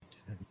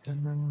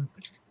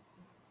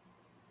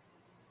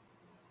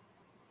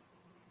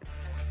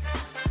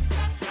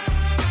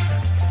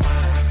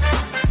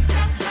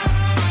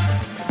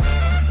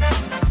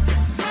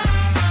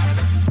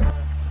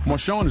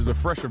Marshawn is a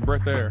fresher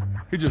breath air.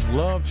 He just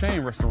loved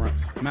chain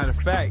restaurants. Matter of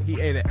fact, he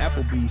ate at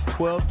Applebee's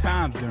 12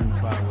 times during the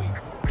bye week.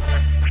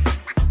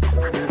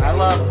 I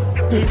love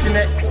each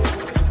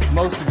and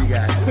most of you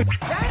guys.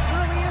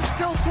 That really is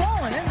still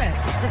swollen, isn't it?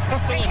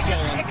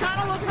 It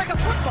kind of looks like a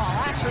football,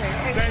 actually.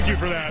 Thank you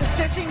for that. The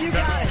stitching, you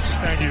got it.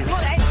 Thank you.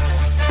 Look,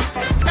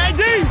 Hey,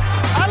 D,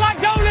 I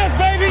like donuts,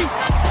 baby.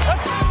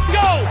 Let's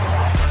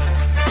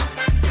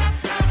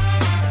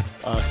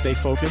go. Stay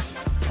focused.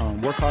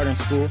 Work hard in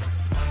school.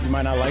 You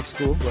might not like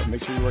school, but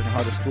make sure you're working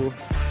hard at school.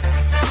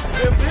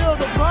 Them bills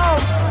are bomb.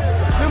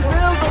 Them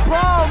bills are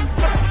bomb.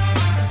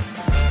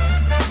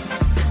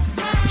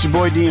 It's your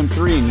boy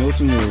DM3, and you're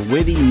listening to the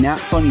Witty Not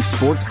Funny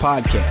Sports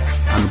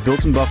Podcast on the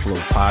Built in Buffalo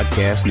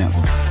Podcast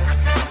Network.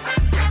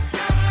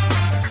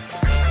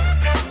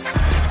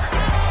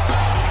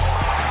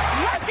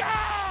 Let's go.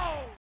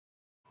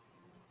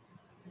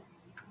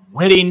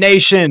 Witty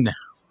Nation!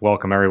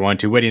 Welcome, everyone,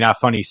 to Witty Not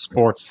Funny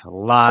Sports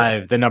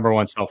Live, the number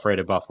one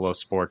self-rated Buffalo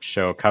sports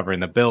show covering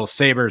the Bills,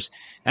 Sabres,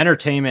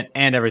 entertainment,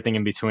 and everything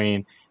in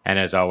between. And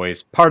as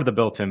always, part of the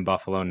Built-in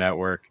Buffalo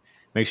Network.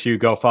 Make sure you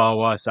go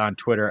follow us on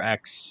Twitter,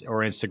 X, or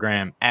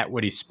Instagram at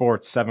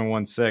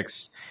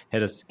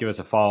WittySports716. Give us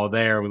a follow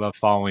there. We love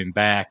following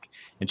back.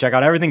 And check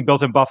out everything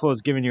Built-in Buffalo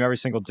is giving you every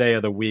single day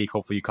of the week.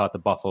 Hopefully you caught the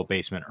Buffalo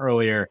Basement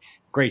earlier.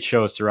 Great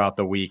shows throughout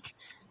the week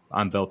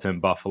on Built-in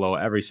Buffalo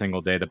every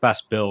single day. The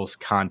best Bills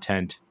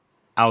content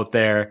out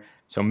there.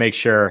 So make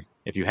sure,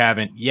 if you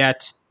haven't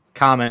yet,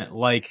 comment,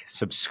 like,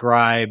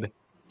 subscribe,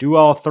 do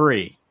all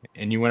three,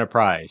 and you win a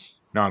prize.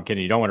 No, I'm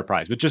kidding. You don't win a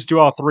prize, but just do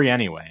all three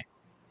anyway,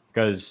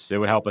 because it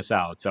would help us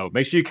out. So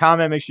make sure you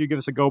comment, make sure you give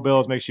us a go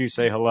Bills, make sure you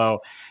say hello,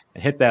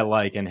 and hit that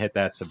like and hit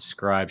that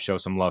subscribe. Show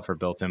some love for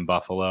Built-in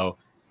Buffalo.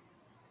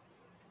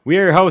 We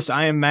are your hosts.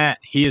 I am Matt.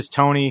 He is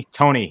Tony.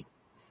 Tony,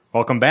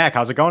 welcome back.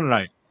 How's it going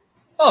tonight?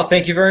 Oh,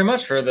 thank you very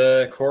much for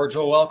the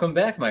cordial welcome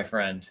back, my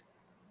friend.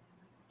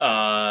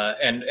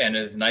 And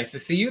it's nice to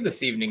see you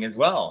this evening as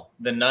well.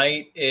 The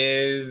night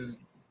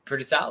is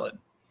pretty solid.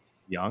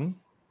 Young?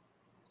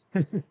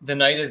 The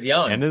night is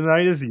young. And the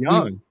night is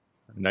young.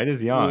 The night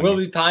is young. We will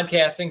be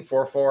podcasting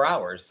for 4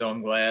 hours, so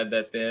I'm glad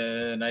that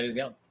the night is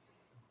young.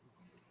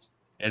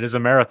 It is a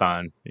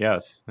marathon,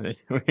 yes.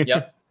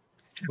 Yep.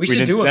 We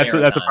should do a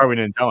marathon. That's the part we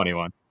didn't tell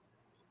anyone.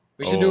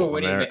 We should do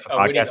a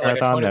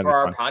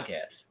 24-hour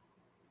podcast.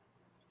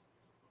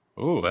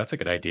 Ooh, that's a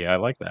good idea. I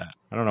like that.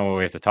 I don't know what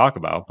we have to talk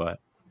about, but...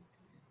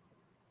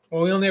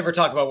 Well, we only ever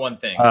talk about one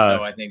thing,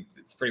 so I think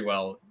it's pretty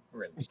well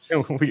written.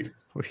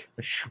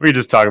 We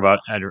just talk about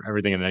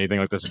everything and anything,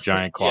 like this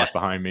giant cloth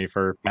behind me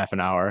for half an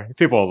hour.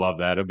 People will love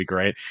that. It'll be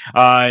great.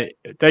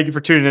 Thank you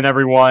for tuning in,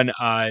 everyone.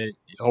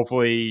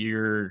 Hopefully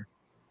you're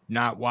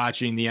not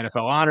watching the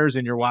NFL Honors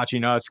and you're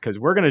watching us, because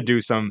we're going to do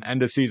some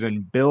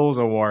end-of-season Bills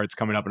awards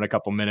coming up in a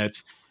couple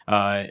minutes,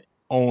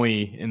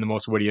 only in the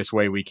most wittiest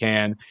way we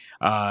can.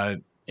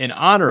 In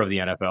honor of the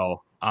NFL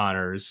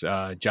Honors,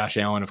 Josh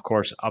Allen, of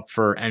course, up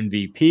for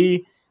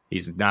MVP.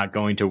 He's not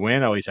going to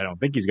win. At least I don't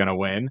think he's going to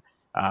win.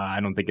 I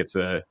don't think it's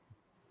a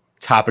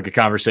topic of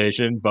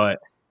conversation, but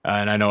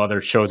and I know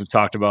other shows have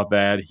talked about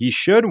that. He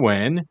should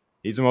win.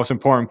 He's the most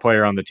important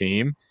player on the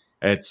team.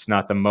 It's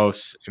not the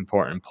most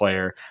important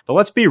player. But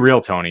let's be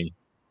real, Tony.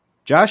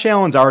 Josh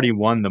Allen's already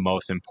won the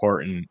most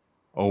important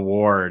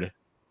award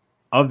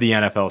of the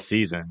NFL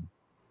season,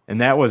 and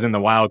that was in the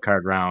wild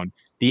card round.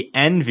 The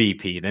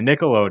MVP, the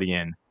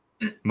Nickelodeon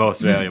most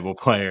valuable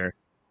player.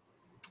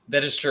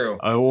 That is true.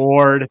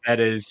 Award that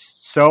is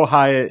so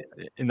high,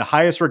 in the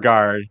highest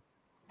regard,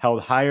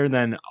 held higher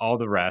than all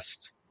the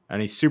rest.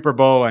 Any Super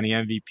Bowl, any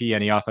MVP,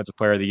 any Offensive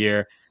Player of the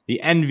Year. The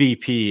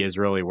MVP is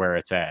really where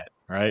it's at,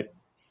 right?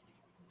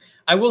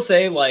 I will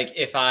say, like,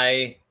 if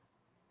I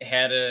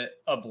had a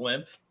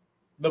blimp,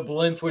 the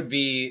blimp would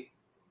be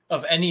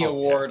of any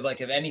award,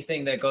 like of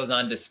anything that goes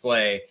on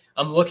display.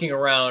 I'm looking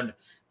around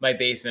my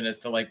basement as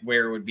to like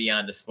where it would be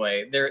on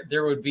display.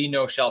 There would be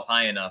no shelf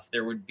high enough.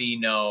 There would be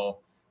no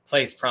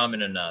place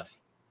prominent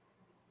enough.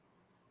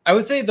 I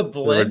would say the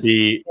blimp, there would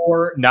be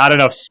not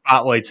enough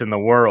spotlights in the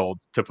world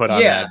to put on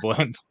that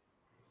blimp.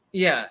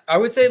 Yeah, I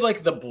would say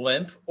like the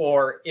blimp,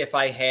 or if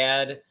I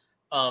had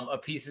a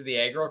piece of the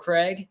aggro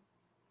crag.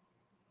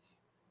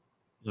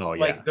 Oh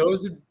yeah, like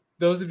those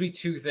would be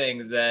two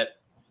things that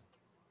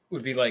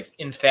would be like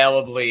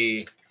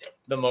infallibly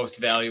the most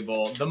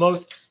valuable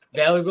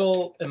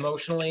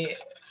emotionally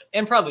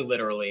and probably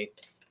literally,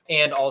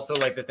 and also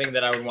like the thing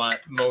that I would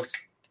want most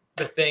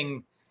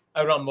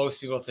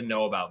people to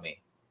know about me.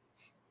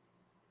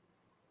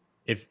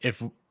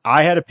 If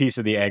I had a piece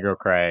of the aggro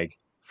crag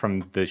from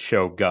the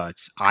show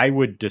Guts, I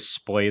would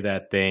display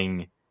that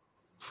thing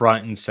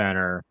front and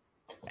center.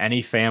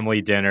 Any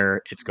family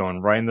dinner, it's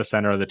going right in the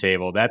center of the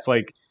table. That's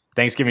like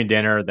Thanksgiving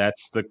dinner.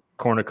 That's the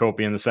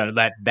cornucopia in the center.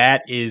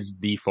 That is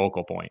the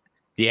focal point.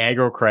 The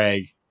aggro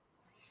crag.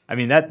 I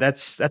mean,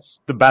 that's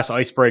the best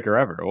icebreaker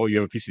ever. Oh, you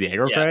have a piece of the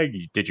aggro Yeah.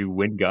 crag? Did you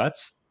win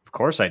guts? Of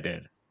course I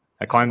did.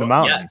 I climbed the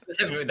mountain.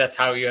 Yes, that's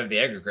how you have the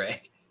aggro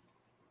crag.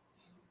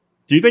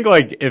 Do you think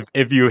like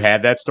if you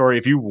had that story,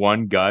 if you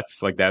won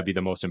guts, like that'd be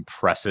the most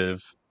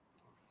impressive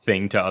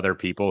thing to other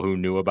people who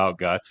knew about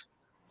guts?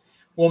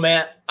 Well,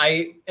 Matt,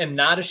 I am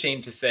not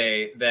ashamed to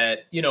say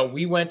that,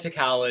 we went to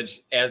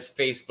college as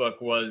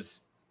Facebook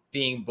was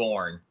being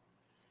born.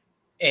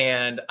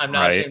 And I'm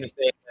not ashamed to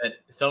say that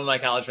some of my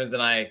college friends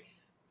and I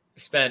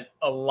spent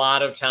a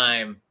lot of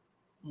time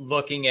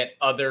looking at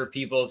other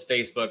people's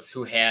Facebooks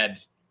who had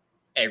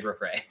aggro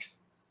crags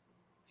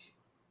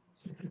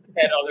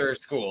at other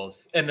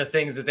schools and the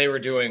things that they were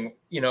doing,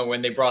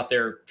 when they brought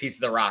their piece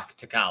of the rock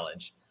to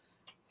college.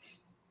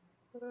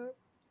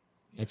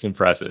 It's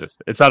impressive.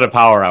 It's not a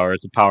power hour.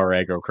 It's a power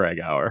aggro crag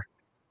hour.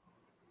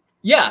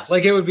 Yeah,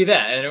 like it would be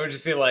that. And it would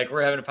just be like,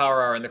 we're having a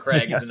power hour and the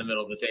crag is in the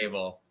middle of the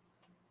table.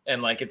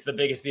 And like, it's the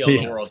biggest deal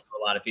in the world to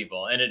a lot of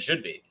people. And it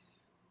should be.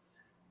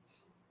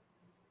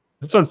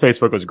 That's when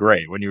Facebook was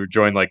great. When you would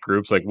join like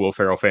groups like Will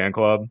Ferrell Fan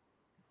Club.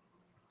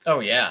 Oh,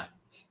 yeah.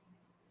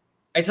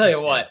 I tell you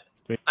what,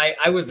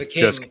 I was the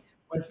king.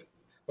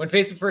 When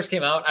Facebook first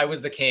came out, I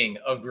was the king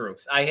of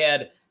groups. I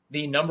had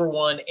the number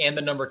 1 and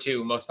the number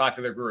 2 most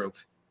popular group.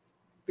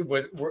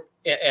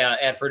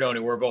 At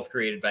Fredonia were both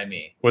created by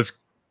me.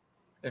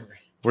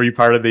 Were you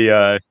part of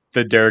the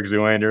Derek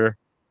Zoolander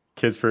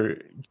Kids for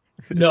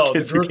No,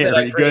 Kids the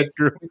group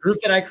group? The group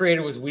that I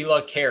created was We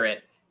Love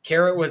Carrot.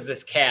 Carrot was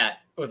this cat.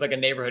 It was like a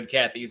neighborhood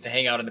cat that used to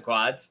hang out in the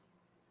quads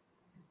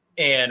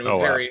and was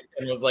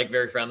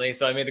very friendly.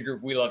 So I made the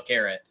group We Love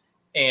Carrot.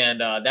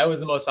 And that was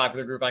the most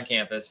popular group on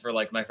campus for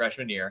like my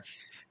freshman year.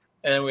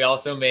 And then we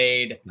also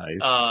made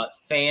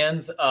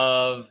fans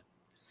of,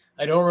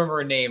 I don't remember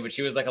her name, but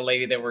she was like a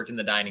lady that worked in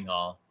the dining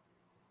hall.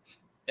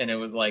 And it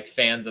was like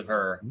fans of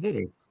her.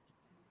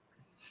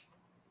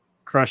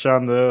 Crush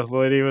on the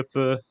lady with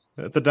the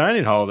at the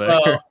dining hall there.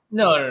 Well,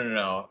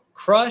 no.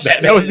 Crush.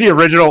 That was the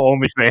original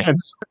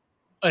OnlyFans.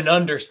 An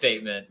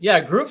understatement. Yeah,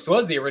 Groups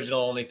was the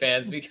original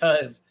OnlyFans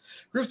because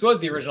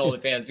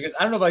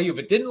I don't know about you,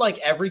 but didn't like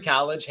every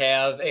college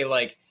have a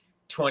like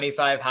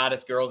 25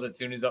 hottest girls at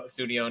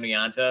Studio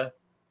Oneonta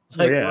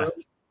group?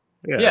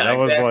 Yeah, that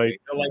exactly.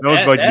 was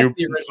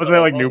wasn't that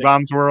like New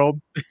Bombs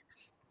World?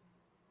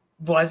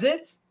 Was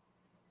it?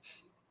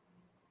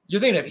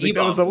 You're thinking of E-Bombs.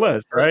 That was the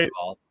list, right?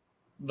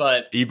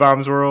 But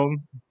E-Bombs World?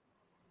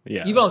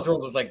 Yeah. E-Bombs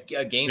World was like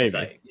a game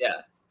site. Yeah.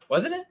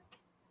 Wasn't it?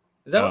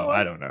 Is that what it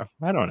was?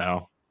 I don't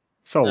know.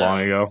 So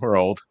long ago. We're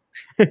old.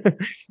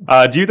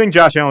 Do you think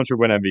Josh Allen should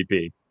win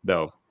MVP,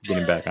 though?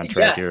 Getting back on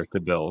track here with the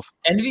Bills.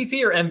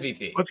 MVP or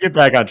MVP? Let's get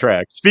back on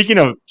track. Speaking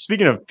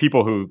of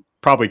people who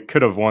probably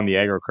could have won the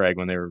aggro crag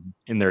when they were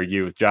in their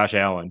youth, Josh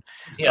Allen.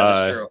 Yeah,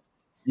 that's true.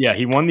 Yeah,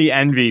 he won the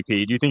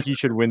MVP. Do you think he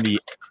should win the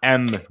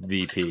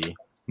MVP,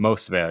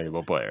 most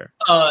valuable player?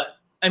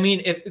 I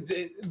mean,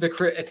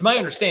 it's my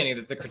understanding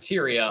that the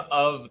criteria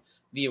of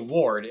the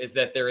award is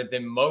that they're the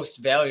most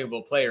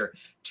valuable player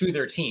to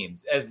their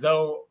teams, as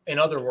though, in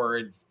other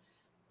words,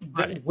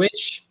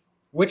 which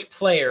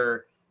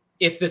player,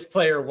 if this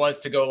player was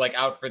to go like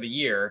out for the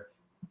year,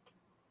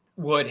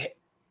 would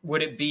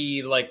it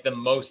be like the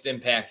most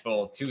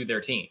impactful to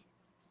their team?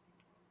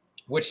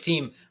 Which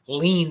team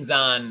leans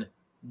on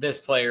this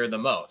player the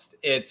most?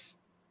 It's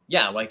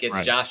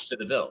Josh to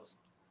the Bills.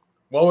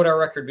 What would our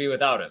record be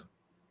without him?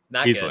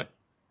 Not easily. Good.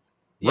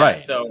 Yeah, right.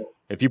 So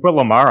if you put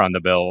Lamar on the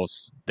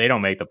Bills, they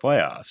don't make the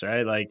playoffs,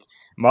 right? Like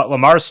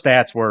Lamar's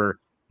stats were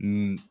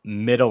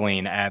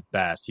middling at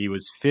best. He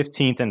was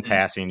 15th in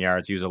passing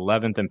yards. He was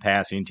 11th in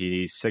passing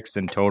TDs, 6th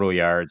in total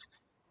yards.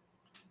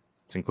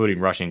 It's including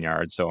rushing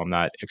yards, so I'm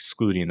not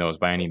excluding those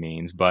by any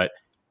means. But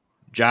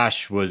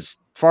Josh was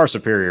far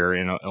superior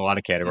in a lot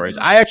of categories.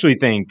 I actually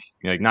think,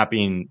 not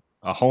being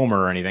a homer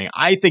or anything,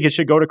 I think it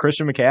should go to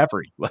Christian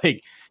McCaffrey.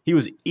 Like, he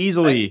was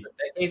easily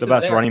the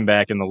best running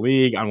back in the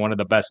league on one of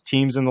the best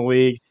teams in the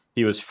league.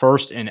 He was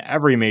first in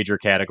every major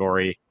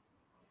category: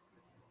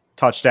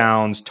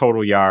 touchdowns,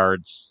 total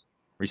yards,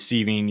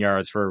 receiving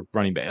yards for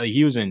running back. Like,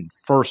 he was in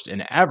first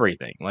in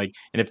everything. Like,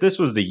 and if this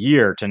was the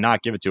year to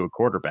not give it to a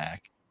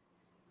quarterback,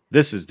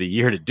 this is the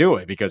year to do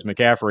it, because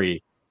McCaffrey,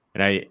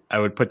 and I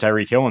would put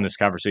Tyreek Hill in this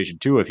conversation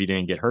too if he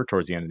didn't get hurt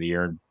towards the end of the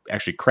year and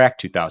actually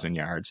cracked 2,000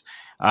 yards.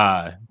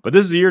 But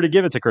this is the year to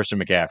give it to Christian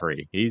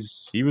McCaffrey.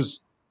 He was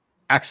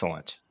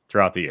excellent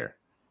throughout the year.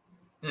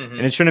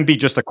 And it shouldn't be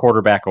just a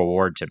quarterback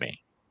award to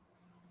me.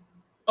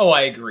 Oh,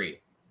 I agree.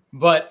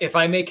 But if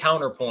I may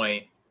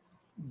counterpoint,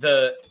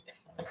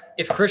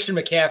 if Christian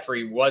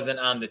McCaffrey wasn't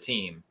on the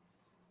team,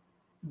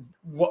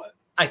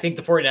 I think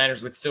the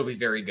 49ers would still be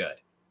very good.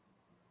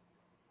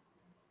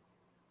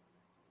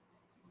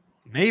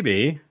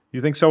 Maybe. You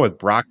think so with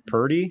Brock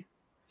Purdy?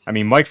 I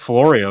mean, Mike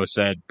Florio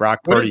said Brock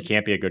Purdy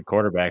can't be a good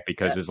quarterback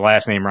because his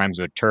last name rhymes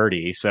with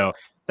Turdy. So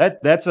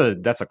that's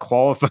a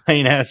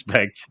qualifying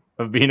aspect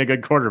of being a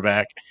good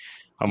quarterback.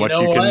 How much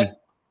you can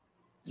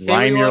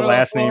rhyme your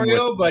last name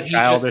with but he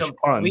childish just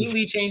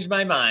completely changed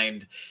my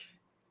mind.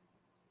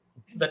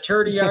 The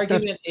turdy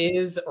argument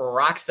is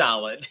rock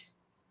solid.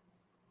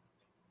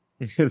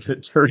 The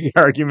turdy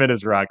argument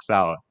is rock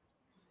solid.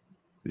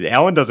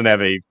 Allen doesn't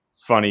have a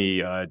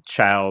funny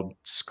child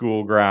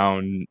school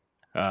ground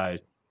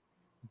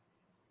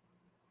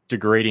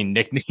degrading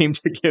nickname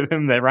to give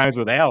him that rhymes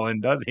with Allen,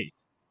 does he?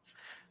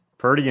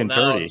 Purdy and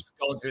now Turdy. just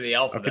going through the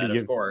alphabet,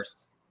 of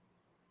course.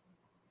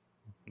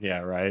 Yeah,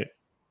 right.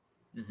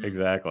 Mm-hmm.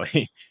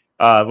 Exactly.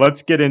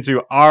 Let's get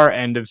into our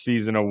end of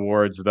season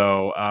awards,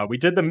 though. We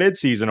did the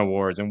mid-season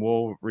awards, and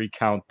we'll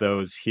recount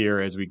those here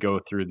as we go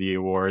through the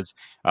awards.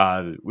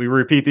 We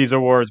repeat these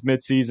awards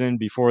mid-season,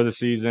 before the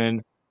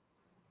season,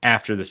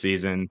 after the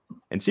season,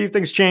 and see if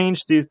things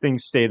change, see if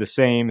things stay the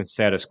same, it's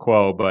status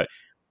quo, but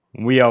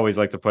we always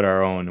like to put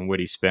our own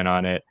witty spin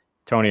on it.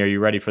 Tony, are you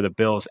ready for the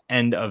Bills'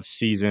 end of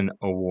season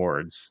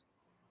awards?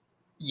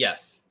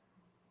 Yes.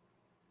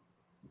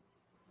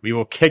 We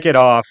will kick it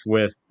off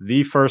with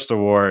the first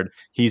award.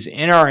 He's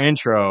in our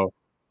intro,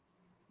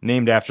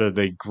 named after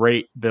the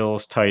great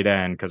Bills tight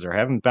end, because there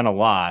haven't been a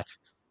lot,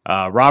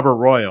 Robert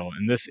Royal.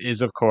 And this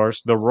is, of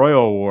course, the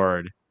Royal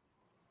Award.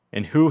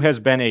 And who has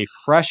been a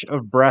fresh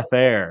of breath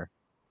air,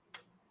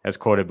 as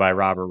quoted by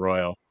Robert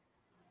Royal?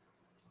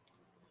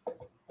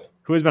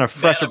 Who has been a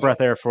fresh of breath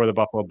air for the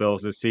Buffalo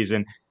Bills this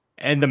season?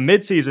 And the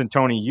midseason,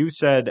 Tony, you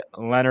said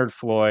Leonard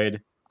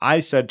Floyd. I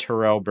said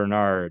Terrell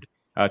Bernard.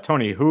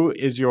 Tony, who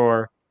is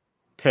your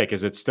pick?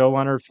 Is it still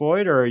Leonard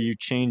Floyd, or are you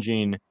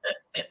changing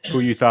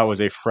who you thought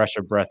was a fresh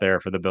of breath air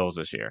for the Bills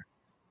this year?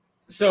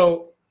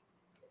 So,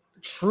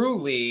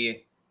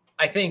 truly,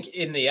 I think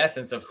in the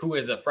essence of who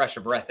is a fresh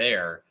of breath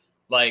air,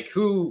 like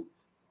who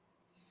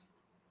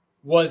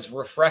was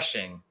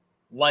refreshing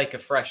like a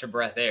fresh of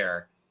breath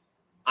air,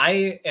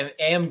 I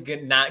am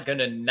not going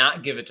to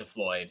not give it to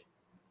Floyd.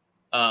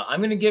 I'm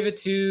going to give it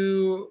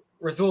to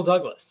Rasul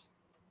Douglas,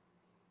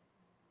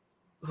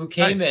 who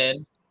came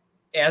in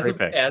as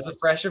a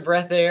fresh of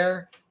breath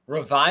air,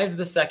 revived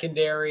the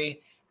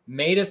secondary,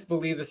 made us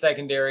believe the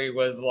secondary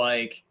was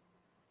like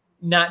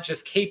not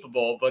just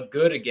capable, but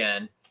good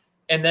again.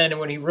 And then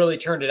when he really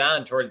turned it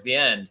on towards the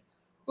end,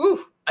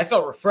 I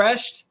felt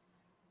refreshed.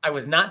 I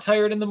was not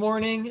tired in the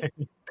morning.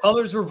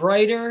 Colors were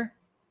brighter.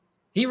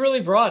 He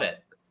really brought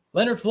it.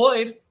 Leonard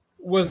Floyd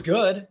was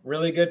good.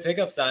 Really good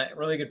pickup.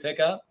 Really good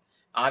pickup.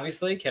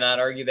 Obviously, cannot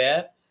argue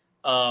that.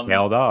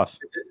 Tailed off.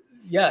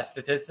 Yeah,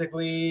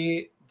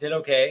 statistically did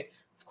okay.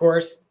 Of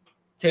course,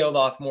 tailed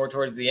off more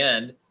towards the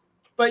end.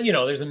 But,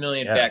 there's a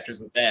million factors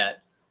with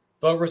that.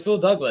 But Rasul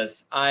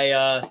Douglas,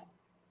 I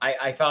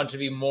found to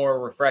be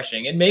more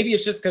refreshing. And maybe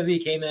it's just because he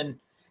came in,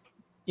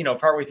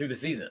 partway through the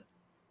season.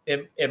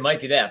 It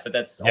might be that, but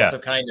that's also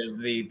kind of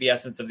the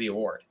essence of the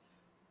award.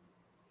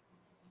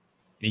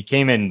 He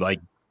came in like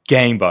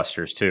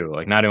gangbusters too,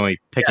 like not only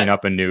picking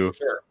up a new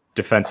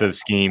defensive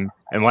scheme.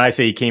 And when I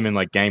say he came in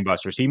like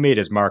gangbusters, he made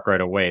his mark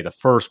right away. The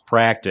first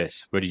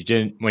practice, when he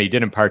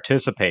didn't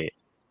participate,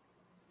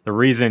 the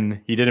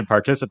reason he didn't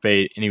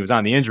participate and he was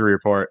on the injury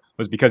report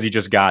was because he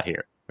just got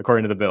here,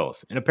 according to the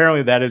Bills. And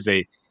apparently that is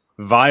a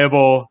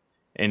viable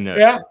and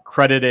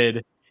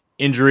credited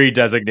injury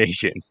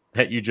designation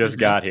that you just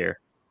got here.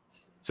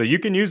 So you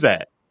can use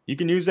that. You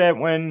can use that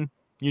when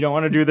you don't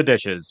want to do the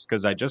dishes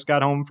because I just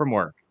got home from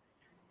work.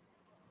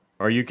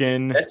 Or you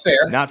can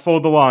not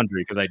fold the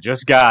laundry because I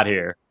just got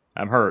here.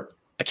 I'm hurt.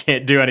 I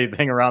can't do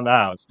anything around the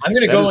house. I'm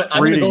gonna go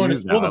into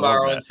school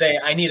tomorrow and say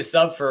I need a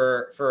sub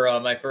for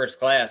my first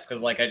class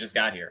because I just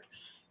got here.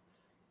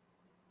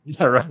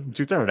 Yeah, right.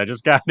 Too tired. I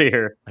just got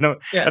here. I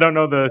don't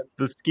know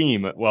the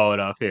scheme well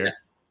enough here.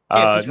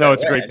 No,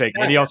 it's a great pick.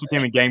 And he also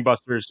came in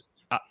gangbusters.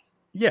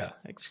 Yeah,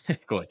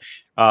 exactly.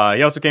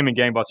 He also came in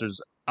gangbusters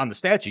on the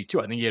stat sheet too.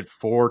 I think he had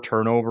 4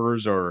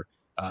 turnovers or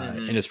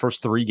in his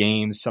first 3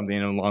 games,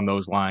 something along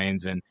those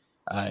lines. And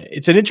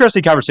it's an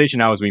interesting conversation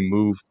now as we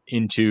move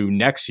into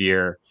next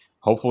year.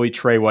 Hopefully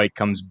Trey White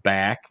comes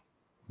back.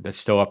 That's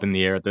still up in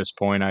the air at this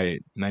point.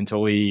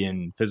 Mentally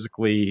and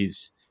physically,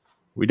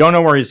 we don't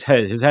know where his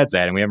head's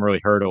at, and we haven't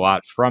really heard a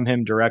lot from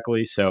him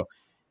directly. So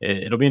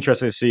it'll be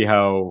interesting to see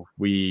how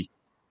we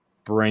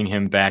bring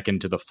him back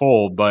into the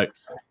fold. But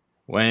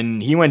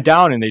when he went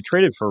down and they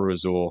traded for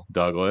Rasul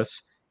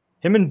Douglas,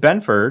 him and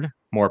Benford,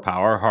 more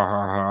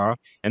power,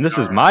 and this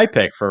is my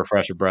pick for a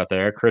fresh of breath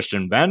air,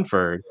 Christian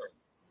Benford,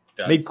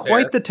 made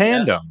quite the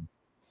tandem.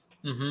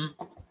 Yeah.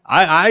 Mm-hmm.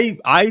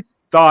 I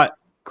thought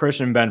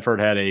Christian Benford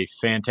had a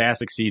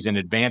fantastic season.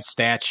 Advanced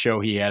stats show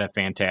he had a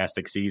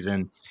fantastic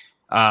season.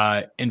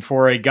 And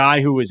for a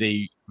guy who was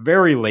a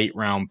very late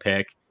round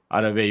pick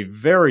out of a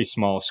very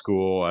small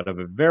school, out of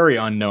a very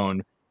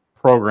unknown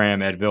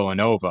program at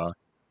Villanova,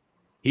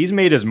 he's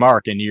made his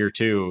mark in year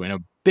 2 in a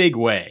big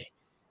way.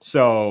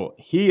 So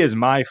he is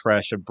my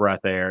fresh of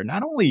breath air,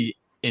 not only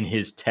in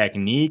his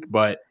technique,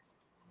 but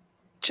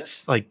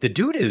just like the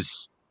dude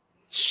is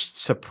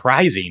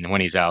surprising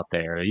when he's out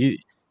there.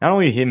 Not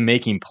only him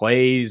making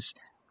plays,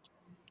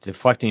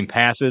 deflecting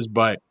passes,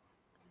 but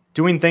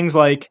doing things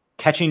like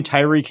catching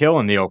Tyreek Hill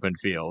in the open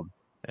field.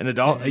 And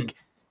like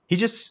he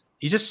just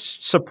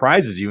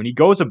surprises you, and he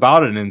goes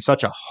about it in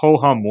such a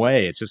ho-hum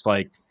way. It's just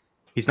like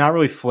he's not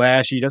really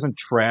flashy. He doesn't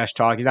trash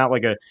talk. He's not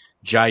like a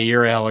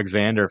Jair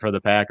Alexander for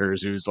the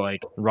Packers who's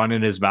like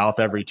running his mouth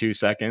every 2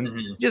 seconds. Mhm.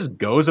 He just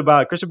goes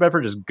about Christian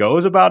Bedford just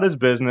goes about his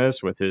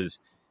business with his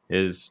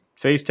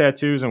face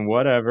tattoos and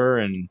whatever,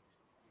 and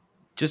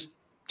just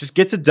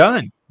gets it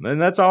done.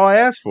 And that's all I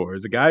ask for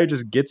is a guy who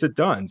just gets it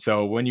done.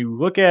 So when you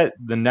look at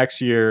the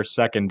next year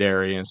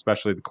secondary, and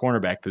especially the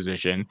cornerback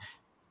position,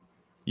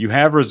 you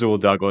have Rasul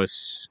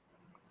Douglas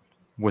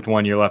with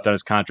 1 year left on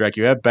his contract.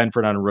 You have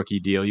Benford on a rookie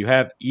deal. You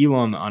have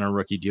Elam on a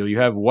rookie deal. You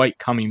have White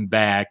coming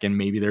back, and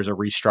maybe there's a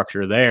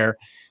restructure there.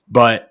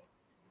 But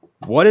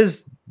what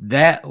does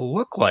that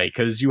look like?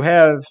 Because you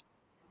have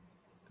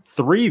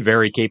 3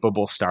 very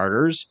capable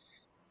starters.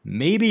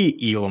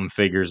 Maybe Elam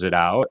figures it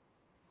out.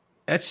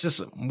 That's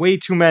just way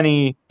too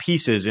many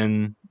pieces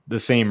in the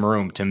same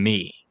room to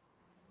me.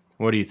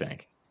 What do you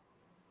think?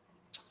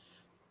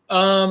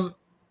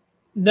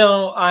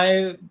 No,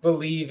 I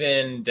believe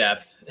in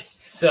depth.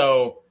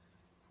 So,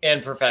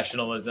 and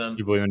professionalism.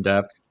 You believe in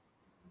depth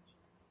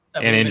I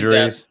and believe in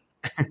injuries?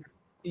 depth.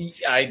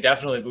 I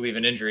definitely believe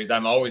in injuries.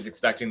 I'm always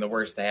expecting the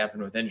worst to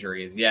happen with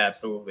injuries. Yeah,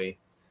 absolutely.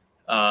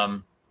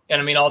 And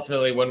I mean,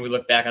 ultimately, when we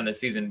look back on the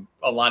season,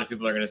 a lot of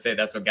people are going to say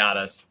that's what got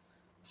us.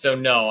 So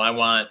no, I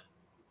want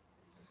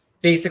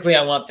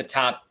the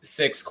top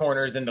 6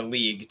 corners in the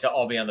league to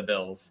all be on the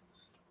Bills,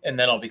 and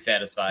then I'll be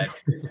satisfied.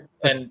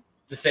 And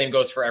the same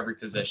goes for every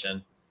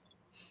position.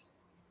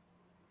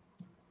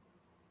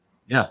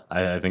 Yeah,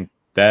 I think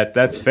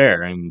that's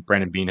fair. And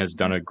Brandon Beane has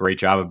done a great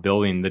job of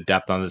building the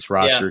depth on this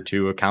roster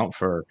to account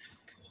for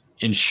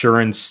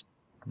insurance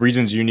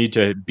reasons you need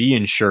to be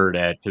insured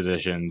at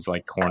positions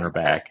like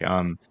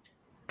cornerback.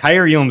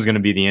 Kyer Elam's going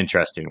to be the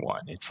interesting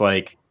one. It's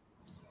like,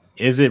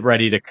 are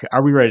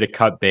we ready to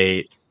cut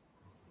bait?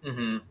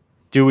 Mm-hmm.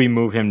 Do we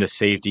move him to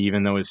safety,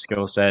 even though his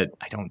skill set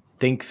I don't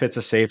think fits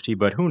a safety,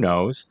 but who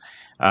knows?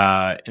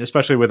 And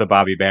especially with a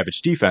Bobby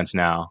Babich defense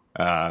now,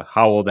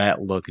 how will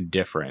that look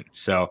different?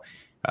 So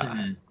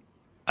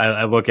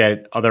I look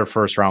at other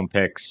first-round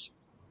picks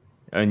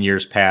in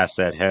years past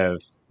that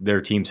have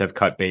their teams have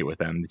cut bait with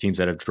them, the teams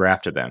that have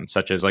drafted them,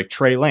 such as like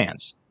Trey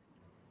Lance.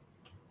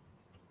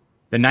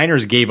 The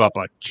Niners gave up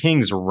a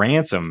king's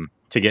ransom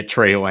to get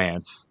Trey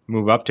Lance,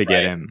 move up to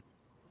get him.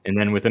 And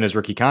then within his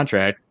rookie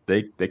contract,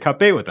 they cut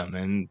bait with him,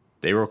 and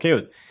they were okay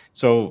with it.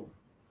 So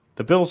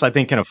the Bills, I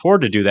think, can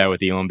afford to do that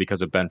with Elam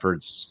because of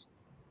Benford's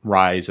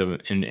rise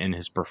in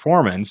his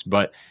performance.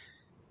 But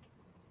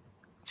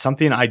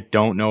something I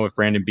don't know if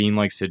Brandon Beane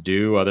likes to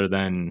do, other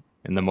than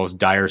in the most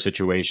dire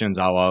situations,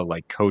 a la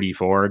like Cody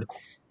Ford,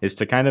 is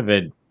to kind of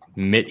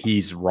admit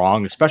he's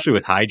wrong, especially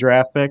with high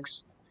draft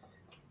picks.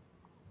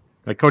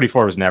 Like Cody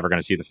Ford was never going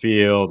to see the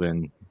field,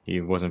 and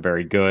he wasn't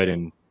very good,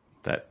 and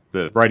that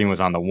the writing was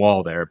on the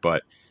wall there.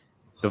 But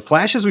the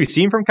flashes we've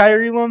seen from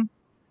Kyer Elam,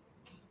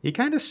 he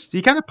kind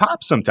of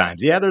pops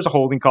sometimes. Yeah, there's a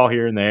holding call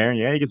here and there.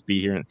 Yeah, he gets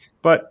beat here,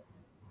 but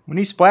when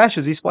he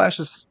splashes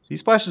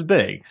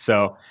big.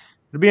 So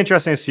it'll be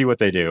interesting to see what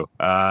they do.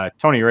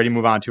 Tony, you ready to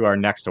move on to our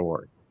next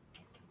award?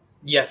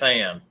 Yes, I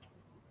am.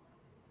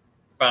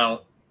 And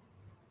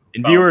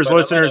viewers,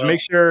 listeners, make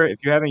sure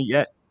if you haven't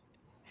yet,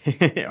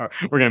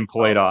 we're going to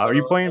play it off. Are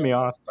you playing me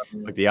off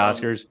like the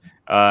Oscars?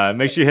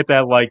 Make sure you hit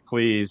that like,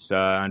 please,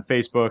 on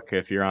Facebook.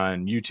 If you're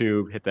on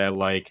YouTube, hit that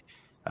like.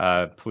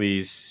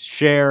 Please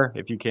share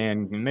if you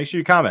can. And make sure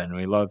you comment.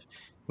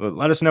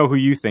 Let us know who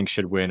you think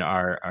should win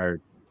our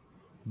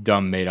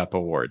dumb made-up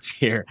awards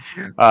here.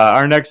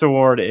 Our next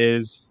award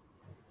is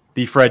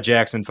the Fred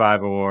Jackson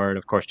 5 Award.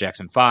 Of course,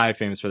 Jackson 5,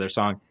 famous for their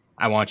song,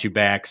 I Want You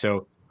Back.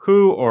 So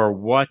who or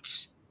what,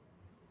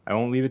 I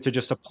won't leave it to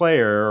just a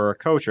player or a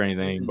coach or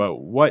anything, but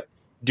what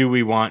do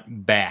we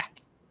want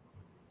back?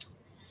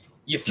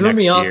 You threw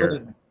me off with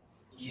this.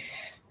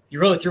 You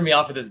really threw me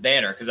off with this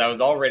banner because I was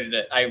all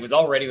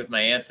ready with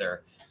my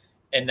answer,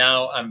 and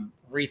now I'm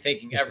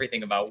rethinking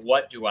everything about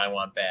what do I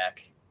want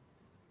back.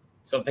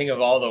 So I'm thinking of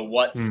all the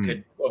what's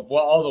could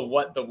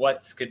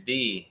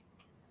be.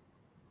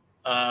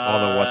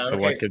 All the what's the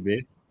what could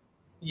be.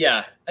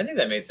 Yeah, I think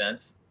that made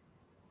sense.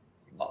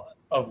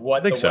 Of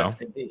what the what's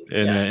could be.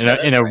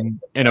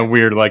 In a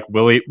weird like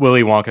Willy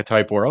Wonka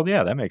type world,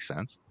 yeah, that makes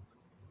sense.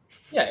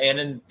 Yeah, and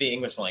in the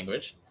English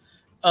language.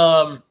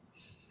 I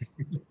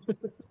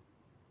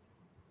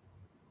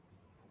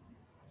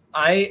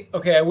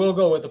will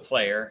go with a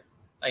player,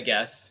 I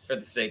guess, for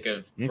the sake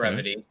of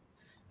brevity.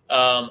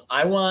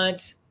 I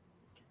want,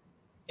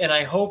 and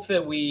I hope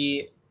that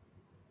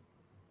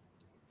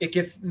it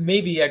gets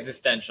maybe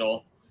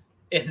existential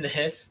in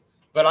this,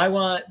 but I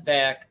want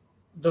back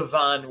the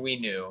Von we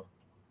knew.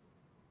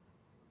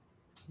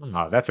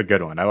 Oh, that's a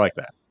good one. I like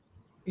that.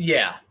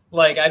 Yeah,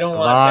 like I don't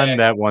want Von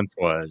that once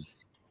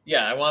was.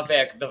 Yeah, I want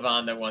back the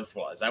Von that once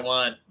was. I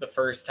want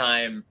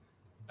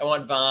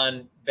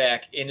Von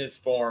back in his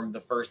form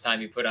the first time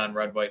he put on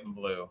red, white, and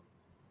blue.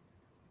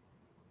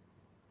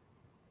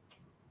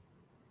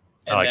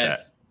 And I like that.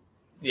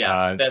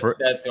 Yeah,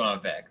 that's who I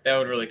want back. That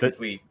would really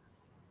complete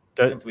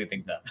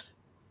things up.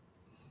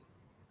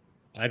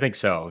 I think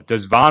so.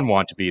 Does Von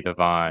want to be the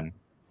Von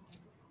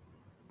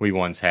we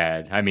once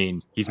had. I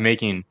mean, he's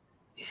making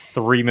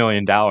 $3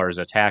 million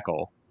a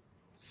tackle.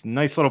 It's a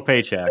nice little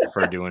paycheck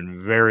for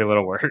doing very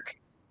little work.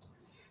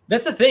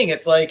 That's the thing.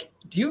 It's like,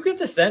 do you get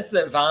the sense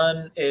that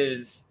Von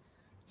is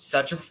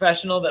such a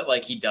professional that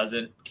like he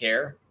doesn't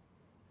care?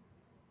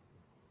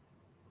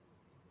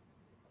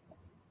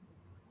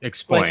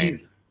 Explain.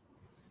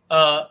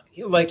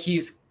 Like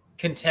he's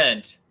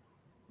content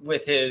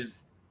with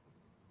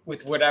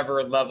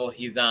whatever level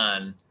he's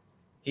on.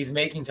 He's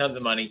making tons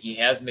of money. He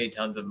has made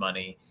tons of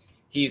money.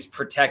 He's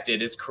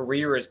protected. His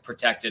career is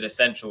protected,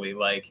 essentially.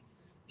 Like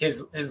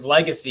his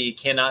legacy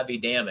cannot be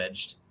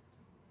damaged,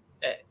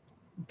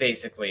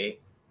 basically.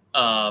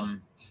 I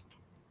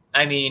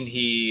mean,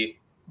 he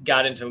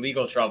got into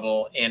legal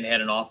trouble and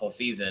had an awful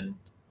season,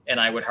 and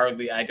I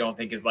don't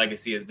think his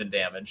legacy has been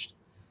damaged.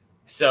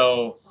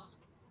 So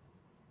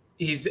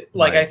he's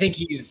like, Right. I think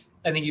he's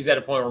at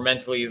a point where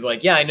mentally he's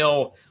like, yeah, I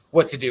know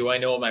what to do. I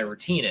know what my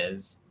routine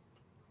is.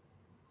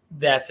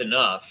 That's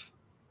enough.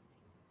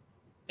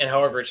 And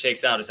however it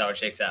shakes out is how it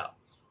shakes out.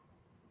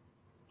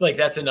 Like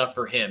that's enough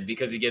for him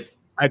because he gets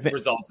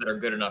results that are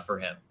good enough for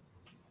him.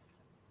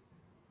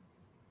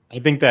 I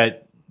think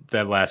that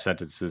last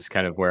sentence is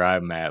kind of where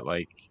I'm at.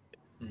 Like,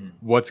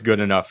 what's good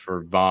enough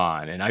for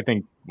Von? And I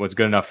think what's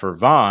good enough for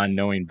Von,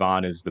 knowing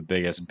Von is the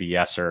biggest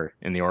BSer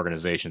in the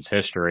organization's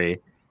history,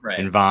 Right.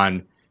 and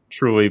Von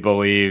truly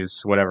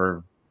believes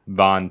whatever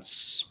Von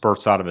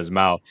spurts out of his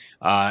mouth.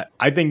 I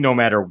think no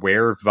matter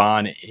where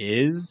Von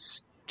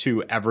is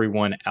to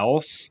everyone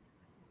else,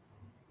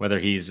 whether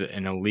he's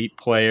an elite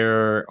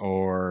player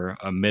or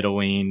a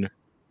middling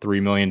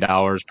 $3 million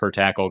per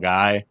tackle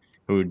guy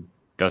who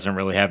doesn't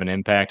really have an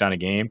impact on a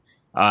game,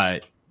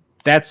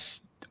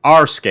 that's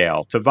our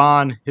scale. To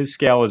Von, his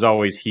scale is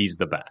always he's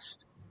the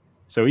best.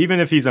 So even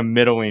if he's a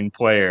middling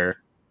player,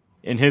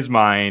 in his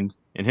mind,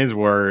 in his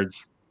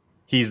words,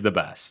 he's the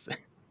best.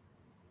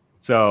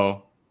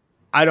 So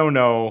I don't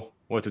know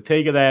what to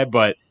take of that,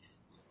 but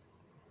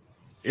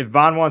if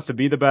Von wants to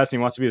be the best, and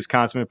he wants to be this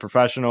consummate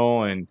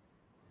professional, and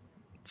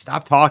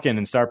stop talking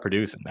and start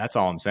producing. That's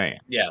all I'm saying.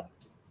 Yeah.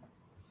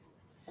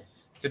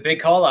 It's a big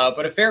call out,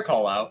 but a fair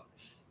call out.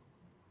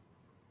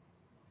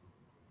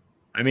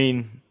 I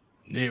mean,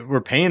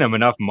 we're paying him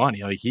enough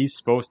money. Like, he's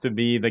supposed to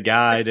be the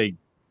guy to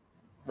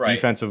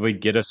defensively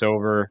get us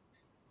over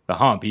the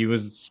hump. He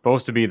was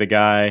supposed to be the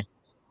guy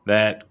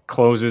that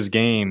closes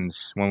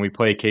games when we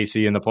play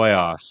KC in the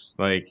playoffs.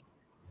 Like,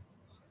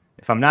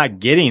 if I'm not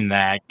getting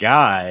that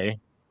guy,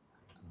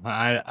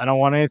 I don't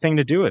want anything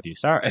to do with you.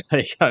 Sorry.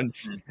 Like,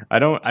 I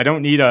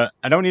don't need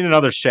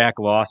another Shaq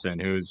Lawson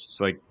who's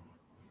like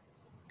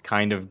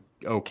kind of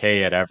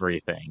okay at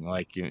everything.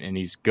 Like, and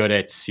he's good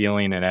at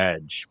sealing an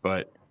edge,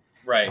 but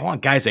I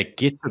want guys that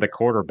get to the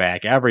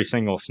quarterback every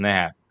single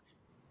snap,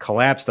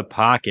 collapse the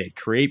pocket,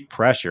 create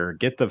pressure,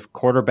 get the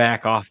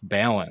quarterback off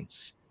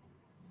balance.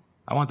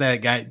 I want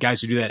that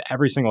guys who do that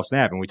every single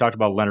snap. And we talked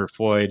about Leonard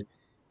Floyd,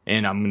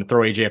 and I'm going to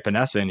throw AJ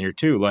Epinesa in here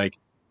too. Like,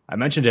 I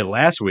mentioned it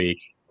last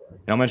week,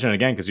 and I'll mention it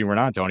again because you were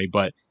not, Tony,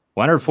 but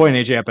Leonard Floyd and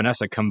AJ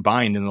Epinesa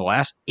combined in the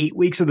last 8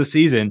 weeks of the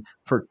season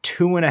for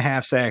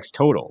 2.5 sacks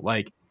total.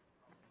 Like,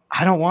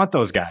 I don't want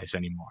those guys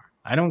anymore.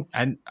 I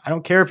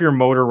don't care if your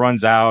motor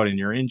runs out and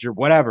you're injured,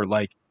 whatever.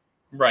 Like,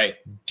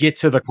 get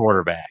to the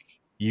quarterback.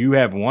 You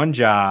have one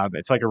job.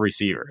 It's like a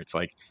receiver. It's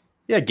like,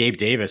 yeah, Gabe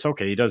Davis,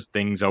 okay, he does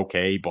things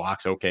okay, he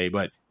blocks okay,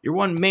 but your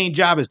one main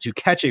job is to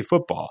catch a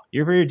football.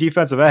 You're your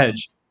defensive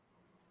edge.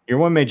 Your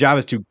one main job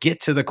is to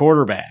get to the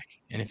quarterback.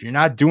 And if you're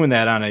not doing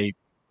that on a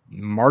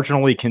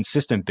marginally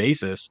consistent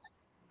basis,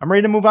 I'm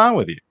ready to move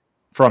on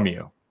from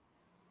you.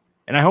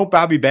 And I hope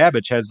Bobby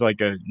Babich has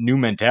like a new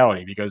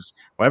mentality, because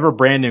whatever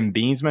Brandon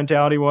Beane's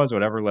mentality was,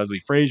 whatever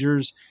Leslie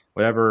Frazier's,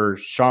 whatever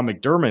Sean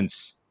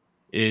McDermott's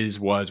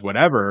was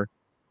whatever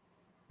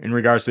in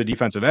regards to the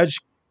defensive edge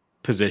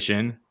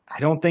position, I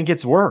don't think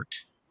it's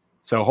worked.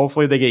 So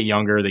hopefully they get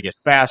younger, they get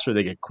faster,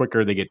 they get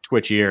quicker, they get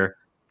twitchier.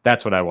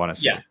 That's what I want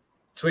to see. Yeah,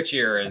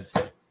 twitchier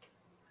is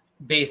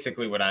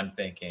basically what I'm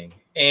thinking.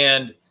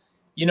 And,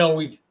 you know,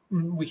 we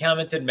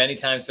commented many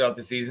times throughout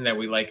the season that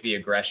we like the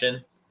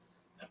aggression.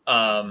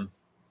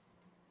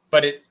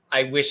 But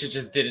I wish it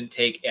just didn't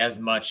take as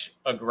much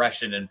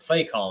aggression and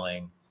play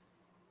calling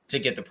to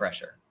get the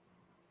pressure.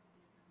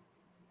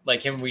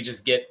 Like, can we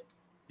just get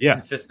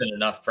consistent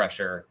enough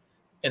pressure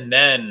and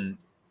then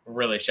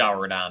really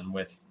shower it on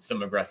with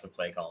some aggressive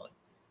play calling?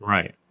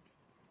 Right.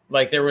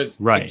 Like, there was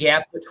the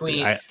gap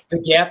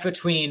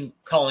between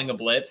calling a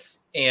blitz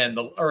and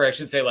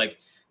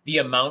the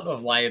amount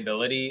of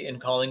liability in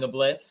calling a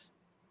blitz,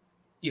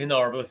 even though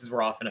our blitzes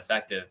were often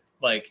effective.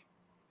 Like,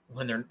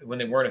 when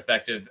they weren't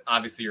effective,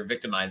 obviously you're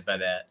victimized by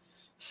that.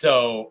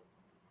 So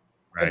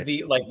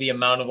the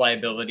amount of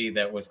liability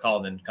that was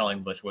called in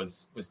calling blitz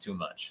was too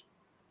much.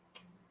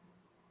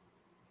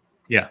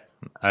 Yeah.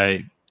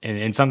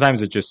 And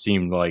sometimes it just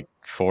seemed like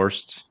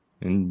forced,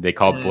 and they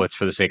called blitz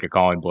for the sake of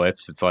calling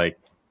blitz. It's like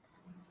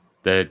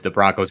the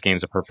Broncos game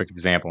is a perfect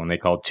example, and they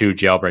called 2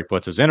 jailbreak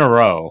blitzes in a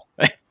row.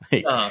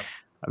 I've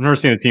never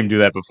seen a team do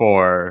that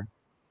before.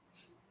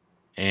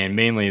 And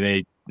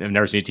mainly I've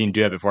never seen a team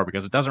do that before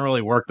because it doesn't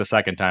really work the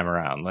second time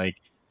around. Like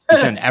you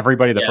send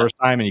everybody the first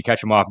time and you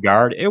catch them off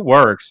guard, it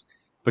works.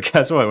 But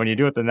guess what? When you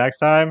do it the next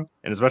time,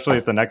 and especially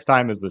if the next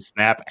time is the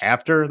snap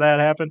after that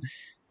happened,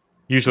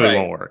 usually it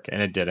won't work.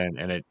 And it didn't,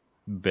 and it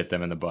bit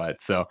them in the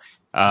butt. So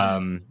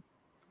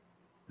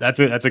that's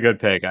a good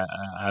pick.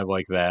 I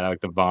like that. I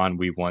like the Vaughn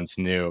we once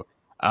knew.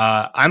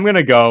 I'm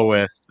gonna go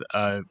with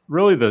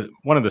really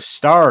one of the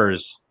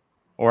stars,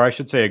 or I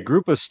should say a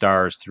group of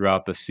stars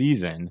throughout the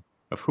season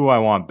of who I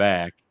want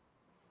back.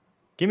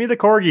 Give me the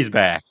corgis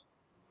back.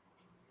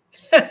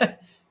 Yes.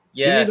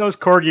 Give me those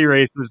corgi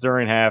races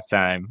during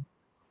halftime.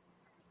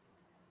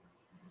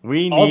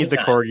 We need the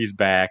corgis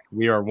back.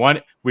 We are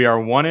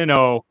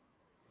 1-0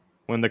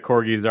 when the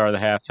corgis are the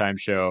halftime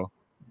show.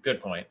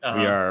 Good point.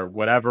 We are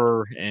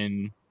whatever,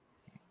 and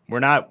we're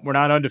not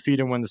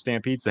undefeated when the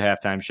Stampede's the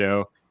halftime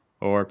show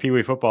or Pee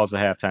Wee football is the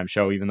halftime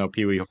show. Even though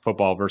Pee Wee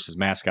football versus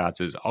mascots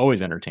is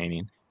always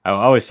entertaining, I will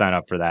always sign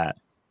up for that.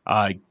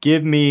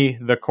 Give me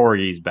the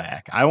corgis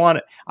back. I want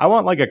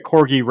like a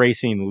corgi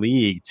racing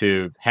league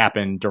to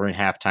happen during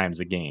halftimes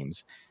of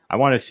games. I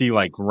want to see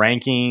like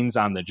rankings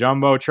on the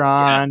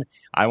Jumbotron. Yeah.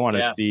 I want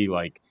to see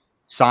like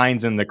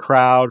signs in the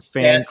crowd,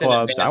 fan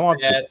clubs. I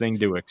want this thing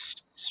to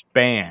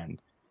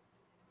expand.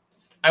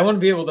 I want to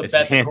be able to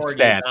bet the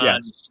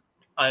corgis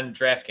on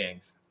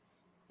DraftKings.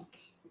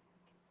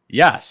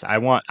 Yes, I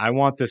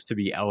want this to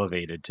be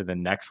elevated to the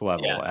next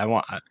level.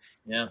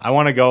 Yeah. I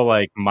want to go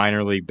like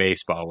minor league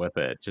baseball with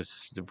it.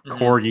 Just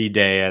corgi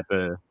day at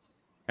the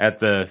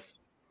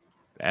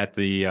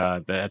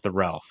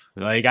Ralph.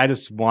 Like I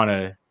just want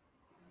to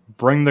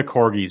bring the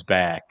corgis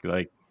back.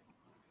 Like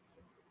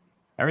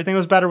everything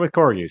was better with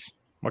corgis.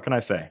 What can I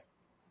say?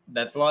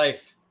 That's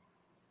life.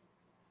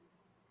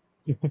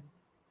 I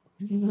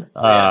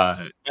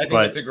think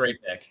that's a great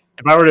pick.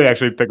 If I were to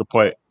actually pick a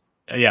player,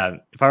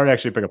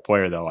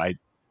 though, I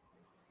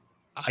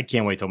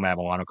can't wait till Matt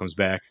Milano comes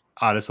back.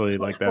 Honestly,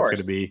 that's going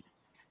to be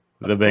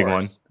the big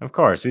one. Of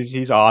course,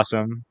 he's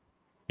awesome.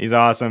 He's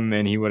awesome,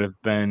 and he would have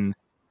been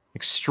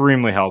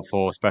extremely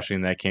helpful, especially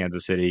in that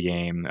Kansas City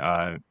game.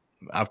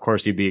 Of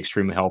course, he'd be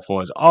extremely helpful,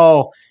 as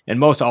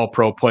most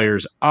all-pro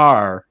players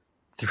are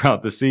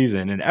throughout the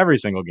season in every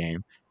single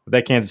game. But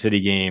that Kansas City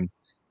game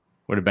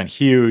would have been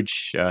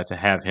huge to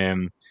have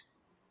him.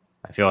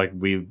 I feel like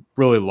we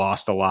really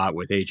lost a lot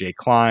with A.J.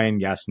 Klein.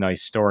 Yes,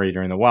 nice story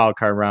during the wild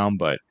card round,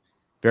 but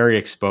very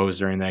exposed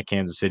during that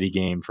Kansas City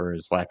game for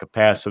his lack of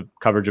pass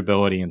coverage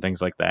ability and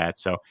things like that.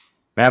 So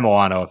Matt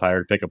Milano, if I were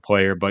to pick a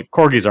player, but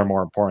corgis are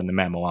more important than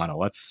Matt Milano.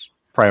 Let's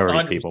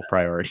priorities, 100%. People,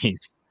 priorities.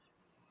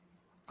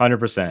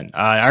 100%.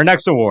 Our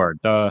next award,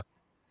 the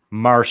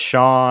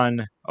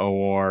Marshawn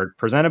Award,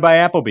 presented by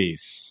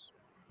Applebee's.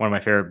 One of my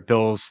favorite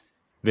Bills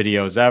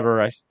videos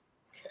ever. I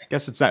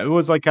guess it's not. It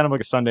was like kind of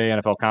like a Sunday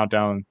NFL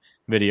countdown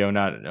video,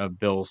 not a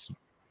Bills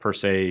per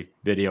se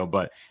video,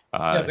 but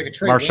like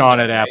Marshawn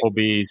at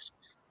Applebee's.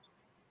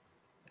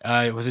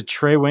 Was it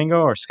Trey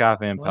Wingo or Scott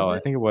Van Pelt? I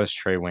think it was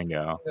Trey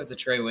Wingo. It was a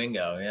Trey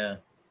Wingo, yeah.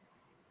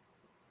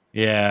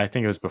 Yeah, I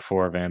think it was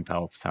before Van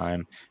Pelt's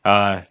time.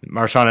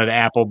 Marshawn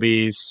at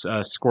Applebee's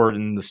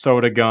squirting the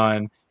soda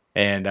gun,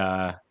 and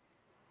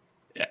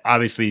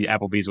obviously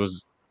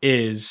Applebee's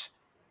is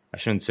I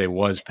shouldn't say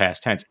was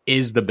past tense,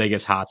 is the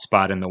biggest hot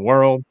spot in the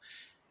world,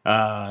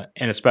 and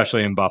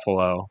especially in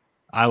Buffalo.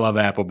 I love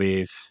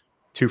Applebee's.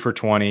 2 for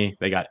 $20.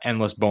 They got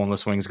endless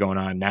boneless wings going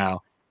on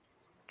now.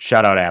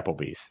 Shout out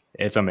Applebee's.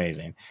 It's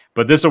amazing.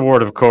 But this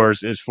award, of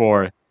course, is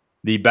for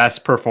the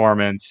best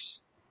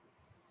performance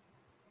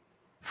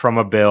from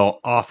a Bill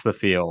off the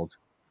field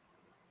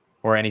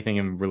or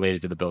anything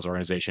related to the Bills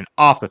organization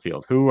off the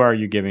field. Who are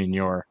you giving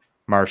your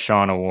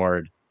Marshawn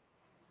Award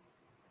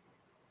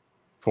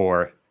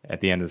for at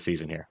the end of the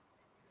season here?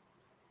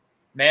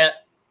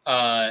 Matt,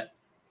 I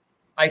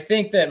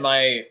think that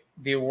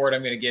the award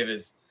I'm going to give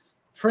is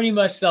pretty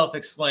much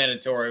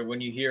self-explanatory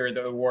when you hear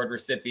the award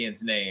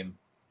recipient's name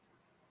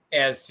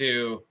as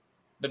to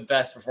the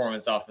best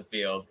performance off the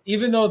field.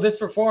 Even though this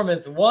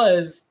performance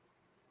was,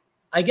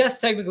 I guess,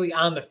 technically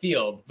on the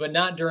field, but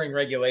not during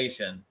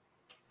regulation.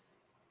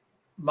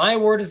 My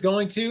award is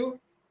going to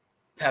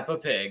Peppa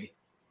Pig.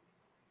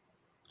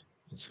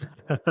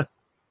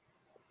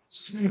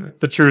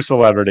 The true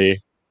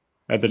celebrity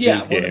at the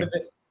Chiefs game.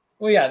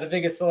 The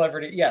biggest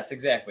celebrity. Yes,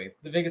 exactly.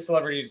 The biggest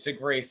celebrity to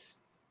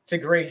grace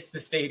the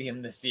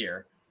stadium this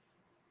year.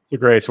 To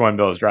grace one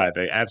Bills drive.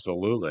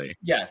 Absolutely.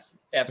 Yes,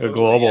 absolutely.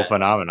 A global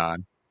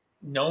phenomenon.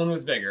 No one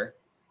was bigger.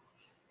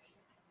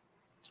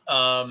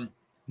 No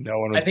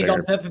one was I think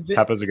bigger. all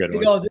Peppa's a good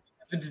one. All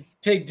Peppa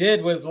Pig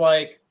did was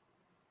like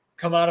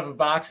come out of a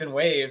box and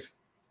wave.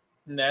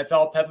 And that's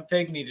all Peppa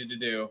Pig needed to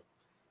do.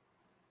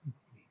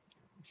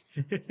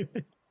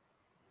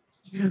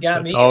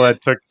 Got me. All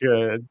it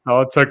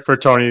took for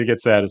Tony to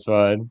get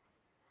satisfied.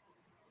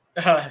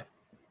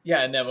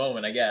 Yeah, in that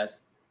moment, I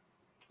guess.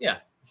 Yeah.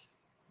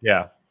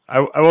 Yeah.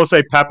 I will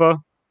say,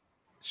 Peppa,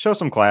 show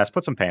some class,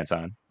 put some pants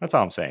on. That's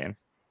all I'm saying.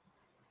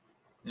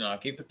 No,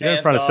 keep the pants You're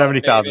in front of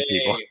 70,000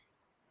 people.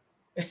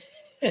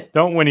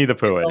 Don't Winnie the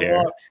Pooh It's it a here,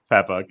 look.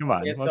 Peppa. Come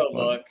on. It's a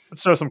look.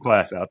 Let's throw some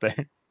class out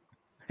there.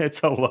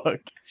 It's a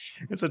look.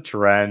 It's a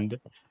trend.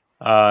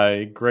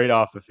 Great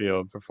off the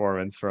field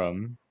performance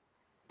from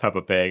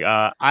Peppa Pig.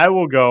 I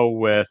will go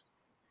with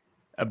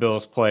a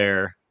Bills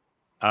player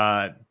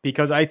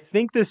because I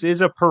think this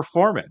is a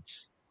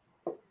performance.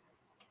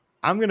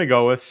 I'm going to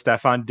go with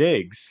Stefan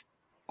Diggs,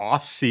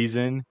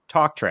 off-season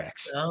talk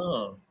tracks.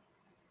 Oh,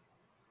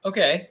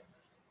 okay.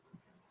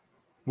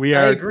 We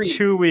I are agree.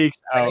 2 weeks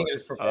I out think it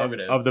was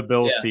performative. of the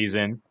Bills Yeah.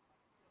 season.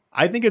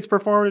 I think it's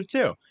performative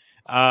too.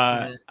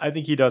 I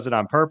think he does it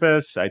on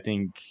purpose. I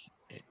think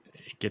it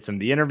gets him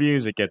the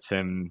interviews. It gets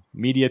him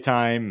media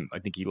time. I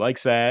think he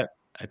likes that.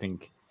 I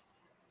think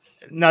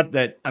not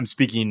that I'm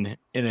speaking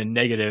in a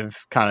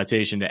negative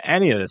connotation to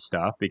any of this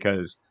stuff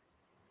because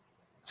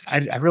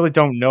I really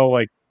don't know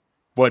like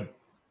what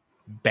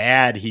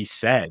bad he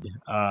said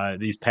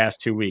these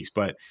past 2 weeks,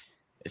 but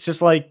it's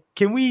just like,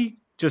 can we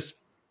just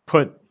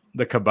put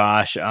the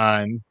kibosh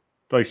on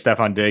like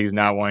Stefan Diggs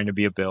not wanting to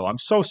be a Bill? I'm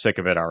so sick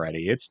of it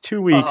already. It's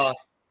 2 weeks.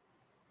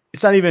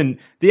 It's not even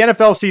the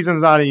NFL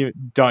season's not even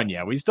done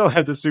yet. We still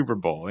have the Super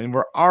Bowl, and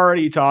we're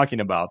already talking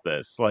about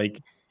this.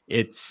 Like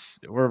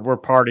we're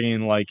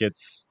partying like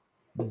it's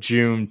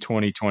June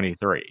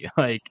 2023.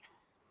 Like,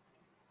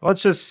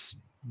 let's just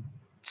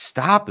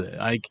stop it.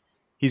 Like,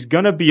 he's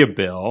gonna be a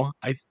Bill.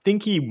 I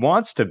think he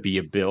wants to be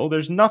a Bill.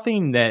 There's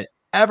nothing that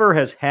ever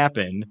has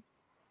happened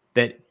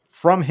that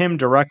from him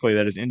directly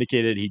that has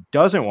indicated he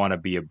doesn't want to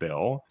be a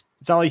Bill.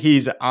 It's not like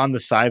he's on the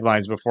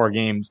sidelines before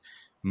games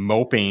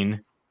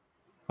moping,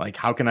 like,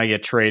 how can I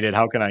get traded?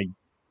 How can I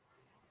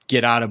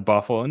get out of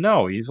Buffalo?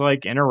 No, he's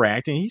like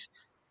interacting.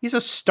 He's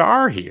a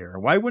star here.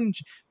 Why wouldn't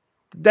you?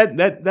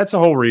 That's the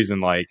whole reason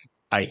like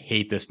I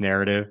hate this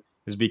narrative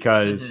is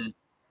because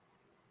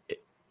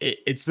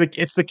it's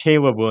the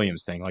Caleb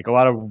Williams thing. Like a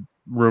lot of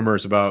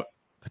rumors about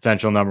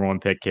potential number 1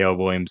 pick Caleb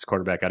Williams,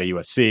 quarterback out of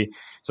USC.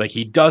 It's like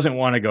he doesn't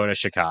want to go to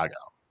Chicago.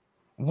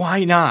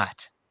 Why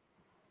not?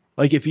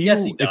 Like if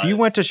you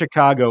went to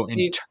Chicago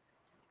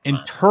and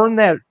turn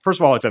that, first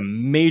of all, it's a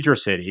major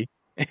city.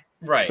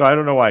 Right. So I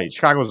don't know why.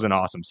 Chicago's an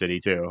awesome city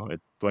too.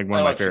 It's like one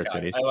of my favorite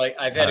cities.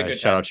 I've had a good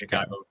time in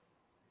Chicago.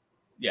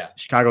 Yeah.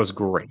 Chicago's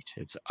great.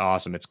 It's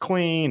awesome. It's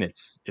clean.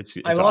 It's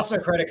I lost awesome.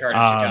 my credit card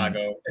in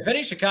Chicago. If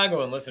any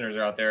Chicagoan listeners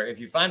are out there, if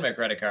you find my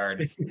credit card,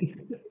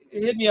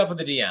 hit me up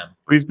with a DM.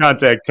 Please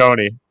contact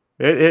Tony.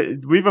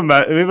 Leave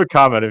a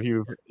comment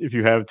if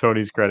you have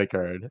Tony's credit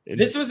card.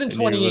 This was in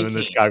 2018. In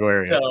the Chicago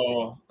area.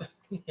 So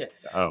yeah.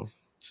 Oh.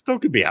 Still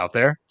could be out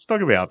there.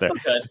 Yeah.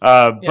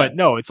 But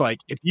no, it's like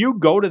if you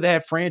go to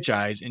that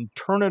franchise and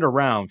turn it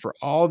around for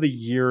all the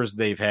years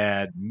they've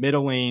had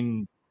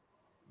middling,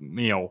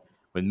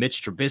 with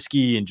Mitch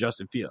Trubisky and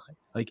Justin Fields,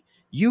 like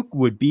you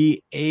would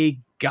be a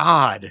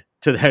god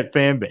to that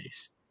fan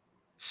base.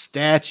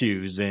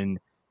 Statues and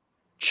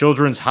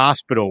children's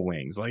hospital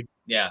wings. Like,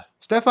 yeah,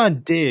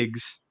 Stefan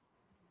Diggs,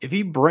 if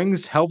he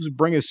helps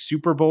bring a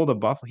Super Bowl to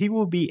Buffalo, he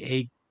will be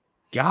a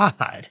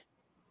god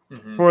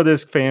for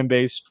this fan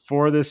base,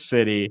 for this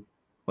city.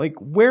 Like,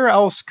 where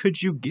else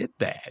could you get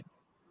that?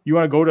 You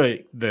want to go to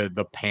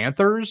the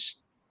Panthers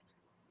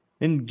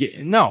and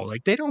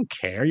they don't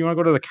care. You want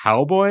to go to the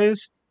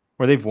Cowboys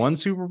where they've won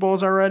Super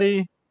Bowls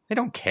already? They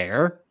don't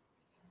care.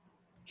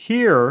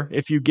 Here,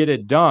 if you get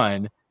it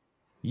done,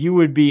 you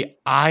would be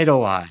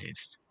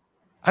idolized.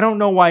 I don't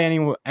know why any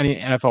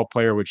NFL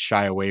player would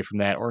shy away from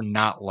that or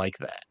not like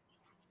that.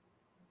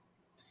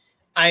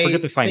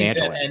 Forget the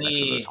financial aspects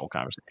of this whole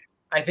conversation.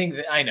 I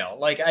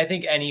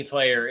think any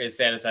player is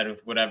satisfied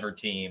with whatever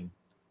team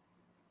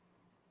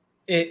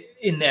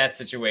in that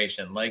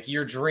situation. Like,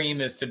 your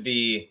dream is to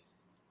be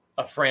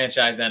a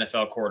franchise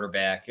NFL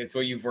quarterback. It's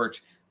what you've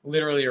worked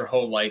literally your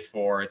whole life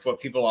for. It's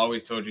what people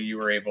always told you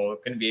were going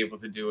to be able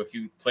to do if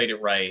you played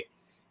it right.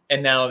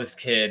 And now this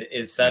kid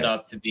is set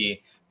up to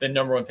be the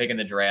number 1 pick in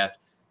the draft.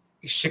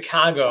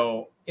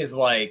 Chicago is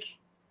like,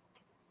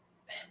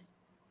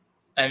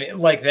 I mean,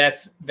 like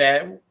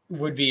that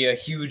would be a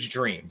huge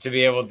dream to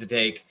be able to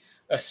take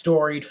a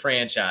storied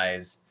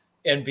franchise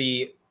and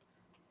be,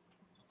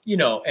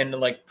 and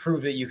like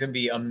prove that you can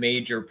be a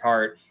major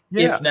part,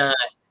 if not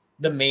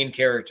the main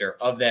character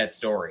of that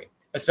story,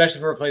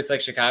 especially for a place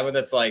like Chicago.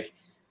 That's like,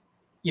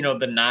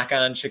 the knock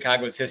on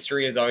Chicago's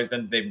history has always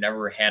been that they've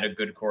never had a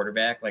good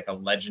quarterback, like a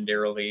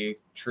legendarily,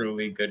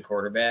 truly good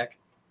quarterback.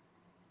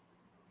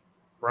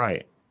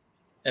 Right.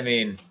 I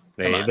mean,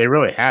 they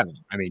really haven't.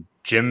 I mean,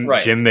 Jim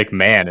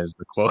McMahon is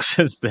the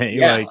closest thing.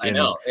 Yeah, I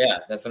know. Yeah,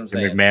 that's what I'm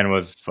saying. Jim McMahon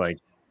was like,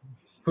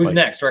 who's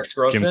next? Rex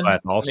Grossman? Gym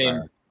class all-star. I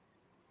mean,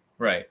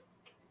 right.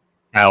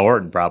 Kyle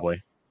Orton,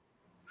 probably.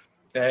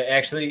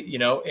 Actually,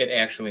 it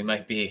actually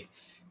might be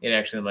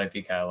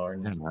Kyle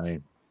Orton.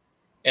 Right.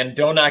 And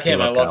don't knock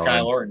him. I love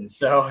Kyle Orton.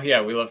 So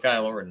yeah, we love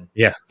Kyle Orton.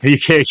 Yeah,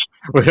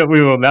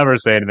 we will never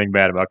say anything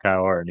bad about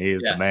Kyle Orton. He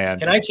is the man.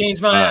 Can I change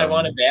my I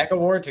want it back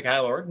award to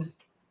Kyle Orton?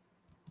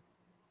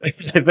 I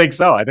think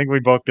so. I think we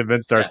both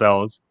convinced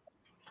ourselves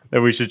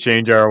that we should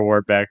change our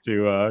award back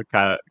to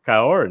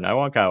Kyle Orton. I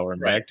want Kyle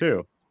Orton back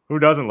too. Who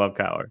doesn't love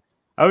Kyle Orton?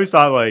 I always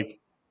thought, like,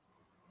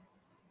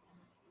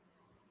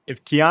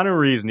 if Keanu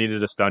Reeves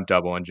needed a stunt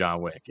double in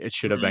John Wick, it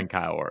should have been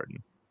Kyle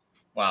Orton.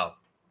 Wow.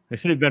 It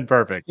should have been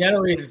perfect.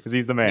 Keanu Reeves because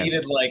he's the man.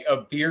 Needed like a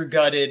beer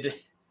gutted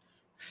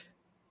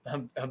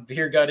half-wit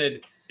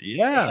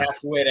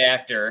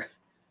actor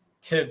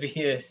to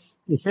be a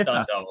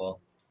stunt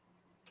double.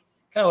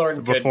 Kyle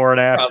Orton could before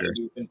and after. Probably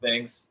do some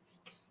things.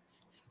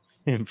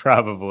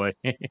 Probably.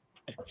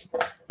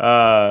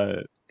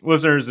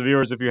 Listeners,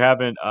 viewers, if you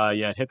haven't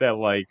yet, hit that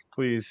like.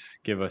 Please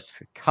give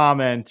us a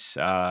comment.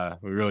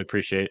 We really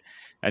appreciate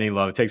any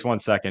love. It takes 1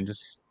 second.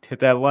 Just hit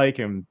that like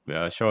and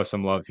show us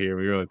some love here.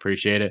 We really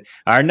appreciate it.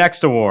 Our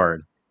next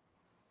award.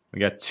 We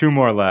got 2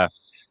 more left.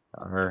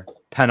 Our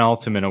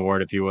penultimate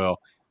award, if you will.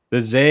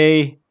 The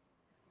Zay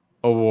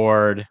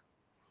Award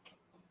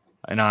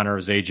in honor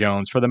of Zay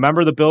Jones for the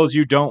member of the Bills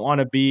you don't want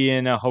to be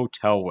in a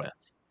hotel with.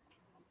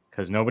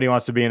 Because nobody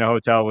wants to be in a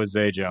hotel with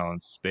Zay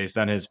Jones based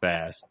on his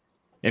past.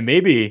 And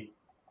maybe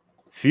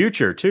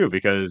future, too,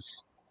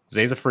 because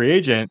Zay's a free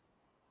agent.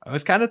 I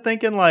was kind of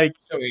thinking, like...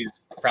 So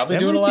he's probably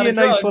doing a lot of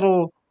drugs. Nice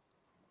little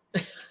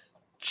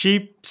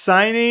cheap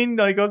signing.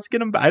 Like, let's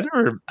get him... I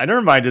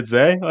never minded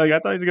Zay. Like, I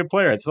thought he's a good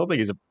player. I still think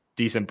he's a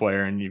decent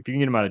player. And if you can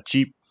get him on a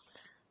cheap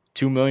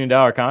 $2 million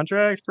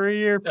contract for a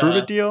year,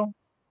 prove-it deal,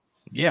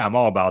 yeah, I'm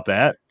all about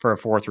that for a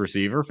 4th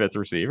receiver, 5th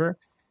receiver.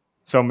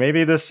 So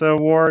maybe this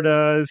award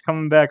is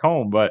coming back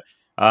home. But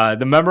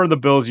the member of the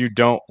Bills you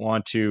don't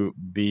want to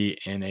be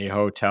in a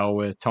hotel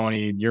with,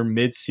 Tony, your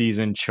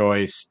midseason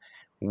choice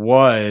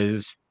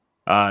was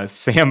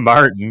Sam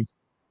Martin.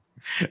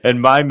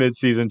 And my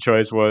midseason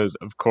choice was,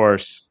 of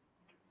course,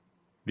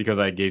 because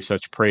I gave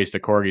such praise to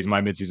Corgis,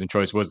 my midseason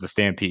choice was the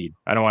Stampede.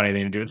 I don't want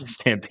anything to do with the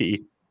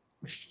Stampede.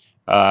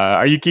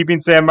 Are you keeping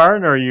Sam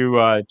Martin, or are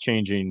you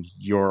changing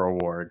your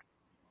award?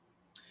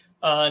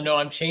 No,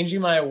 I'm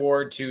changing my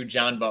award to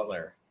John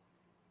Butler.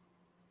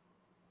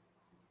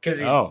 Because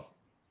he's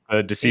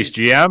the deceased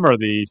GM or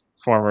the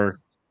former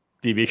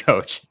DB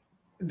coach?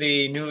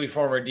 The newly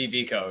former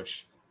DB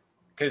coach.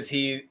 Because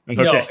he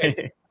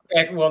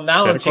well,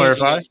 now I'm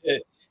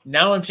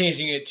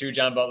changing it to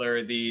John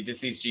Butler, the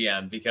deceased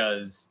GM,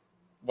 because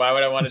why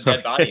would I want a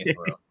dead body in the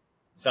room?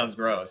 It sounds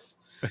gross.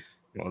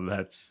 Well,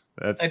 that's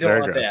I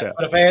don't want that. Yeah.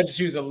 But if I had to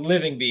choose a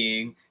living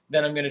being,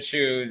 then I'm going to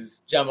choose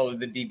John Butler,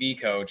 the DB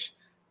coach.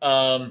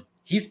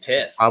 He's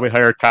pissed. Probably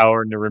hired Kyle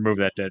Orton to remove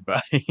that dead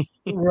body.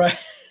 Right.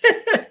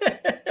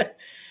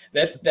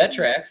 that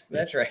tracks.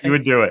 That tracks. You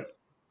would do it.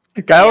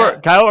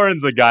 Kyle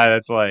Orton's the guy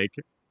that's like,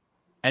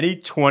 any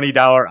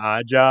 $20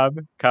 odd job,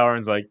 Kyle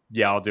Orton's like,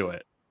 yeah, I'll do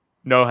it.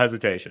 No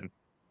hesitation.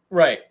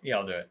 Right. Yeah,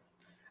 I'll do it.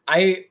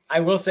 I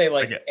will say,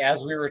 like,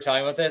 as we were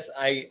talking about this,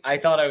 I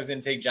thought I was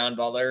going to take John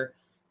Butler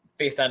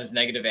based on his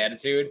negative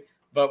attitude.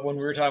 But when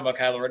we were talking about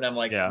Kyle Orton, I'm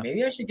like,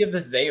 maybe I should give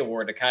this Zay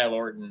award to Kyle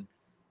Orton,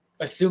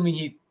 assuming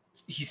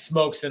he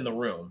smokes in the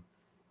room.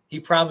 He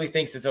probably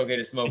thinks it's okay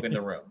to smoke in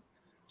the room.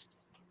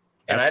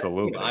 And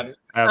absolutely. I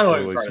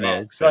don't know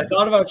smokes. So I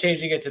thought about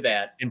changing it to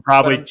that. And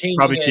probably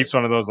keeps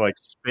one of those like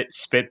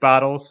spit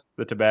bottles,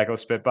 the tobacco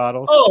spit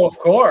bottles. Oh, of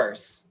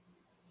course.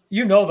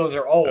 You know those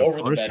are all over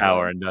the bedroom. Kyle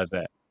Orton does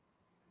that.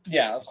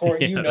 Yeah, of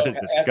course. You know,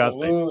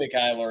 absolutely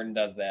Kyle Orton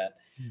does that.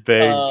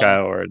 Big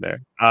Kyle Orton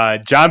there.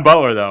 John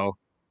Butler, though,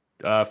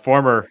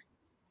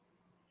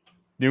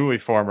 newly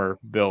former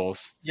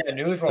Bills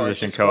newly former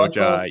position coach.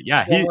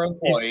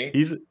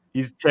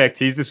 He's ticked.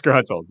 He's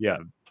disgruntled. Yeah,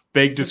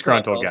 big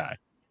disgruntled guy.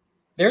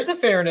 There's a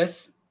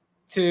fairness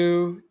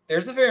to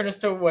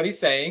what he's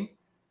saying,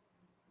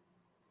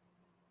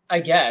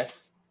 I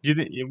guess.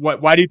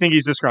 Why do you think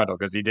he's disgruntled?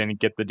 Because he didn't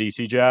get the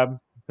DC job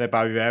that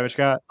Bobby Babich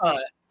got?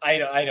 I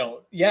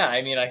don't. Yeah,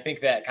 I mean, I think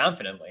that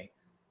confidently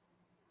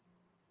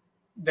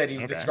that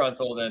he's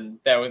disgruntled, and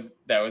that was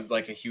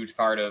like a huge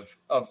part of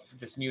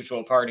this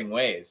mutual parting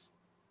ways,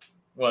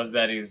 was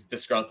that he's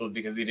disgruntled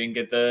because he didn't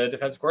get the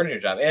defensive coordinator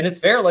job. And it's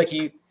fair, like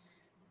he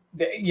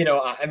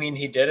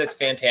did a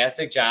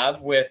fantastic job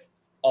with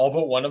all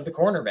but one of the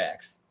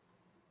cornerbacks,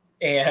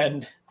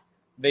 and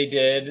they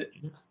did.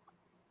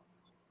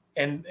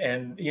 And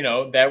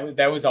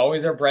that was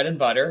always our bread and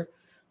butter.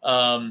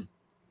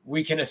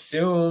 We can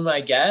assume, I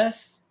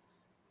guess,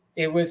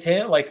 it was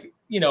him. Like,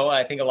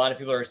 I think a lot of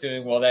people are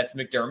assuming, well, that's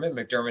McDermott.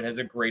 McDermott has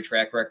a great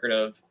track record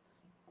of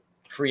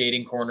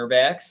creating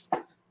cornerbacks.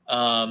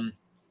 But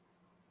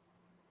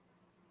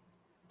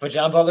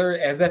John Butler,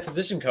 as that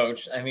position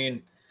coach,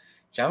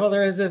 John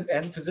Butler as a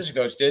position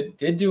coach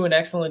did do an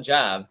excellent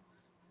job.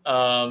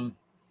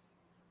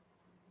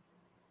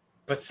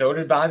 But so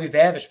did Bobby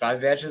Babich.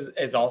 Bobby Babich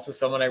is also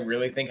someone I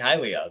really think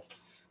highly of.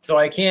 So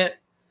I can't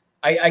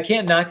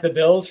knock the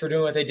Bills for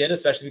doing what they did,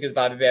 especially because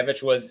Bobby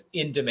Babich was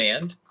in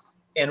demand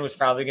and was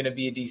probably going to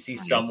be a DC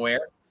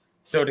somewhere.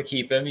 So to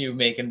keep him, you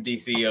make him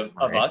DC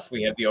of us.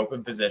 We have the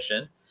open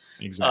position.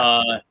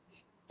 Exactly.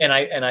 And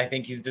I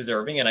think he's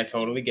deserving, and I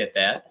totally get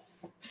that.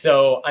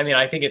 So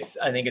I think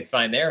it's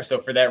fine there. So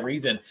for that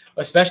reason,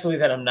 especially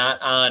that I'm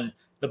not on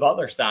the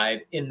Butler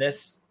side in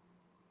this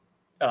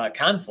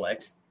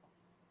conflict,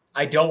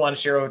 I don't want to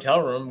share a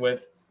hotel room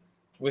with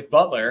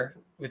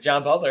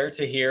John Butler,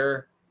 to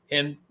hear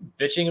him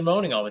bitching and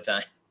moaning all the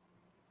time.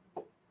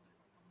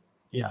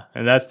 Yeah,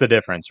 and that's the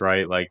difference,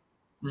 right? Like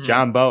Mhm.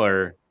 John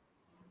Butler,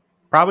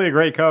 probably a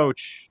great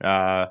coach,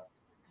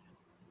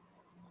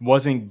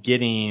 wasn't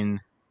getting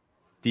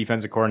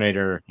defensive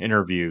coordinator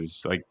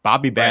interviews. Like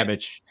Bobby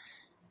Babich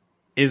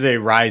is a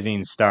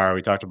rising star.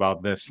 We talked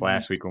about this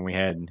last week when we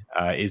had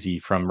Izzy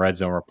from Red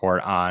Zone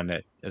Report on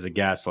as a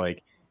guest.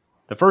 Like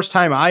the first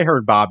time I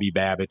heard Bobby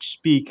Babich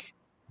speak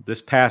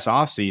this past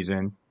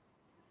offseason,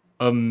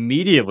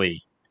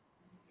 immediately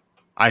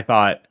I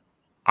thought,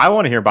 I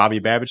want to hear Bobby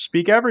Babich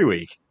speak every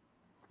week.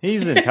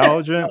 He's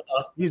intelligent.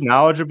 He's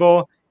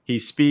knowledgeable. He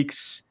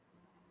speaks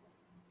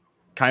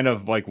kind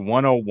of like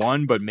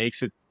 101, but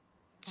makes it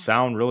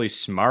sound really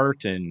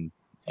smart. And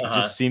he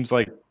just seems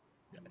like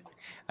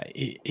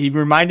he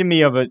reminded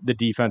me of the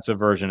defensive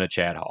version of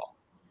Chad Hall.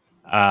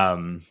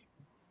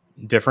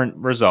 Different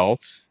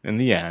results in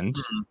the end.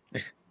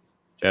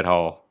 Chad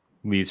Hall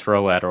leaves for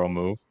a lateral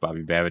move.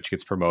 Bobby Babich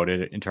gets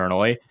promoted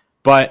internally.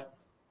 But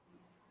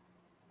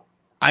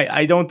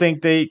I don't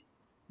think they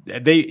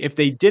if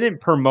they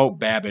didn't promote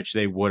Babich,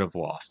 they would have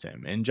lost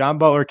him. And John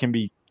Butler can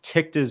be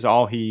ticked as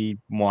all he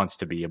wants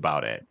to be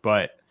about it,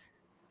 but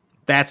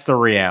that's the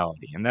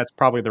reality, and that's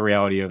probably the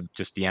reality of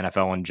just the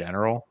NFL in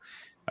general.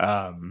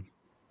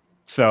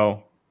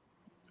 So,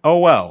 oh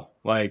well,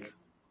 like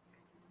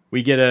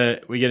we get a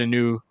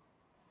new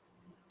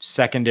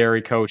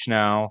secondary coach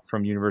now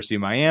from University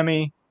of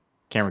Miami.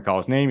 Can't recall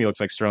his name. He looks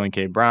like Sterling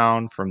K.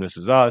 Brown from This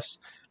Is Us,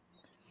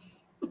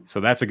 so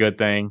that's a good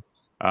thing.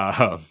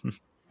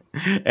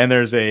 And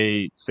there's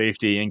a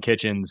safety in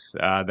Kitchens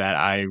that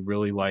I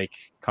really like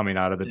coming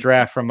out of the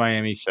draft from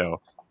Miami. So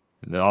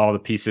all the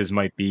pieces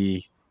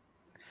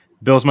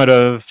Bills might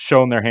have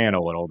shown their hand a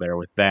little there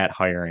with that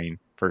hiring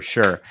for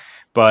sure.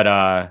 But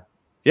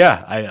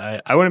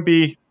yeah, I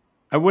wouldn't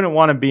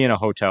want to be in a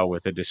hotel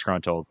with a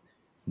disgruntled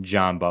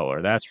John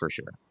Butler. That's for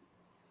sure.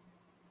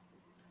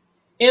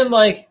 And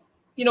like,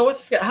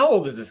 what's this guy? How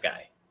old is this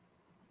guy?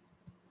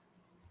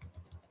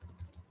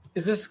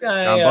 Is this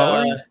guy? John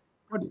Butler?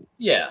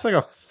 Yeah, it's like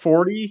a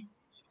 40.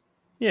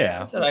 Yeah,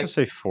 let's just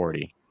say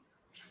 40.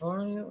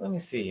 40. Let me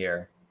see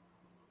here.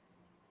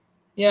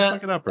 Yeah,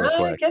 look it up real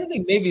quick. I kind of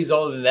think maybe he's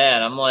older than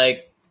that. I'm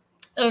like,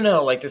 I don't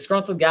know, like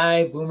disgruntled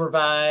guy, boomer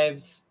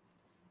vibes.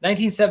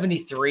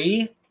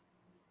 1973.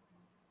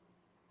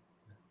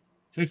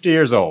 50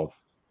 years old.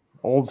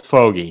 Old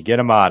fogey. Get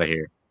him out of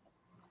here.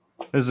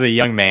 This is a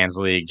young man's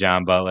league,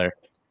 John Butler.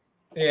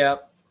 Yeah.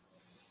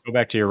 Go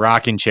back to your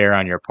rocking chair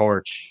on your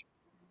porch.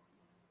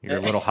 Your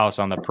little house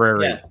on the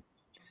prairie. Yeah.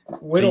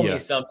 Whittle me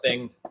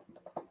something.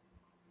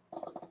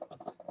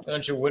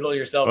 Don't you whittle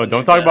yourself? Oh,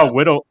 don't talk about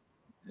whittle.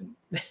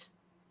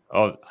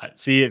 Oh,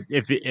 see,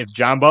 if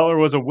John Butler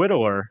was a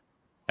whittler,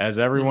 as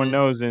everyone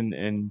knows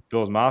in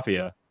Bill's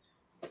Mafia,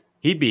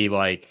 he'd be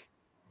like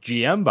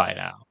GM by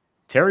now.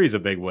 Terry's a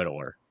big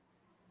whittler.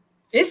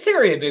 Is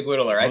Terry a big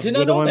whittler? I did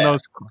not know that.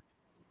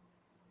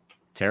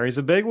 Terry's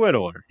a big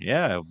whittler.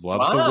 Yeah,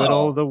 loves to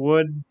whittle the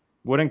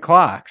wooden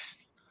clocks.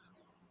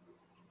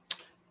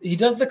 He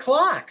does the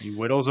clocks.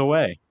 He whittles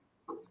away.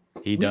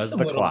 He does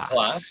the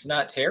clocks.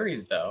 Not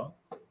Terry's though.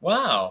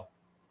 Wow.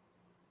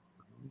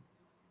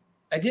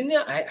 I didn't.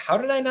 How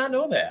did I not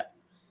know that?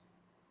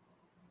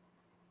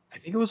 I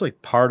think it was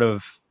like part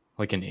of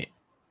like an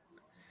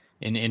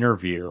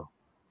interview.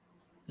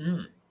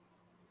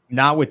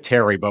 Not with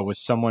Terry, but with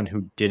someone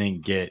who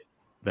didn't get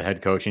the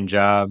head coaching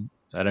job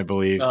that I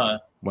believe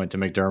went to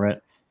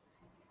McDermott.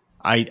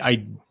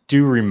 I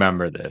do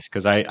remember this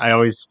because I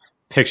always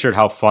pictured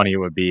how funny it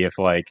would be if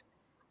like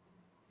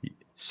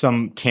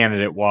some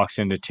candidate walks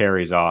into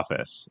Terry's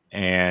office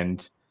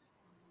and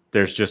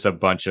there's just a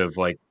bunch of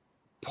like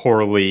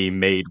poorly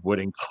made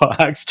wooden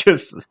clocks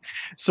just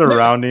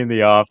surrounding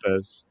the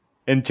office.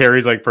 And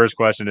Terry's like first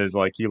question is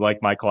like, you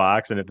like my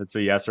clocks? And if it's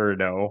a yes or a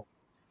no,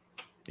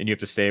 and you have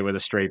to say with a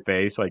straight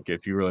face, like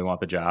if you really want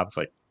the job, it's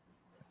like,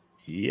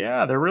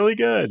 yeah, they're really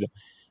good.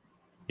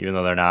 Even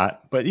though they're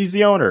not. But he's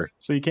the owner,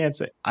 so you can't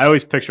say. I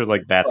always pictured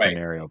like that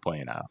scenario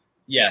playing out.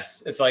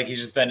 Yes. It's like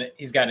he's got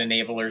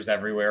enablers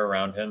everywhere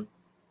around him.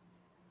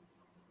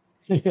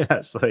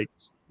 Yes, like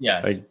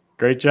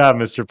great job,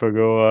 Mr.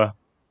 Pagula.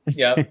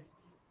 Yep.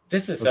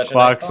 This is Those such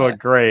clocks a nice look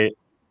great.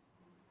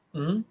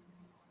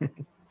 Mm-hmm.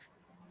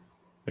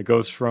 It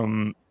goes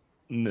from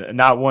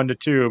not 1 to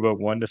 2, but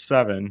 1 to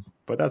 7.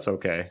 But that's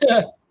okay.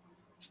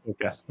 Still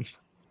counts.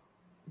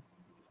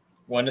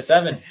 1 to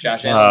 7.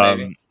 Josh Allen,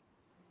 baby.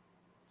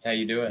 That's how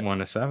you do it. 1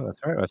 to 7. That's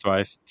right. That's why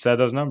I said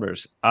those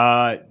numbers.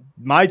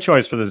 My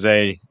choice for the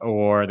Zay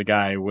Award, the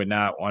guy I would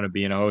not want to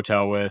be in a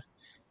hotel with.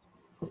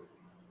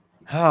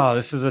 Oh,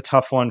 this is a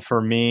tough one for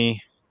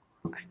me.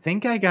 I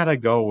think I gotta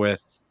go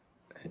with,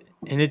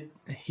 and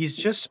he's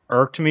just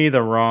irked me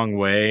the wrong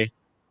way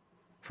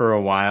for a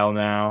while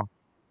now,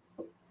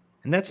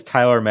 and that's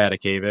Tyler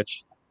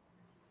Matakevich.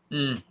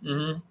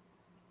 Mm-hmm.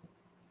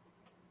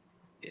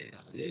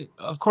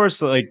 Of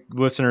course, like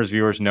listeners,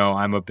 viewers know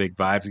I'm a big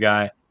vibes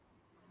guy.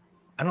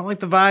 I don't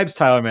like the vibes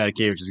Tyler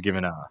Matakevich is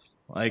giving off.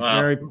 Like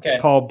very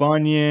Paul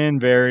Bunyan,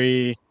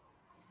 very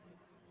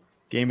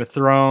Game of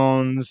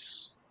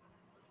Thrones.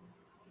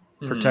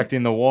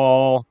 protecting the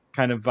wall,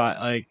 kind of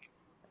like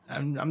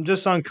I'm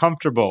just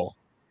uncomfortable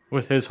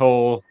with his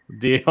whole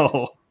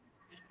deal.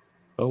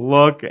 The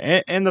look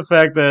and the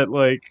fact that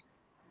like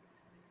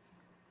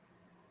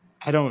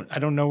I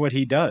don't know what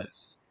he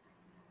does.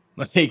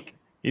 Like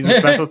he's a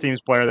special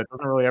teams player that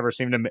doesn't really ever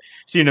seem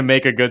to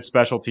make a good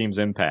special teams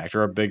impact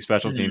or a big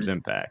special teams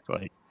impact.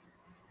 Like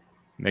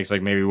makes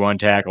like maybe one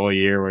tackle a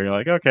year where you're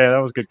like, okay, that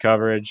was good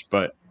coverage,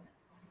 but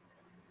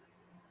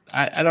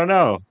I don't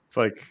know. It's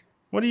like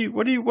what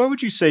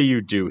would you say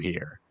you do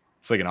here?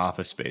 It's like an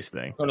Office Space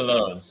thing. It's one of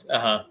those.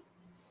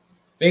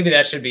 Maybe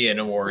that should be an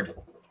award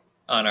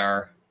on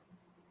our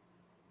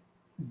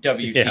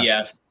WTF.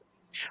 Yeah.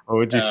 What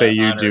would you say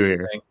you do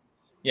here? Thing.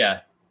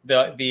 Yeah,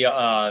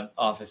 the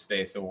Office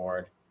Space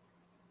Award,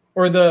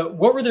 or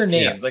what were their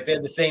names? Yeah. Like they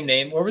had the same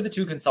name. What were the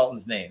two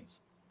consultants'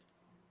 names?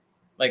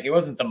 Like it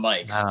wasn't the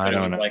Mikes, but it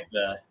was like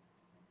the.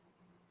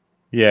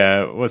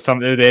 Yeah, it was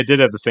something they did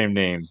have the same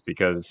names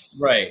because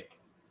right.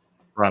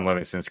 Ron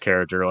Livingston's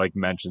character like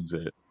mentions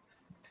it.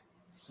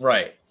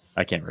 Right.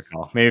 I can't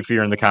recall. Maybe if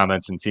you're in the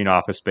comments and seen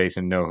Office Space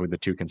and know who the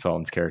two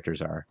consultants'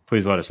 characters are,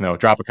 please let us know.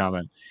 Drop a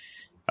comment.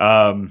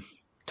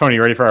 Tony,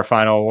 you ready for our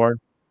final award?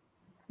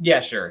 Yeah,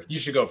 sure. You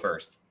should go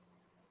first.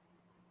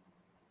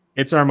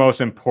 It's our most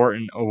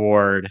important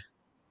award,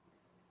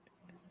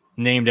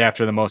 named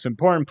after the most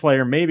important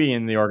player maybe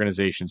in the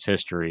organization's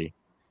history.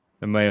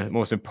 The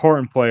most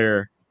important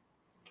player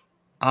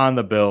on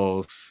the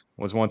Bills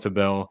was once a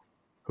Bill,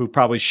 who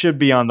probably should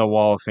be on the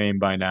Wall of Fame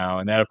by now,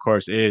 and that, of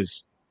course,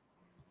 is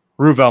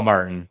Ruvel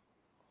Martin,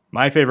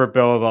 my favorite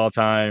Bill of all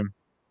time,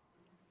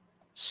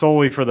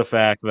 solely for the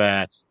fact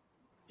that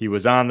he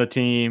was on the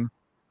team,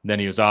 then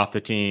he was off the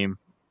team,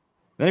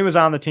 then he was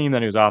on the team,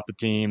 then he was off the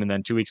team, and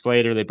then 2 weeks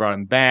later they brought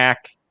him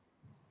back,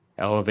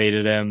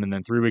 elevated him, and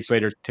then 3 weeks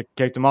later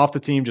kicked him off the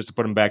team just to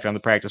put him back on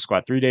the practice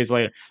squad 3 days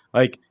later.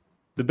 Like,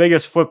 the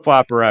biggest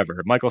flip-flopper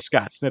ever. Michael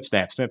Scott, snip,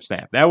 snap, snip,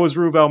 snap. That was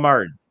Ruvel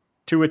Martin,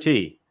 to a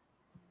T.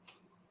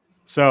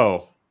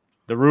 So,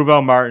 the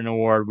Ruvel Martin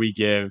Award we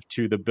give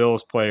to the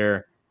Bills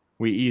player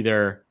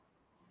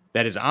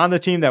that is on the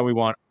team that we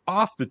want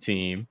off the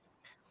team,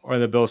 or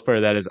the Bills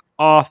player that is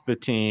off the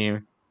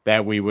team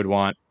that we would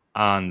want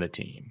on the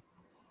team.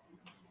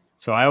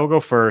 So I will go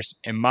first,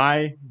 and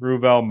my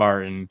Ruvel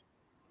Martin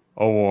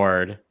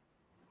Award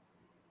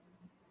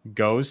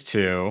goes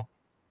to,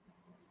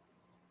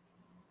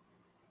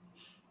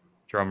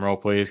 drum roll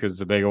please, because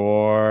it's a big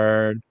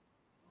award,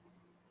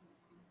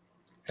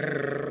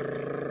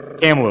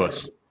 Cam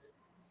Lewis.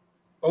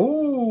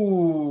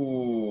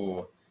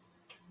 Ooh.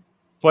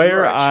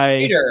 Player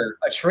a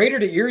traitor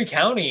to Erie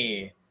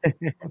County.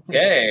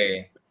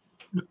 Okay.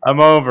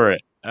 I'm over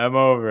it.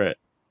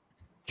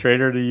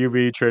 Traitor to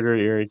UB, traitor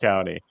to Erie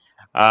County.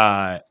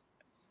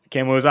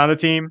 Cam Lewis on the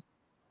team,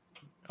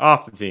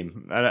 off the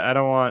team. I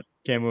don't want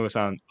Cam Lewis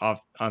on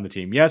the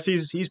team. Yes,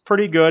 he's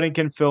pretty good and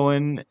can fill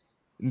in,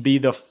 be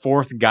the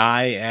fourth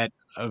guy at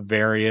a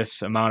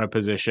various amount of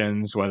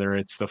positions, whether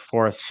it's the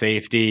fourth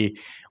safety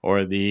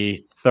or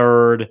the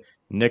third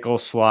nickel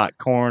slot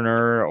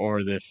corner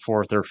or the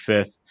fourth or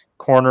fifth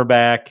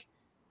cornerback.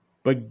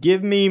 But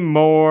give me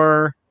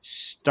more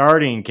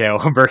starting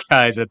caliber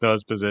guys at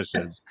those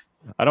positions.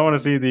 I don't want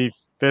to see the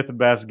fifth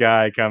best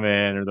guy come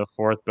in or the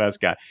fourth best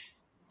guy.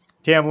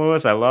 Cam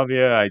Lewis, I love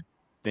you. I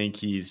think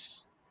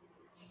he's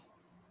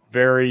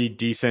very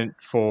decent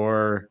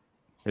for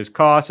his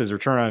cost. His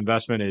return on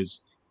investment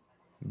is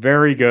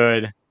very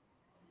good.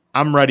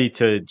 I'm ready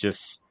to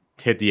just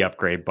hit the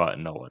upgrade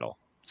button a little.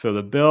 So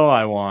the Bill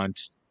I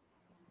want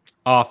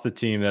off the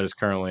team that is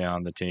currently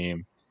on the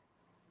team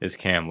is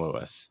Cam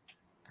Lewis.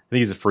 I think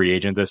he's a free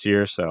agent this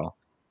year, so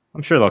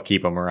I'm sure they'll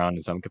keep him around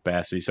in some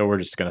capacity. So we're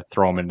just going to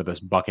throw him into this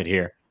bucket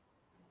here.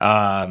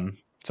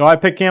 So I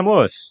picked Cam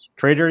Lewis.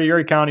 Traitor to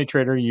Erie County,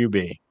 traitor to UB.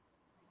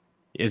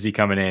 Is he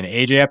coming in?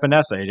 AJ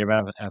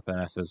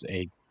Epinesa is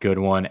a good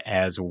one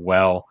as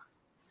well.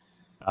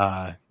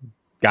 Guy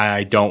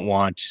I don't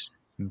want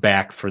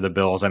back for the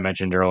Bills. I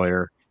mentioned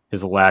earlier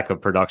his lack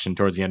of production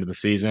towards the end of the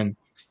season.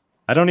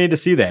 I don't need to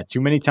see that. Too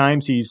many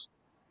times he's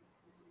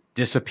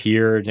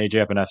disappeared.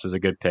 AJ Epinesa is a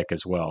good pick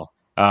as well.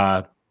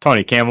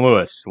 Tony, Cam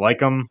Lewis, like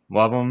him,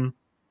 love him,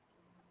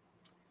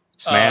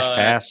 smash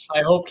pass.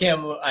 I hope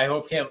Cam Lewis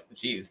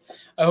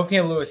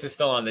is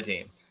still on the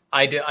team.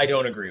 I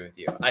don't agree with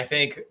you. I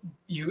think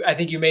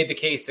you made the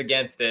case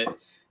against it.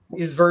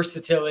 His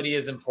versatility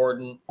is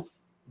important.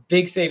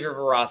 Big savior of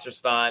a roster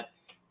spot.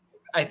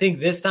 I think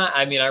this time,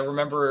 I mean, I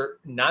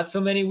remember not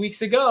so many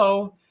weeks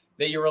ago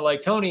that you were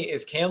like, Tony,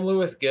 is Cam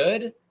Lewis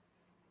good?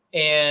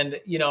 And,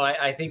 you know,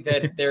 I think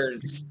that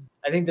there's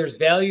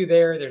value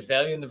there. There's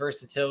value in the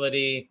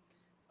versatility.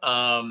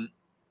 I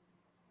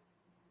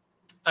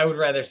would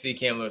rather see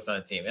Cam Lewis on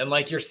the team. And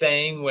like you're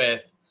saying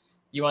with,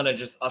 you want to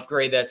just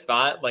upgrade that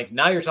spot. Like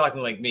now you're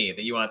talking like me,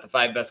 that you want the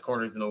 5 best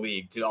corners in the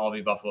league to all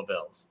be Buffalo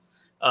Bills.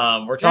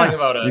 We're talking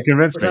about you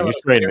convinced me. You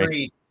swayed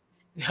me.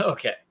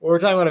 Okay. We're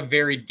talking about a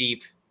very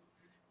deep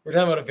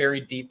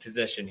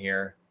position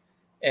here.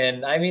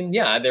 And I mean,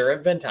 yeah, there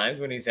have been times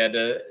when he's had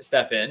to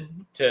step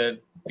in to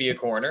be a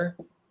corner.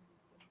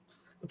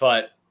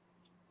 But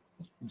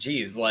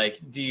geez, like,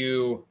 do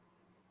you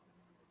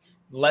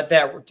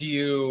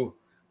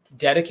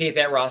dedicate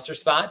that roster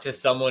spot to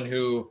someone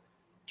who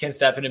can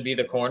step in and be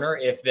the corner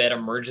if that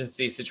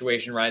emergency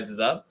situation rises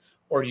up?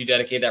 Or do you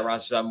dedicate that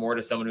roster spot more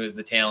to someone who has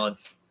the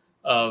talents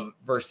of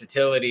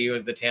versatility, who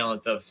has the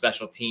talents of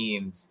special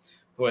teams,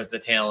 who has the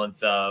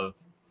talents of,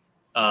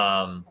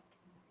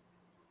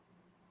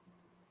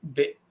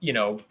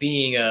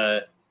 being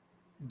a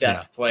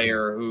depth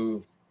player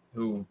who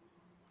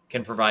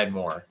can provide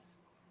more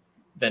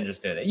than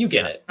just doing that? You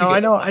get it. No, I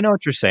know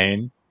what you're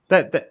saying.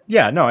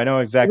 I know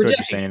exactly what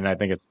you're saying, and I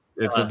think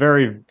it's a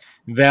very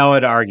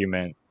valid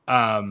argument.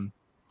 The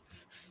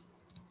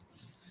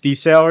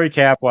salary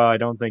cap, while I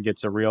don't think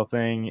it's a real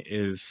thing,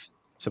 is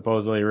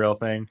supposedly a real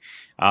thing,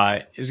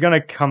 is going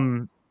to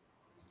come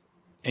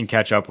and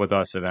catch up with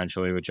us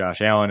eventually with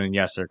Josh Allen. And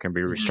yes, there can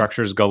be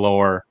restructures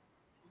galore,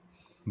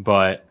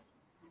 but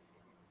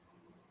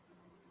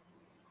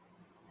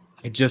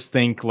I just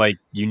think like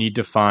you need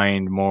to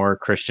find more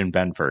Christian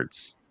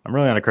Benfords. I'm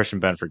really on a Christian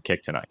Benford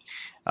kick tonight.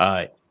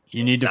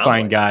 You need to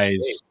find guys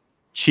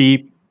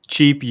cheap,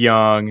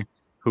 young,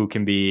 who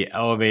can be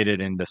elevated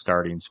into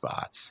starting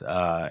spots,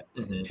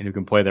 and who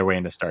can play their way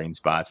into starting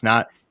spots.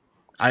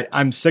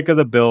 I'm sick of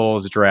the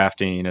Bills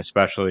drafting,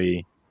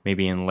 especially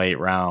maybe in late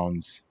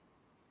rounds,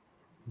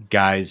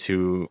 guys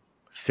who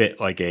fit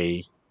like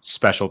a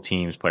special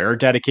teams player, or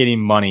dedicating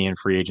money in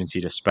free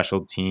agency to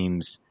special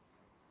teams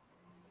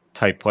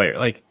type player.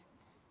 Like,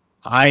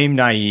 I'm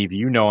naive.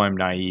 I'm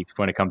naive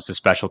when it comes to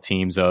special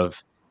teams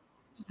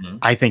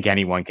I think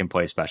anyone can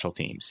play special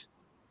teams.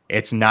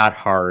 It's not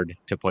hard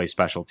to play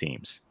special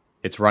teams.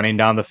 It's running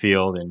down the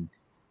field and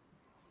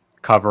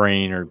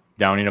covering or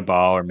downing a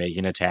ball or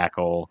making a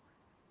tackle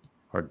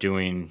or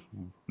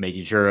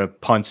making sure a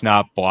punt's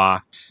not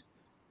blocked.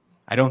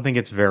 I don't think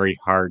it's very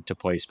hard to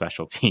play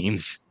special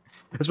teams,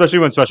 especially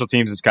when special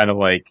teams is kind of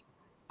like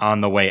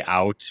on the way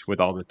out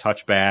with all the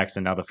touchbacks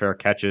and now the fair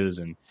catches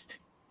and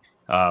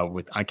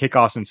on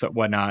kickoffs and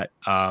whatnot.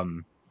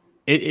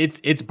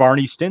 It's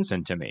Barney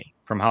Stinson to me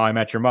from How I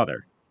Met Your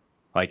Mother.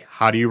 Like,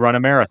 how do you run a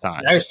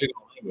marathon? I speak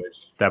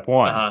language. Step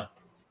 1,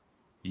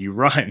 you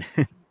run.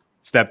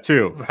 Step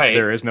 2,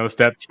 there is no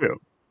step 2.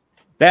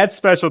 That's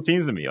special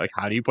teams to me. Like,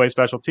 how do you play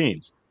special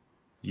teams?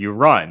 You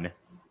run.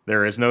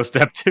 There is no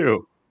step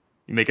 2.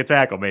 You make a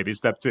tackle, maybe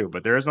step 2,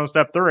 but there is no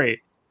step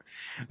 3.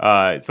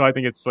 So I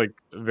think it's like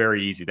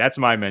very easy. That's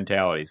my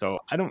mentality. So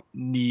I don't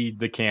need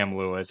the Cam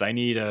Lewis. I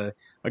need a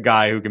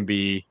guy who can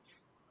be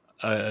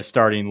a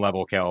starting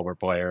level caliber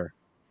player.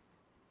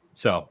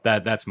 So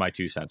that's my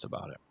 2 cents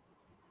about it.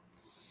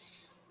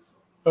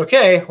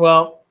 Okay,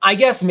 well, I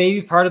guess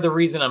maybe part of the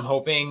reason I'm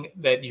hoping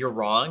that you're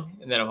wrong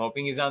and that I'm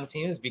hoping he's on the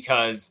team is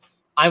because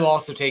I'm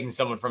also taking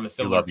someone from a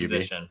similar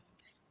position.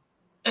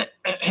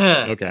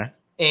 Okay.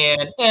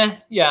 And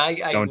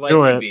I don't like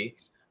UB.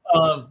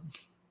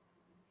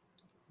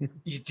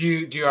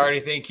 Do you already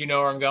think you know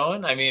where I'm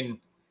going? I mean,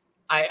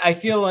 I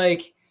feel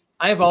like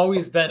I've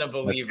always been a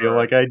believer. I feel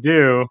like I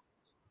do.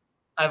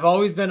 I've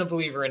always been a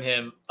believer in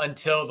him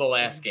until the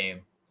last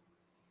game.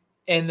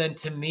 And then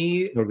to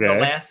me, the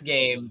last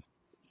game,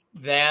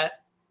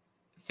 that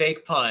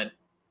fake punt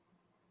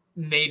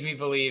made me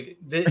believe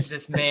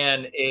this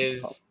man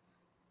is,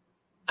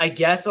 I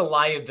guess, a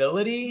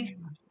liability.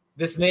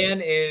 This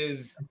man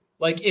is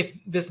if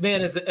this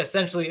man is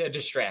essentially a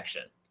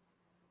distraction,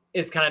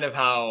 is kind of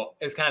how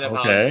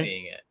I'm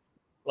seeing it.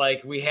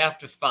 Like, we have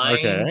to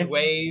find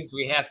ways.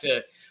 We have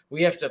to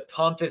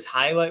pump his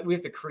highlight. We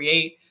have to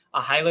create a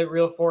highlight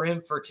reel for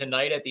him for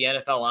tonight at the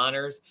NFL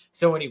Honors.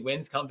 So when he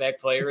wins Comeback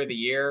Player of the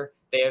Year,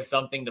 they have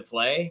something to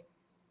play.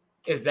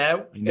 Is that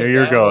what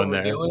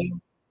we're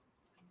doing?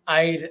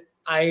 I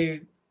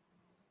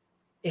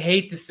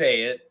hate to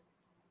say it,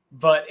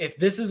 but if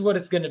this is what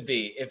it's going to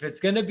be, if it's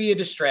going to be a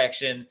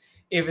distraction,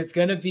 if it's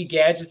going to be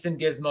gadgets and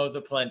gizmos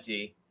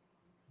aplenty,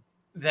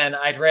 then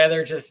I'd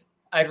rather just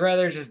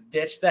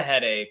ditch the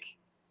headache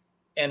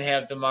and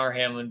have DeMar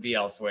Hamlin be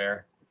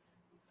elsewhere.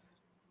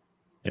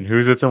 And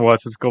who's it's and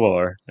what's it's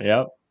galore.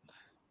 Yep.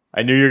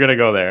 I knew you were going to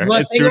go there.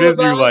 As soon as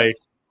you like.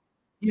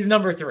 He's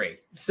number 3.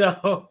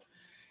 So.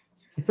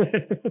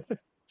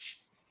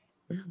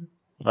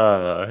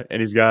 And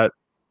he's got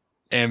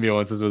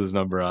ambulances with his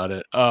number on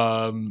it.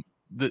 I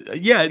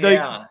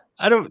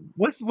don't.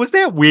 Was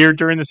that weird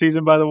during the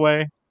season? By the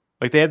way,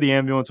 like, they had the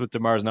ambulance with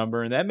DeMar's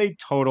number, and that made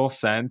total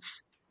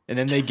sense. And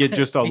then they get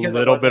just a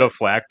little bit of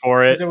flack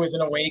for it. Because it was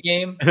an away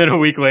game. And then a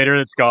week later,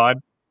 it's gone.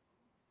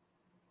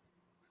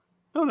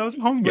 No, that was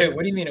a home game. Wait,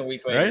 what do you mean a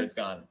week later it's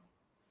gone?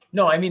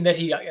 No, I mean that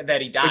he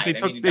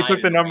died. Like, they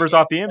took the numbers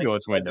off the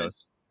ambulance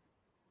windows.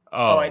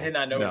 Oh, I did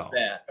not notice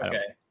that.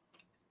 Okay.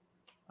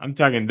 I'm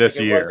talking this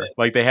year.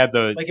 Like, they had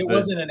the it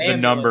wasn't an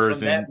ambulance numbers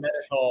from that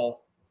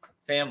medical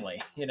family,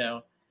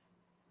 Yeah,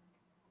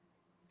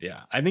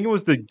 I think it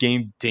was the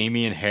game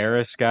Damian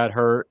Harris got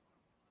hurt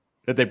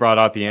that they brought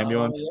out the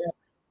ambulance.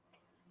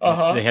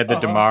 They had the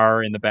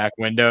DeMar in the back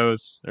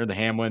windows, or the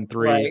Hamlin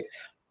 3,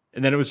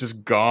 and then it was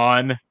just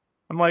gone.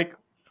 I'm like,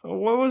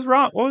 what was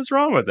wrong? What was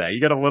wrong with that? You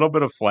got a little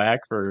bit of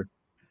flack for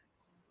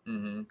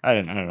I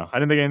don't know. I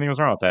didn't think anything was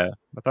wrong with that.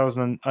 But that was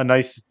a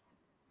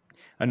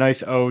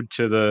nice ode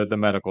to the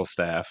medical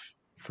staff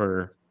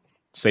for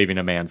saving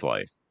a man's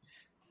life.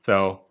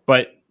 So,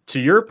 but to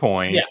your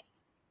point, Yeah.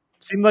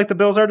 seemed like the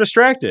Bills are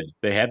distracted.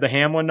 They had the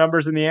Hamlin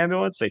numbers in the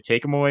ambulance. They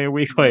take them away a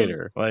week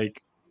later.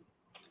 Like,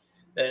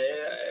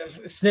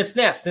 snip,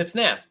 snap, snip,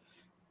 snap.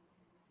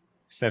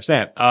 Snap,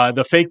 snap.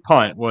 The fake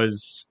punt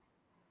was,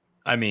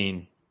 I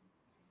mean,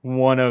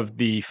 one of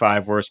the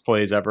 5 worst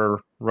plays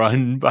ever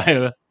run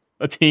by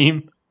a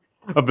team,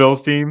 a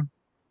Bills team.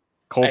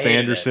 Colt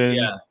Anderson,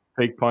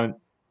 fake punt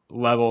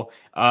level.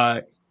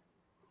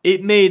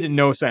 It made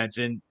no sense.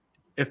 And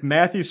if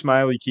Matthew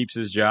Smiley keeps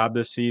his job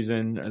this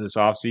season, or this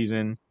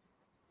offseason,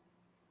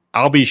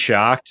 I'll be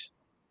shocked.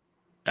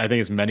 I think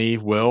as many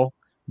will,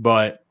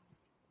 and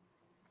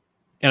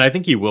I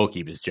think he will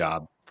keep his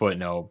job.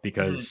 Footnote,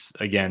 because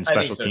again,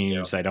 special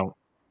teams,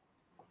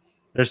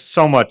 there's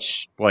so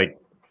much like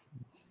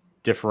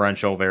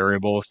differential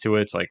variables to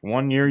it. It's like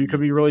one year you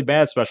could be really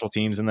bad special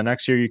teams, and the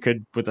next year you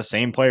could, with the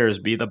same players,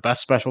 be the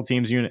best special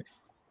teams unit.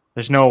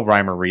 There's no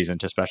rhyme or reason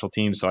to special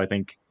teams, so I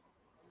think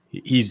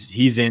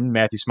he's in.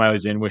 Matthew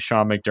Smiley's in with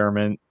Sean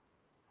McDermott.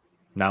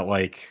 Not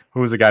like, who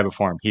was the guy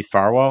before him? Heath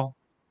Farwell?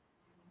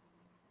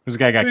 Who's the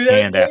guy who got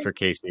canned after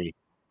KC?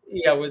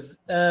 Yeah,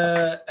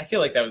 I feel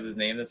like that was his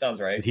name. That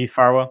sounds right. Is Heath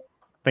Farwell?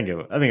 I think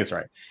it's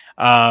right.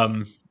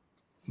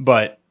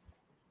 But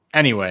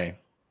anyway,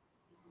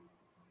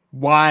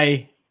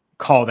 why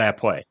call that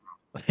play?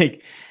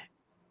 Like,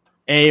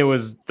 it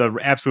was the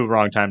absolute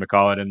wrong time to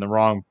call it in the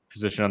wrong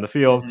position on the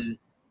field.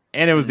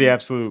 And it was the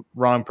absolute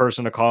wrong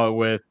person to call it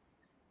with,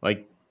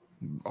 like,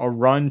 a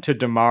run to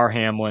DeMar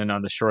Hamlin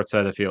on the short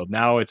side of the field.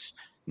 Now it's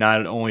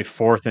not only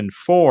 4th and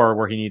 4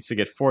 where he needs to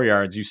get 4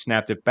 yards. You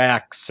snapped it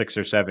back 6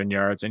 or 7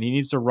 yards, and he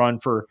needs to run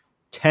for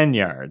 10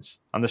 yards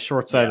on the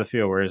short side of the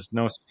field. Whereas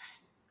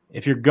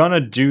if you're going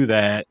to do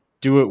that,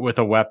 do it with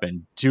a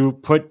weapon.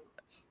 Put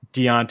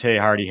Deontay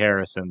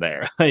Hardy-Harris in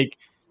there. Like,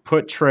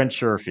 put Trent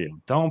Sherfield.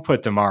 Don't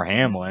put DeMar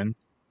Hamlin,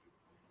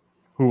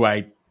 who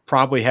I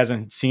probably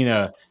hasn't seen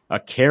a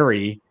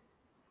carry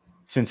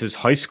since his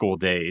high school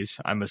days,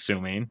 I'm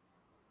assuming.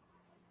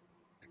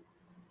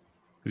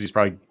 Because he's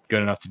probably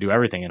good enough to do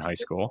everything in high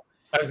school.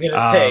 I was going to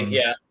say,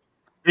 yeah.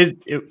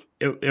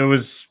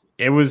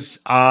 It was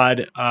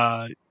odd.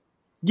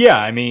 Yeah,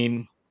 I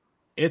mean,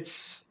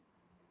 it's...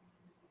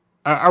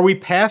 Are we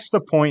past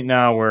the point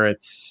now where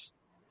it's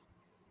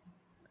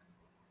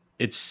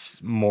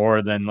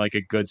more than like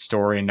a good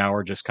story, and now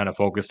we're just kind of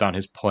focused on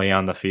his play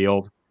on the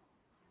field?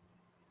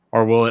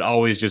 Or will it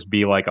always just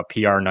be like a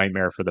PR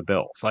nightmare for the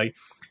Bills? Like,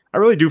 I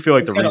really do feel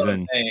like the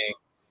reason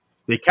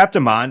they kept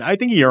him on, I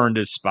think he earned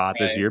his spot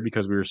this year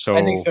because we were so...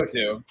 I think so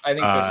too.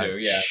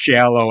 Yeah.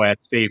 Shallow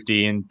at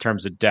safety in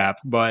terms of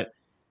depth. But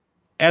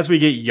as we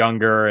get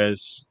younger,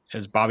 as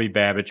Bobby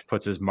Babich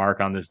puts his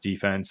mark on this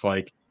defense,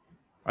 like,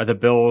 are the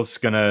Bills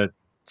gonna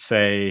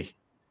say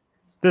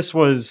this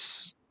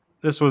was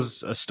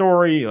a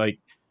story? Like,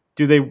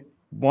 do they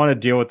want to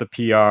deal with the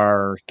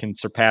PR? Can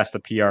surpass the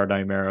PR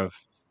nightmare of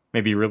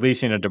maybe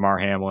releasing a DeMar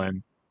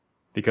Hamlin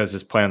because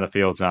his play on the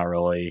field's not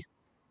really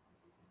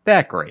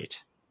that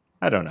great?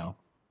 I don't know.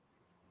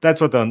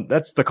 That's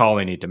the call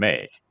they need to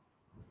make.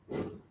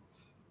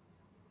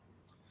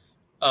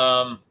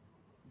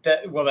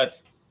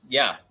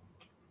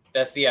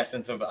 That's the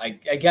essence of, I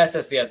guess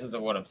that's the essence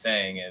of what I'm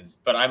saying is,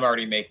 but I'm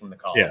already making the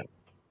call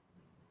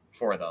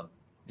for them.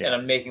 Yeah. And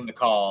I'm making the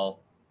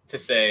call to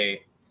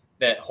say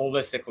that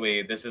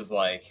holistically, this is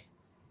like,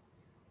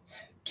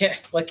 can't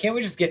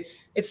we just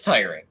it's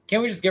tiring.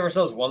 Can't we just give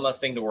ourselves one less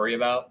thing to worry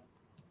about?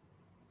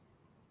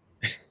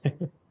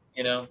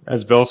 You know?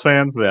 As Bills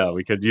fans, yeah,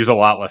 we could use a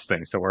lot less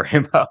things to worry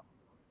about.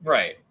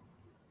 Right.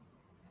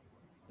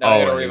 Now I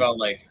got to worry about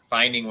like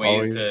finding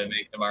ways to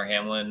make DeMar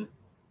Hamlin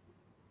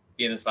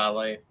be in the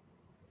spotlight.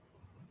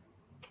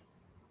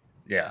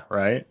 Yeah,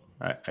 right.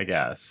 I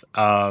guess.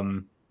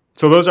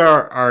 So those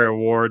are our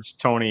awards.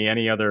 Tony,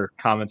 any other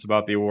comments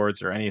about the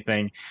awards or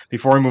anything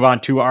before we move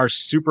on to our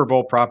Super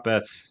Bowl prop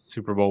bets?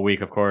 Super Bowl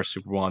week, of course.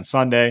 Super Bowl on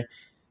Sunday.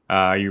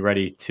 Are you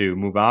ready to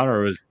move on,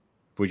 or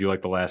would you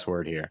like the last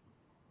word here?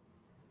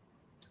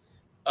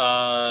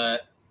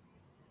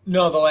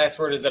 No, the last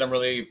word is that I'm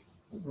really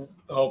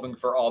hoping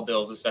for all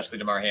Bills, especially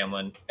DeMar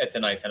Hamlin, at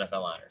tonight's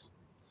NFL Honors.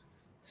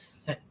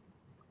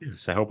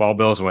 Yes, I hope all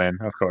Bills win,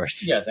 of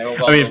course. Yes, I hope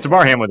all Bills if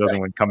DeMar Hamlin doesn't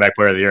win Comeback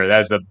Player of the Year, that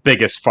is the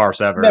biggest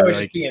farce ever. That would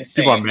just be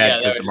insane. People are mad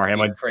because DeMar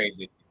Hamlin.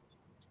 Crazy.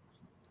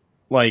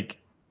 Like,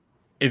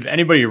 if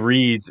anybody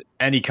reads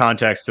any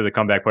context to the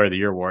Comeback Player of the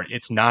Year award,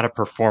 it's not a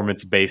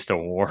performance-based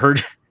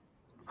award.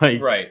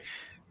 Like, right.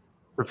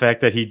 The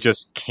fact that he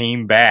just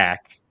came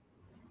back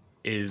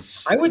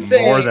is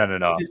more than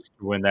enough to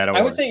win that award.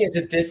 I would say it's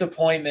a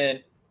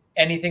disappointment.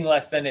 Anything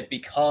less than it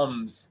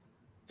becomes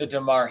the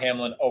DeMar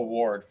Hamlin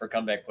Award for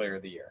Comeback Player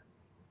of the Year.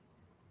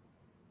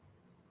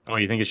 Oh,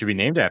 you think it should be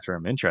named after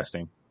him?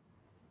 Interesting.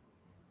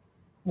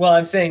 Well,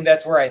 I'm saying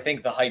that's where I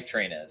think the hype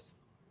train is.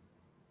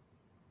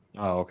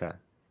 Oh, okay.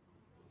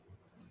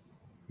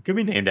 It could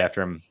be named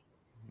after him.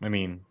 I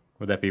mean,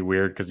 Would that be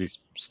weird because he's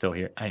still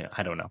here?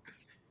 I don't know.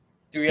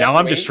 Do we Now have to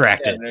I'm wait?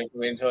 distracted. Yeah,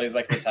 wait until he's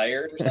like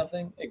retired or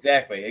something?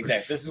 Exactly.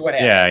 This is what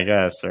happens. Yeah, I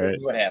guess, right? This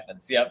is what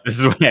happens. Yep. This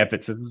is what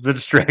happens. This is the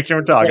distraction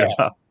we're This is what talking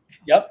about.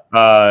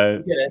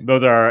 Yep. Get it.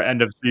 Those are our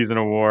end of season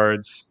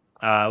awards.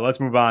 Let's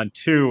move on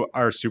to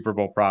our Super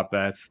Bowl prop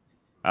bets.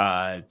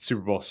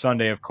 Super Bowl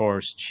Sunday, of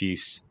course,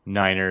 Chiefs,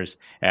 Niners.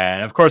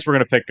 And of course, we're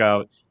going to pick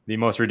out the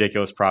most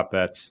ridiculous prop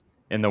bets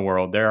in the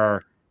world. There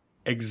are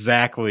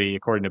exactly,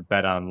 according to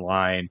Bet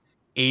Online,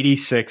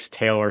 86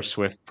 Taylor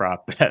Swift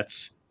prop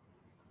bets.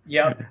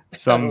 Yep.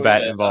 Some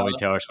bet involving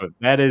Taylor Swift.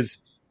 That is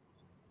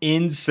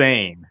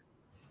insane.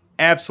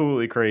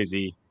 Absolutely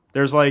crazy.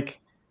 There's like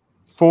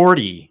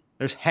 40.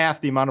 There's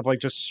half the amount of like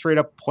just straight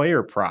up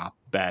player prop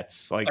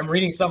bets. Like I'm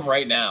reading some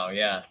right now.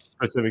 Yeah.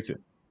 Specific to.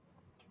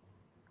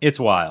 It's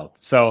wild.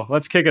 So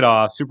let's kick it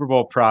off. Super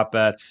Bowl prop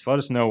bets. Let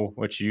us know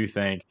what you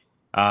think.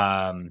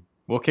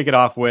 We'll kick it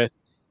off with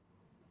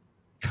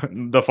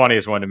the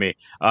funniest one to me.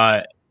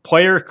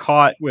 Player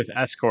caught with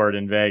escort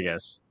in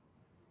Vegas.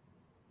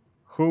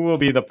 Who will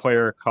be the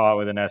player caught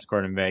with an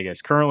escort in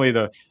Vegas? Currently,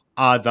 the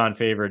odds-on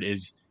favorite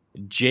is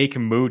Jake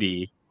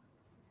Moody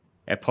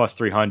at plus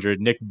 300,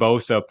 Nick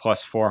Bosa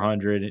plus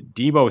 400,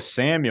 Deebo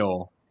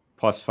Samuel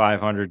plus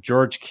 500,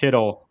 George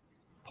Kittle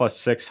plus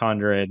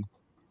 600,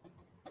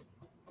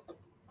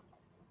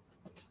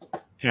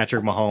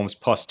 Patrick Mahomes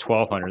plus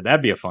 1,200.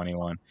 That'd be a funny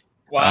one.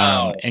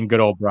 Wow. And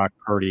good old Brock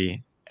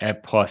Purdy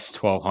at plus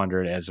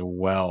 1,200 as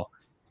well.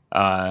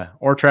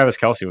 Or Travis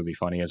Kelce would be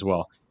funny as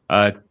well.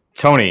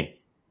 Tony,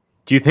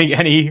 do you think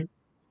any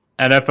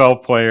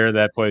NFL player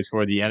that plays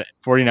for the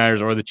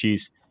 49ers or the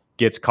Chiefs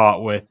gets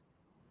caught with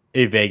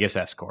a Vegas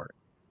escort?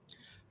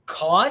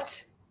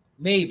 Caught?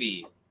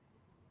 Maybe.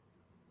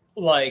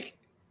 Like,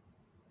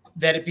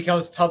 that it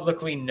becomes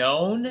publicly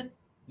known?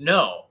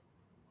 No.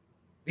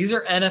 These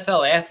are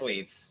NFL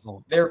athletes.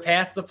 They're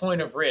past the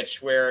point of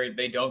rich where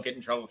they don't get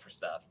in trouble for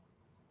stuff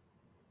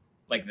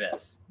like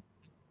this.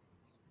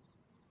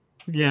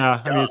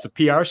 Yeah, I mean, it's a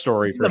PR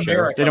story for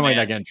sure. They don't might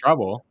not get in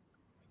trouble.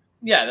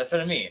 Yeah, that's what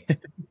I mean.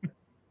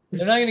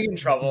 They're not going to get in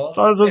trouble. I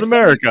thought this was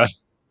America.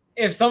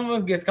 If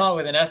someone gets caught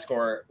with an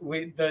escort,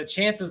 the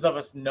chances of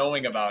us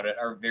knowing about it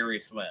are very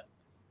slim.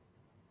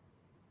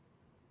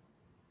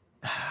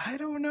 I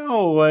don't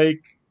know.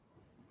 Like,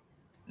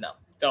 no,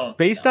 don't.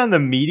 Based on the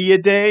media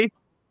day,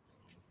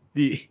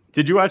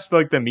 did you watch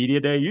like the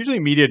media day? Usually,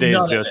 media day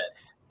is just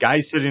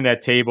guys sitting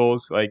at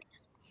tables. Like,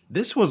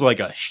 this was like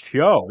a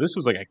show. This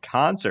was like a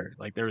concert.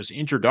 Like, there was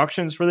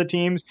introductions for the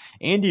teams.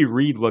 Andy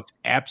Reid looked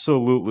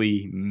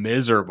absolutely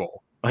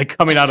miserable. Like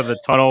coming out of the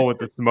tunnel with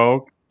the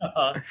smoke.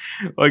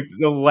 Like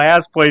the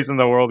last place in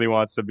the world he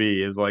wants to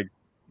be is like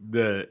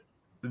the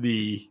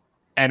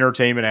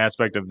entertainment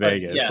aspect of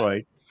Vegas. Yeah,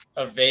 like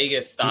a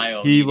Vegas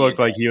style. He looked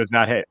like he was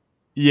not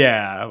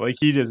like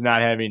he is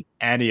not having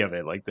any of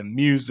it. Like the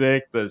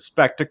music, the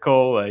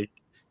spectacle, like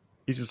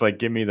he's just like,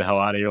 get me the hell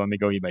out of here. Let me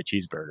go eat my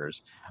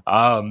cheeseburgers.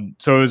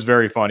 So it was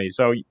very funny.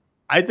 So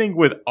I think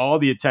with all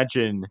the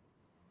attention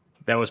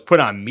that was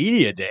put on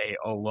media day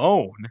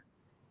alone,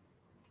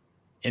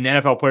 and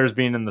NFL players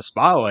being in the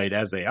spotlight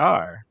as they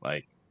are,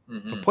 like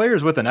the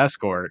players with an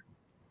escort,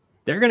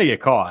 they're going to get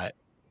caught.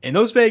 And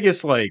those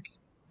Vegas, like,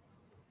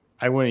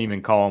 I wouldn't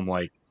even call them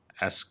like,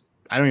 I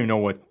don't even know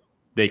what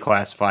they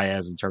classify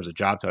as in terms of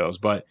job titles,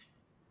 but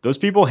those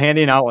people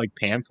handing out like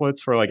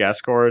pamphlets for like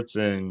escorts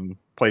and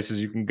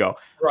places you can go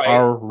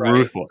are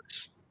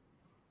ruthless.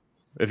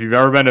 If you've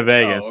ever been to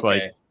Vegas,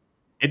 like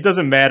it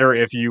doesn't matter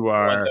if you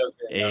are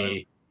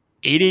a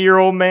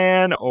 80-year-old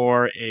man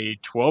or a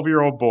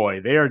 12-year-old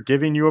boy, they are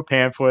giving you a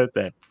pamphlet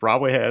that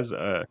probably has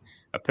a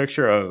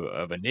picture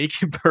of a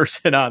naked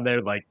person on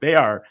there. Like they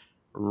are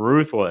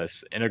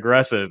ruthless and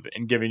aggressive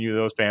in giving you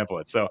those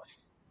pamphlets. So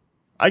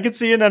I could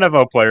see an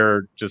NFL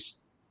player just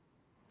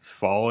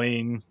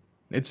falling.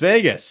 It's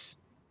Vegas.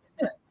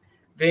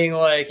 Being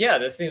like, yeah,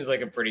 this seems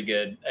like a pretty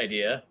good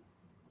idea.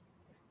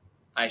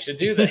 I should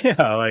do this.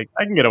 Yeah, like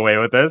I can get away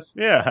with this.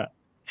 Yeah.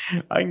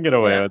 I can get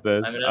away with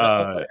this.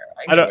 I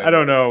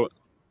don't know.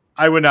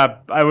 I would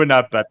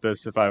not bet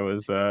this if I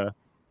was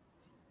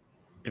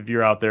if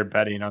you're out there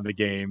betting on the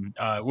game,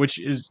 which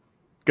is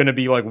going to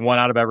be like 1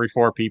 out of every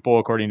 4 people,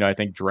 according to I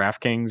think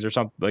DraftKings or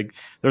something. Like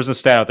there's a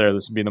stat out there.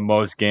 This would be the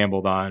most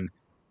gambled on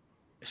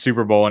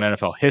Super Bowl in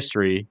NFL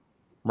history,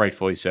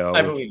 rightfully so.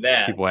 I believe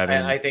that. People having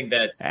I think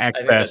that's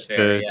access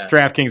fair, to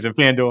DraftKings and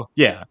FanDuel.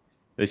 Yeah,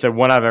 they said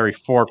 1 out of every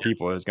 4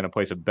 people is going to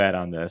place a bet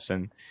on this,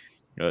 and.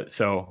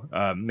 So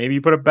maybe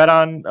you put a bet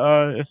on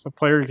if a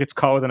player gets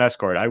caught with an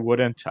escort. I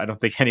wouldn't. I don't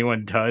think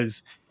anyone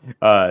does.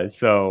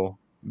 So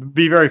it'd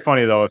be very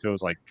funny, though, if it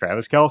was like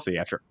Travis Kelce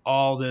after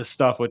all this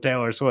stuff with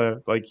Taylor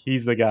Swift. Like,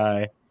 he's the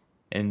guy.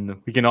 And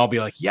we can all be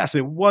like, yes,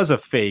 it was a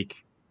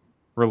fake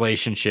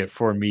relationship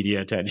for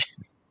media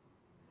attention.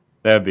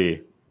 That'd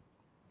be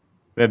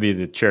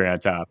the cherry on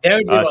top.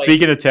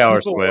 Speaking of Taylor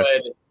Swift.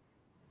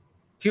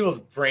 People's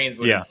brains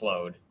would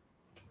implode.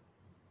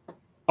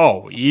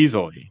 Oh,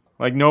 easily.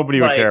 Like nobody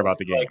would care about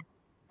the game.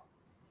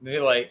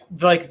 Like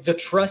the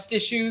trust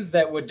issues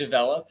that would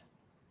develop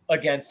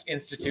against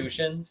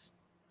institutions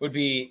would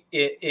be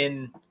Yeah,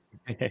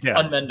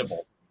 unmendable.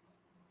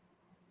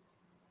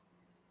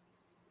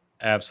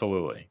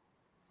 absolutely.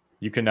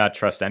 You cannot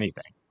trust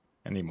anything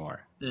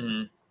anymore.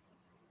 Mm-hmm.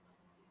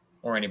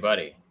 Or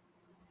anybody.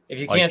 If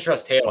you Like- can't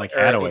trust Taylor, Like or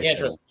if you Hadaway can't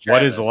said, trust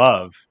what is Travis,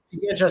 love? if you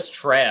can't trust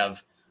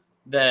Trav,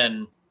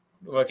 then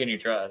what can you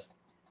trust?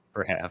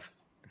 Perhaps.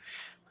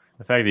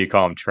 The fact that you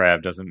call him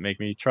Trav doesn't make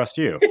me trust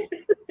you.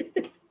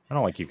 I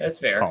don't like you That's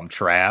fair. call him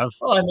Trav.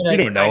 Well, I mean, You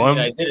don't know him.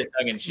 I did it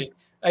tongue in cheek.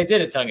 I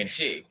did it tongue in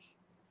cheek.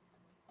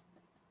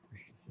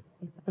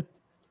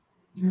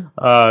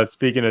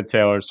 Speaking of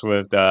Taylor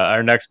Swift,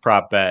 our next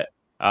prop bet: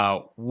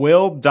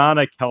 will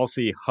Donna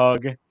Kelsey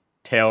hug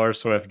Taylor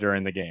Swift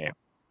during the game?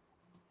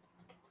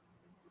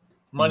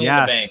 Money in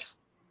the bank.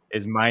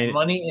 Is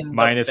Money in the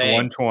minus bank.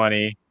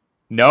 120.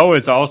 No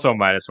is also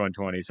minus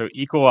 120. So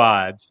equal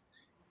odds.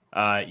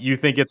 You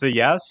think it's a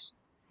yes?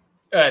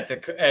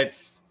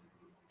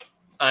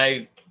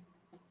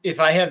 If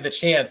I have the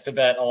chance to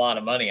bet a lot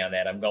of money on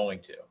that, I'm going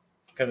to,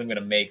 because I'm going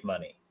to make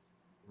money.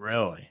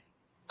 Really?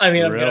 I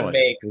mean, I'm going to Really?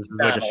 make This is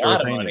not like a a sure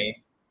lot of thing to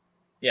money.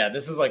 Yeah,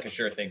 this is like a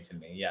sure thing to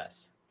me.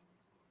 Yes.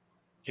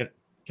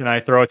 Can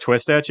I throw a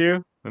twist at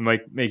you? It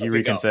might make you Okay, go.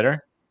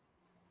 reconsider.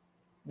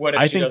 What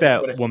if I she think doesn't-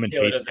 what that if woman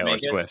Taylor hates doesn't Taylor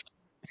make it? Swift.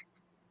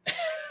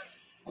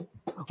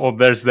 Well,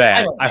 there's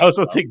that. don't I think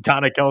also so. think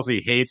Donna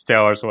Kelsey hates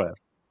Taylor Swift.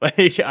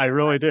 Like, I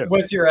really do.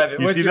 What's your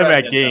evidence? You see them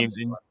at games,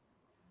 and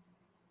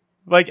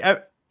like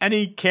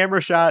any camera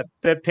shot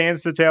that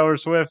pans to Taylor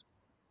Swift,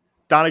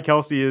 Donna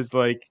Kelsey is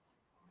like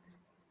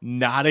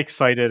not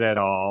excited at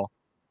all.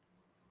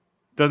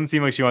 Doesn't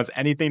seem like she wants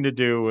anything to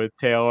do with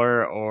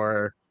Taylor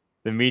or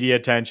the media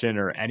attention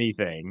or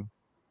anything.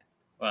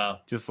 Wow.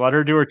 Just let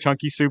her do her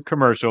chunky soup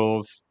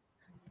commercials.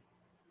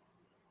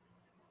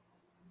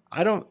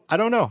 I don't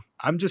know.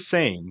 I'm just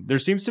saying there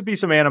seems to be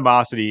some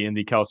animosity in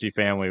the Kelsey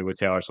family with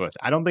Taylor Swift.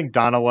 I don't think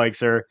Donna likes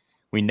her.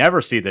 We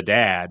never see the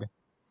dad.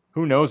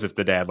 Who knows if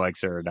the dad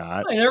likes her or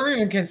not? I never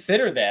even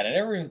considered that. I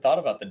never even thought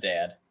about the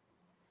dad.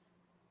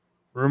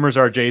 Rumors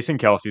are Jason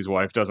Kelsey's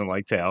wife doesn't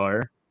like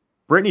Taylor.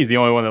 Brittany's the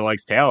only one that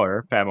likes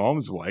Taylor, Pat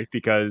Mahomes' wife,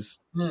 because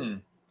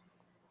and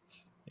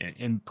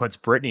puts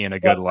Brittany in a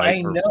good light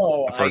I for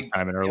know the first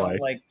time in her don't life.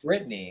 like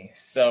Brittany,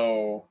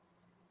 so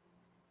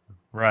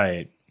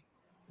Right.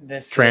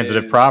 this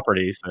Transitive is-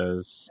 property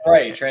says.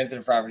 Right,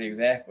 transitive property,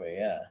 exactly.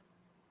 Yeah.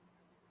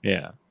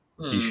 Yeah.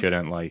 You Hmm.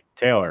 shouldn't like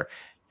Taylor.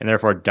 And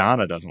therefore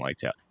Donna doesn't like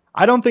Taylor.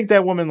 I don't think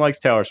that woman likes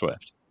Taylor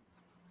Swift.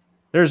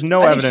 There's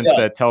no I think she evidence does.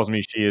 that tells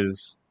me she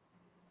is.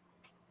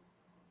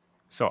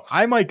 So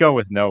I might go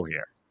with no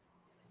here.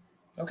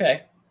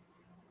 Okay.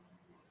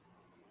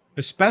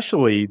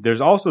 Especially,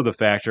 there's also the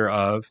factor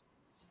of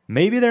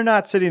maybe they're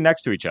not sitting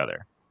next to each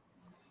other.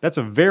 That's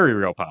a very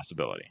real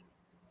possibility.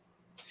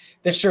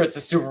 That's sure it's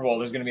the Super Bowl.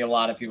 There's going to be a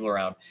lot of people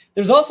around.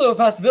 There's also a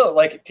possibility,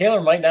 like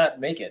Taylor might not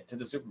make it to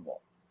the Super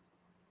Bowl.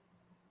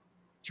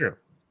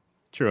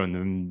 True.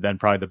 And then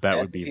probably the bet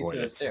Yeah, would it's a be piece of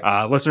voided. this too.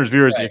 Listeners,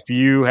 viewers, Right. if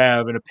you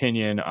have an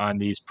opinion on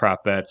these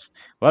prop bets,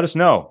 let us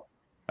know.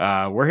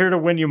 We're here to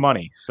win you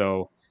money,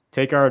 so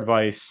take our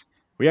advice.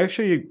 We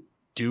actually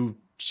do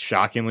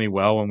shockingly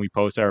well when we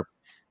post our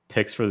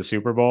picks for the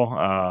Super Bowl.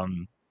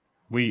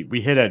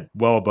 We hit at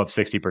well above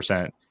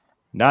 60%.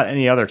 Not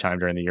any other time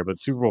during the year, but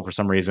Super Bowl for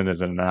some reason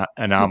is an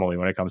anomaly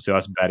when it comes to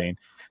us betting.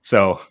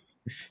 So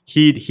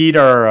heed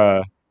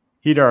our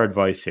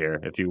advice here,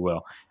 if you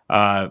will.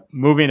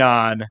 Moving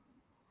on,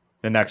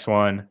 the next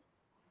one.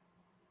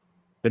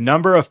 The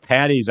number of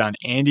patties on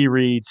Andy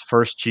Reid's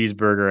first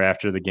cheeseburger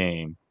after the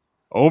game.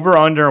 Over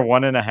under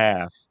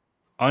 1.5.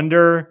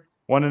 Under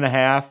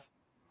 1.5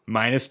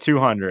 minus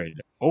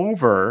 200.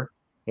 Over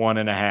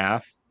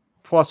 1.5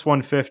 plus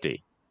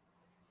 150.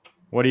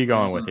 What are you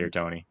going with here,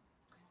 Tony?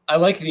 I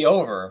like the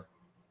over.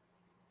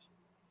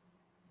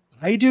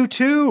 I do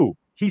too.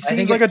 He think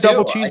seems like a it's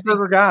double 2.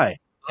 cheeseburger guy.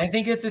 I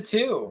think it's a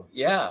 2.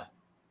 Yeah.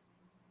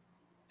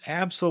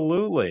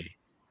 Absolutely.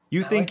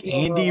 You I think like the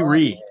over Andy a lot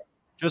Reid, here.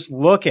 just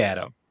look at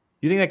him.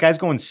 You think that guy's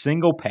going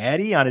single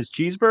patty on his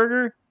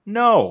cheeseburger?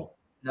 No.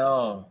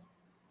 No.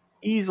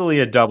 Easily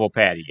a double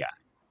patty guy.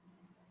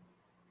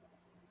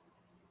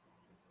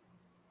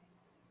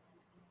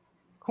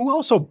 Who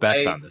also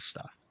bets on this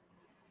stuff?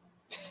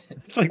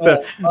 It's like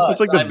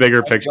the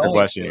bigger picture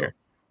question here.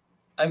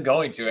 I'm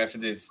going to after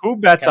this. Who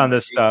bets on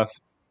this stuff?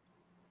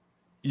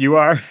 You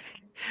are.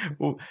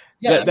 Well,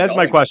 Yeah, that's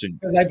my question.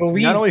 Because I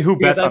believe not only who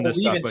bets on this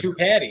believe stuff, in but 2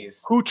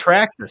 patties. who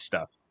tracks this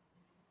stuff?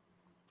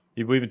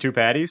 You believe in 2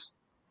 patties?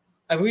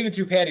 I believe in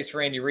 2 patties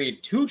for Andy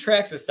Reid. 2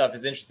 tracks of stuff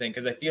is interesting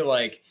because I feel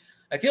like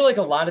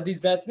a lot of these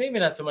bets, maybe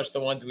not so much the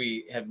ones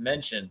we have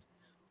mentioned,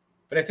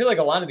 but I feel like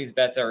a lot of these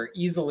bets are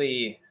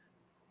easily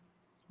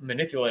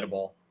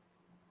manipulatable.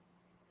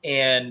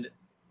 And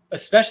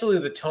especially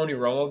the Tony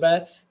Romo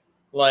bets,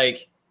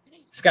 like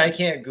this guy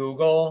can't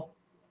Google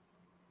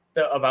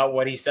about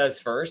what he says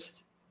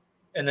first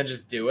and then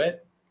just do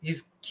it. He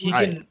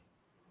can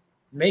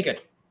make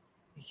it.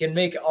 He can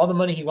make all the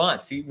money he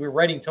wants. We're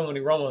writing Tony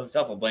Romo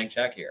himself a blank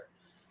check here.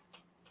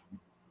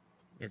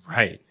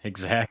 Right,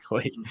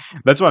 exactly.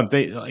 That's what I'm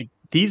thinking. Like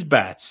these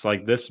bets,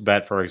 like this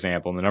bet, for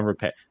example, and the number of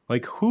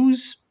like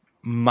who's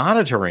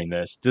monitoring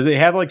this? Do they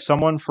have like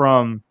someone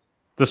from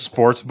the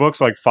sports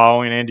books like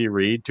following Andy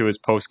Reid to his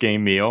post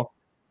game meal?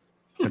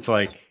 It's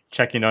like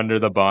checking under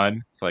the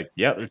bun. It's like,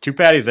 yep, there are 2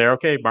 patties there.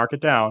 Okay, mark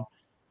it down.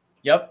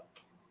 Yep.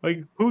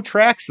 Like who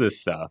tracks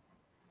this stuff?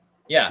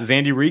 Yeah. Does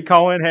Andy Reid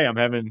call in? Hey, I'm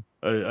having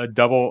a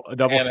double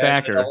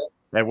stacker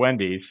at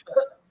Wendy's.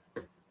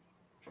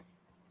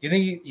 Do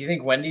you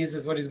think Wendy's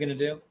is what he's gonna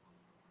do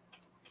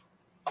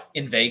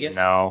in Vegas?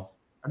 No,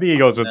 I think he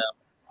goes with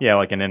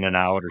like an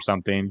In-N-Out or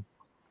something.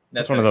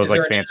 That's one of those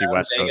like fancy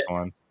West Coast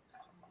ones.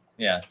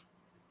 Yeah,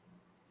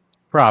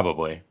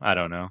 probably. I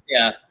don't know.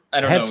 Yeah,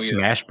 I don't know. I had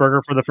Smash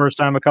Burger for the first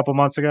time a couple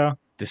months ago.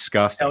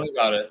 Disgusting. Tell me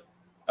about it.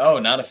 Oh,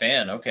 not a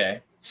fan. Okay.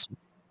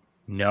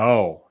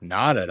 No,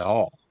 not at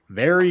all.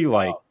 Very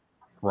like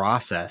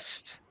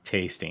processed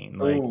tasting.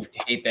 Like, ooh,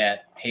 hate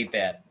that.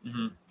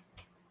 Mm-hmm.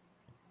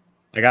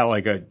 I got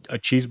like a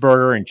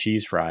cheeseburger and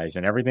cheese fries,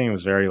 and everything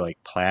was very like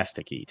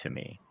plasticky to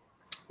me.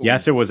 Ooh.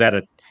 Yes, it was at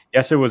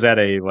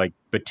a like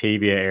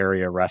Batavia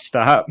area rest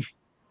stop,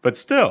 but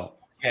still.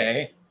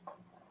 Okay.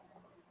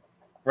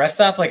 Rest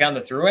stop like on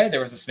the thruway?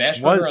 There was a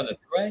smash burger on the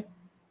thruway?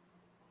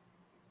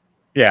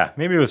 Yeah,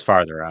 maybe it was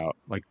farther out,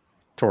 like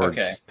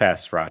towards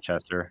past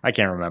Rochester. I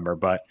can't remember,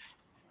 but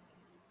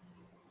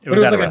it was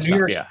like a New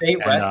York State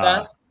rest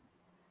stop?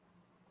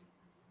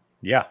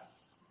 Yeah.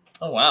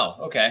 Oh wow.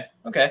 Okay.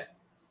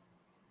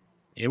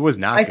 It was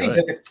not good.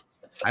 Think that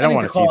I don't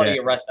want to see that. The quality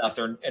of rest stops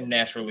are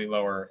naturally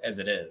lower as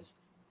it is.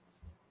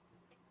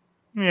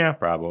 Yeah,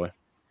 probably.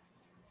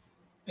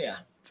 Yeah,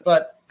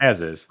 but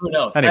as is. Who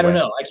knows? Anyway. I don't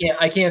know.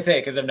 I can't say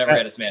it because I've never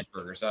had a smash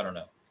burger, so I don't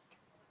know.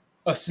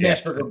 A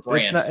smash burger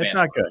brand. It's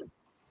not good.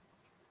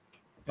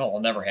 Oh,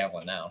 I'll never have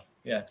one now.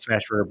 Yeah.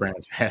 Smash burger brand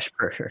smash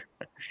burger.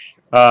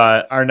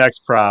 Our next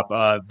prop,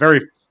 very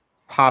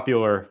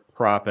popular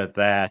prop at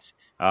that.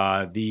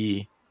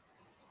 The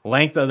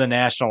length of the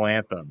national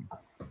anthem.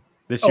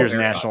 This year's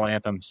national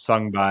anthem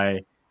sung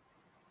by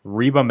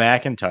Reba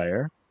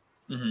McEntire.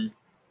 Mm-hmm.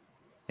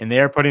 And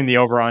they are putting the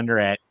over-under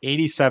at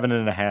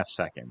 87.5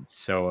 seconds.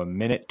 So a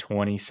minute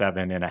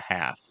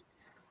 27.5.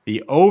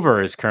 The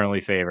over is currently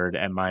favored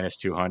at minus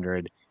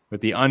 200, with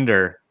the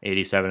under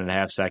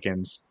 87.5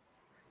 seconds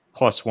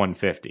plus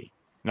 150.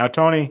 Now,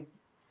 Tony,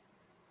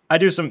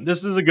 this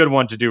is a good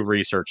one to do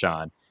research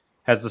on.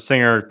 Has the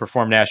singer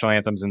performed national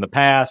anthems in the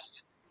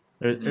past?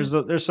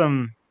 There's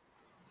some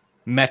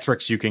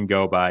metrics you can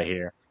go by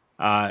here.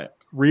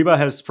 Reba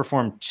has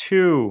performed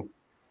 2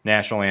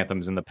 national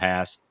anthems in the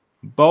past,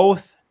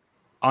 both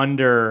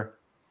under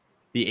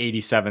the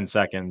 87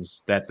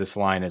 seconds that this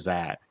line is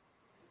at.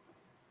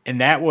 And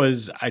that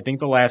was, I think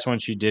the last one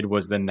she did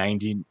was the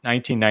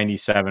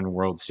 1997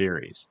 World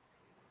Series.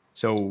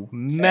 So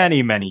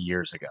many, many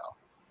years ago.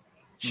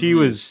 She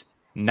was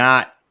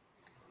not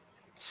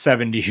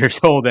 70 years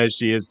old as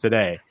she is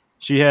today.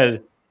 She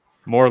had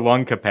more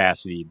lung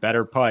capacity,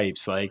 better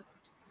pipes. Like,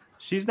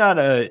 she's not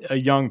a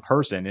young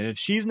person. And if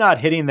she's not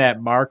hitting that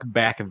mark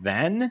back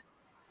then,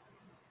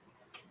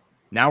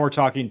 now we're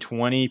talking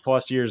 20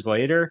 plus years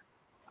later,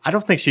 I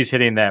don't think she's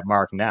hitting that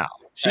mark now.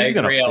 She's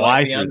going to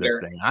fly through this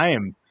thing. I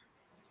am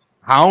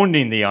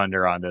pounding the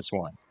under on this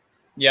one.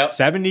 Yep.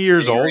 70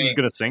 years old is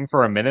going to sing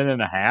for a minute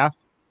and a half?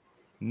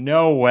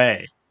 No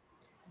way.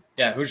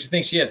 Yeah, who do you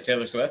think she is?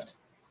 Taylor Swift?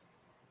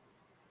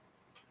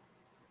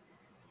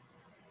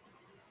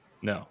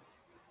 No.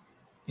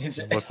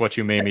 Look what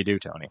you made me do,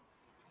 Tony.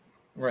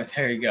 Right,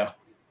 there you go.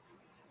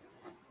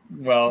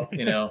 Well,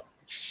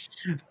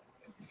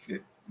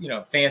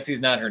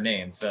 fancy's not her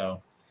name,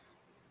 so.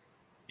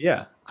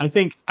 Yeah, I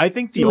think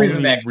the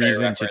only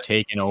reason to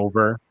take an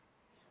over.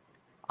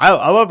 I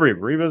love Reba.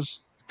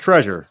 Reba's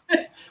treasure.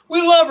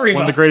 We love Reba.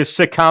 One of the greatest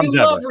sitcoms ever. We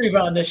love Reba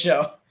on this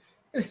show.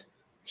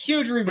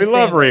 Huge Reba. We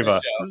love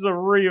Reba. This is a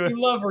Reba. We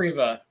love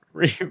Reba.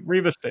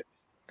 Reba.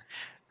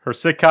 Her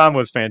sitcom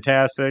was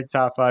fantastic.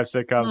 Top 5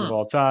 sitcoms of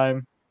all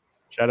time.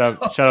 Shout out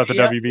the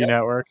WB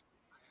Network.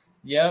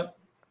 Yep.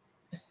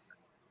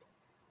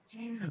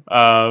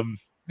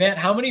 Matt,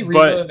 how many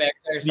Reba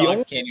McEntire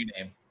songs can you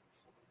name?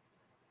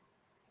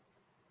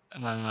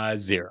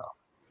 0.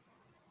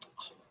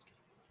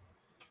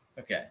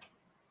 Okay.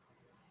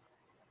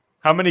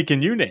 How many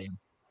can you name?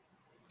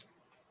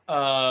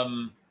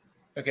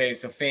 Okay,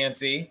 so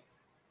Fancy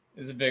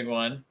is a big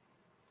one.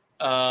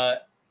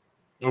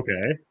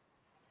 Okay.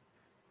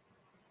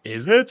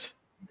 Is it?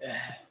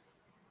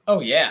 Oh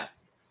yeah.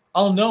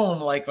 I'll know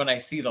them like when I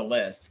see the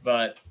list,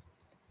 but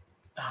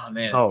oh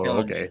man, it's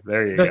killing me.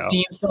 There you go. The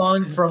theme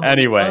song from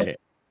anyway.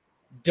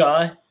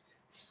 Duh.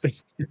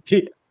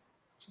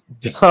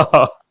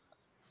 Duh.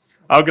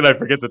 How could I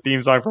forget the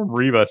theme song from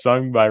Reba,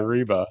 sung by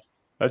Reba?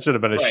 That should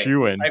have been a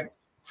shoo-in. I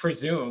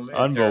presume.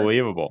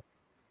 Unbelievable.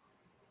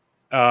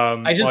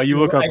 I just while you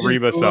look up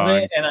Reba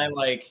songs, and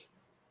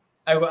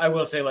I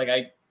will say, like,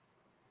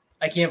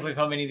 I can't believe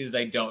how many of these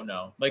I don't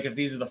know. Like, if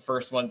these are the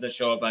first ones that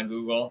show up on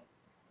Google,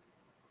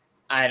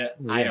 I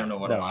don't know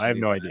what. No, I have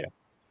no idea.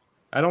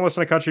 I don't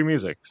listen to country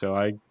music, so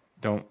I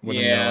wouldn't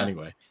know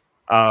anyway.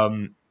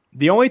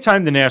 The only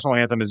time the national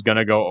anthem is going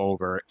to go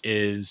over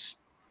is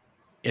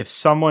if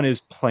someone is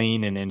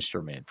playing an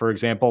instrument. For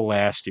example,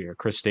 last year,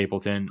 Chris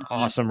Stapleton,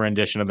 awesome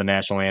rendition of the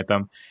national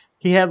anthem.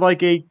 He had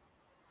like a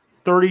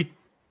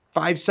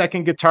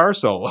 35-second guitar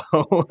solo,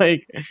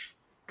 like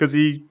because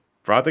he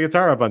brought the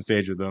guitar up on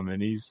stage with him,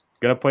 and he's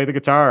gonna play the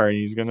guitar, and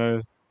he's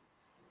gonna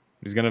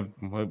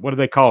what do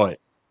they call it?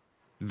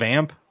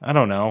 Vamp? I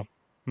don't know.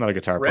 I'm not a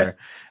guitar player.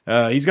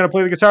 He's gonna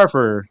play the guitar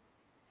for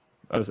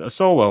a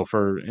solo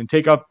and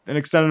take up an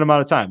extended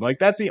amount of time. Like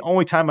that's the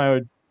only time I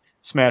would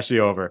smash the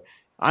over.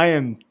 I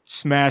am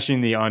smashing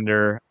the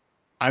under.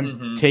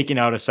 I'm taking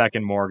out a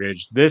second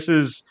mortgage. This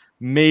is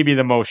maybe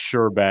the most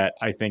sure bet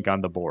I think on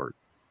the board.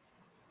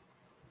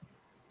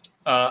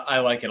 I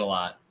like it a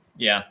lot.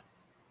 Yeah.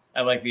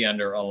 I like the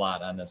under a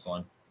lot on this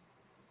one.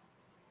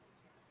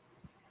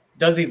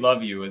 Does He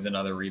Love You is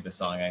another Reba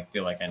song I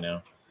feel like I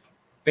know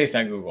based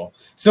on Google.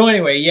 So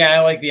anyway, yeah, I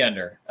like the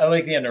under. I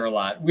like the under a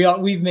lot.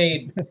 We've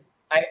made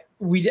I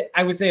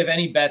would say of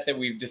any bet that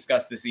we've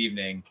discussed this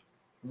evening,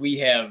 we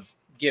have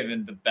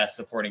given the best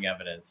supporting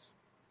evidence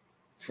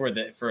for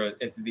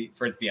it's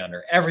the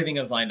under. Everything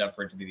is lined up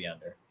for it to be the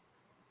under.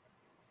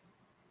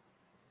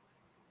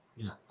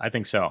 Yeah, I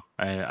think so.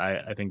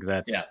 I think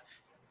that's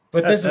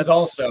But this is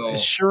also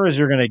as sure as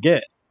you're gonna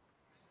get.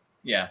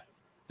 Yeah,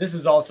 this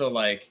is also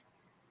like,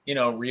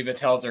 Reba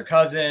tells her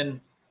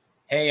cousin,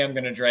 "Hey, I'm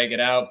gonna drag it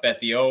out, bet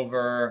the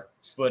over,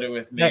 split it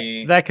with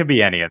me." That could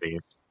be any of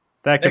these.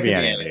 That could be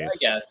any of these.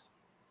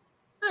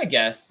 I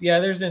guess. Yeah,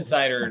 there's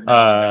insider.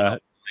 I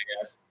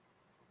guess.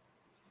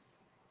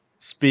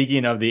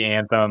 Speaking of the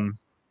anthem,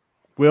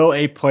 will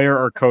a player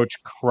or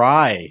coach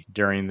cry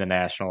during the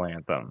national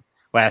anthem?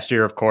 Last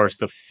year, of course,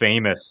 the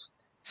famous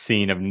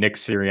scene of Nick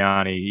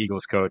Sirianni,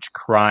 Eagles coach,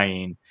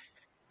 crying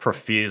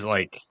profuse,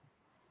 like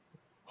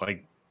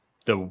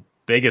the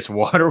biggest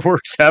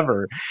waterworks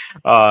ever.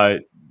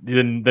 The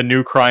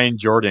new crying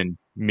Jordan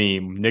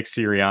meme, Nick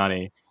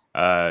Sirianni.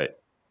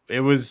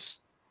 It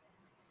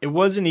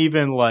wasn't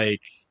even like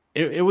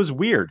it was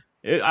weird.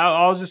 It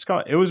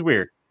was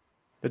weird.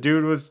 The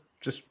dude was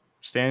just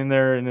standing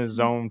there in his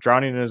own,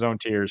 drowning in his own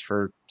tears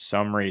for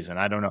some reason.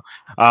 I don't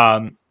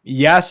know.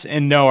 Yes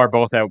and no are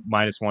both at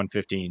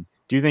 -115.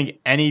 Do you think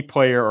any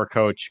player or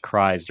coach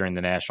cries during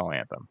the national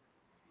anthem?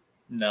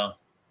 No.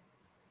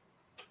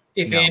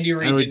 If Andy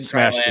Reid didn't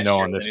cry last year,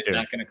 then he's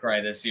not going to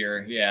cry this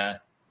year. Yeah.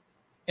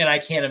 And I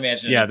can't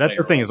imagine. Yeah, that's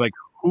the thing is like,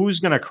 who's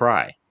going to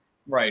cry?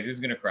 Right.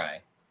 Who's going to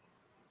cry?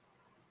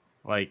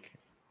 Like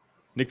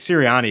Nick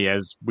Sirianni,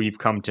 as we've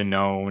come to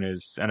know, and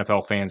as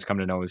NFL fans come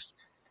to know, is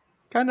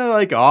kind of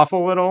like off a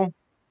little.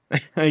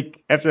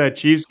 Like after that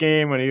Chiefs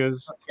game when he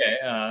was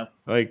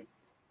like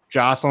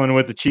jostling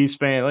with the Chiefs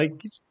fan, like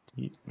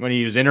when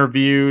he was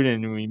interviewed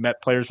and we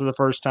met players for the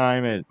first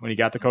time, and when he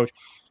got the coach,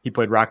 he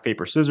played rock,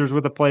 paper, scissors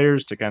with the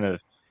players to kind of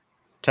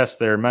test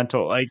their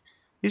mental. Like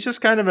he's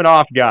just kind of an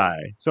off guy.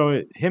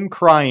 So him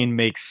crying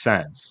makes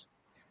sense.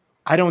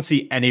 I don't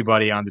see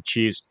anybody on the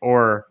Chiefs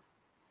or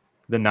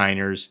the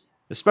Niners,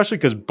 especially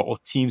because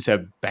both teams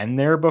have been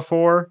there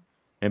before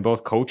and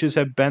both coaches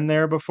have been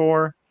there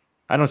before.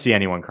 I don't see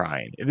anyone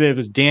crying. If it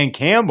was Dan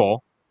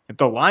Campbell, if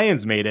the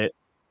Lions made it,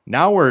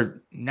 now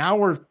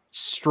we're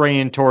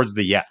straying towards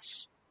the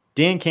yes.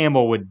 Dan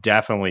Campbell would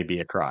definitely be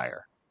a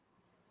crier.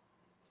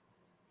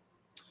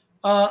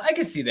 I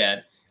can see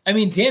that. I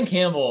mean, Dan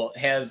Campbell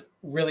has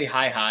really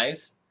high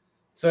highs,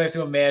 so I have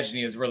to imagine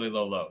he has really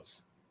low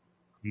lows.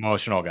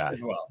 Emotional guy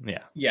as well.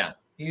 Yeah. Yeah.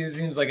 He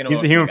seems like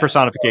he's the human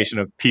personification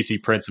of PC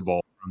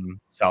Principal from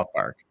South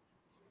Park.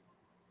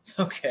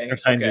 Okay.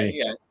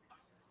 Yeah.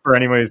 For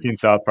anyone who's seen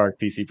South Park,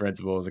 PC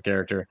Principal as a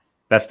character,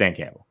 that's Dan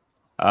Campbell.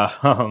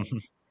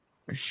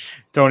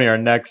 Tony, our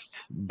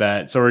next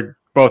bet. So we're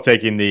both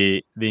taking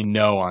the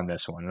no on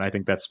this one, and I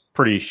think that's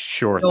pretty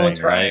sure thing, one's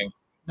crying. Right?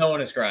 No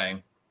one is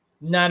crying.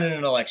 Not in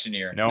an election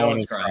year. No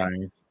one's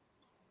crying.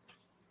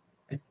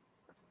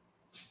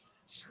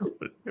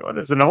 What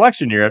does an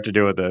election year have to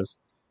do with this?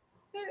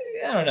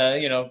 I don't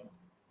know.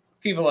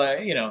 People are,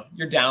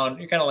 you're down.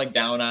 You're kind of like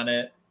down on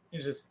it.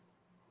 It's just,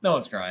 no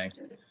one's crying.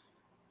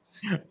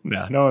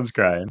 No one's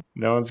crying.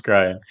 No one's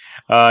crying.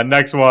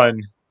 Next one,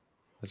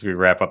 as we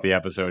wrap up the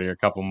episode here, a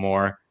couple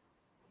more.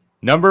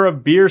 Number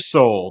of beers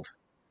sold,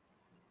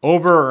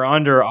 over or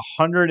under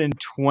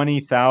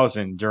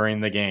 120,000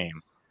 during the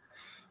game.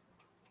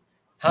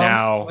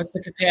 What's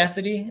the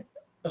capacity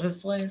of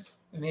this place?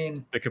 I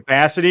mean, the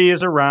capacity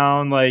is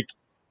around like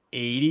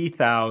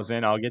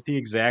 80,000. I'll get the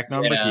exact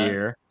number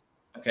here.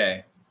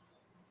 Okay.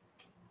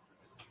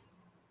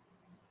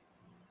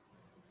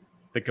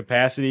 The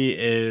capacity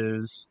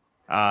is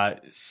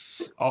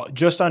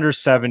just under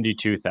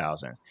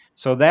 72,000.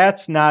 So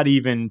that's not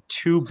even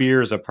 2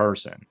 beers a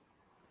person.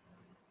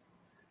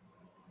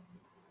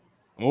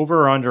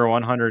 Over or under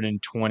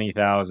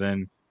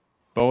 120,000,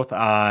 both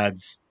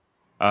odds.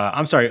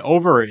 I'm sorry,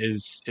 over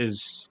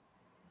is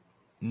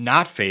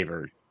not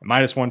favored,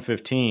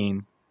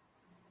 -115.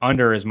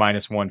 Under is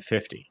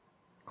 -150,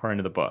 according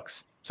to the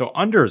books. So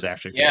under is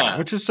actually favored,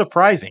 which is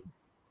surprising.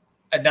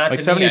 Not like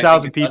to 70,000 me, I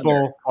think it's people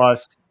under.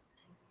 plus.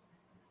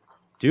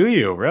 Do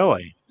you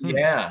really?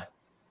 Yeah.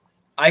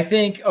 I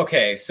think,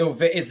 okay, so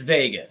it's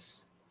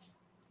Vegas.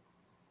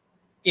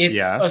 It's a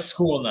Yes.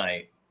 school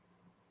night.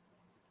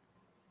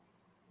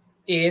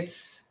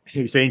 It's,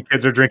 You're saying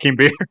kids are drinking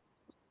beer?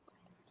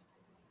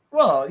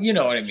 well, you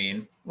know what I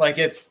mean. Like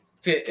it's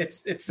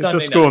It's Sunday a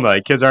school night.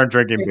 night. Kids aren't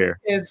drinking beer.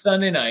 It's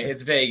Sunday night.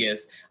 It's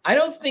Vegas. I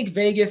don't think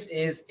Vegas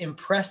is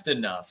impressed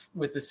enough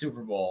with the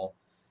Super Bowl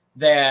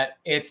that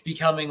it's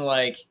becoming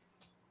like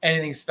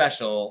anything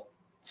special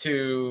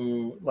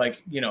to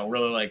like,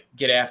 really like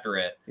get after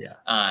it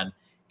on.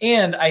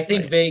 And I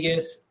think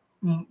Vegas,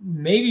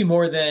 maybe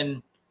more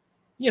than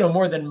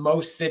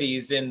most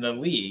cities in the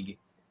league,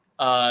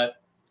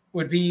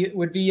 would be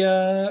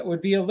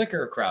a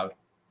liquor crowd.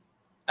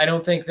 I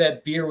don't think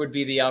that beer would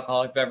be the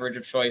alcoholic beverage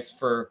of choice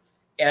for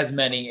as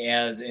many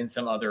as in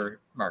some other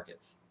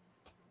markets.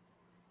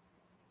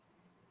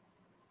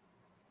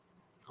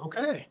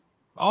 Okay.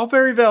 All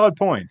very valid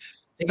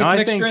points. I think it's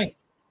mixed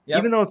drinks. Yep.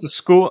 Even though it's a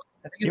school,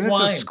 I think it's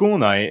wine. It's a school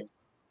night.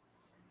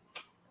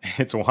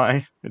 It's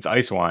wine. It's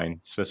ice wine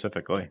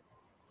specifically.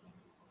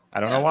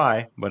 I don't know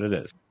why, but it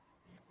is.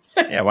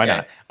 Yeah, why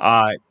not?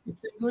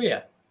 It's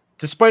sangria.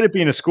 Despite it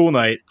being a school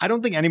night, I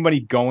don't think anybody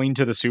going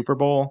to the Super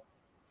Bowl,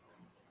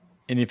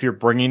 and if you're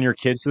bringing your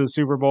kids to the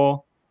Super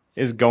Bowl,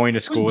 is going to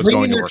school, is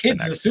going to work the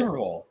next day. The Super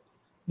Bowl.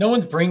 No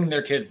one's bringing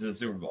their kids to the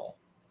Super Bowl.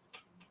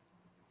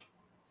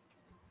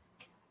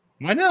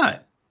 Why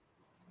not?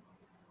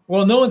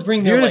 Well, no one's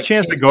bringing their you had a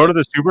chance to go to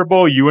the Super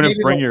Bowl, you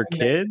wouldn't bring your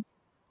kids?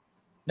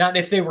 Not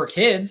if they were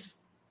kids.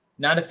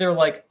 Not if they're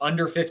like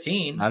under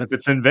 15. Not if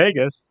it's in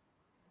Vegas.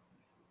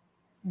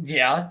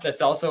 Yeah,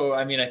 that's also,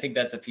 I mean, I think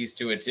that's a piece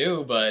to it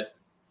too. But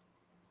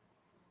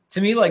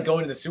to me, like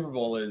going to the Super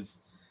Bowl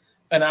is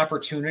an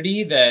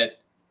opportunity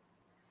that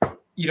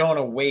you don't want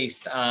to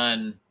waste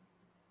on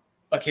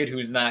a kid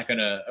who's not going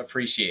to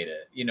appreciate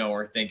it,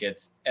 or think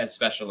it's as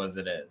special as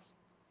it is.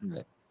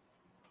 Okay.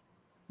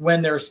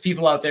 When there's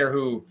people out there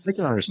who, I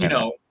can understand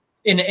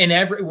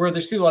where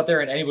there's people out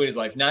there in anybody's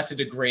life, not to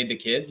degrade the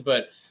kids,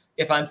 but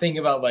if I'm thinking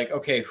about like,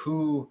 okay,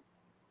 who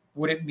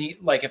would it mean?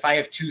 Like if I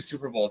have 2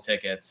 Super Bowl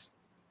tickets,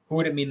 who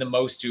would it mean the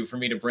most to for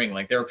me to bring?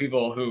 Like there are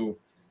people who,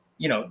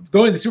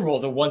 going to the Super Bowl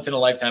is a once in a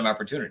lifetime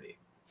opportunity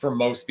for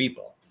most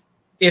people.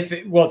 It's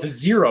a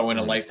 0 in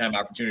a lifetime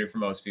opportunity for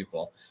most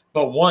people,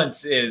 but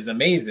once is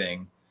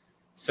amazing.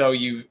 So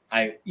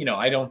I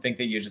don't think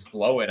that you just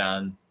blow it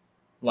on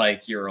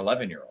like your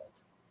 11-year-old.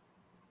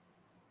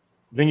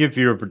 I think if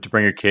you were to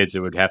bring your kids,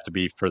 it would have to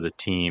be for the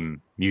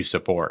team you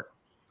support.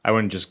 I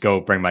wouldn't just go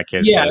bring my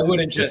kids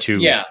to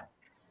 2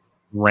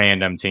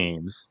 random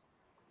teams.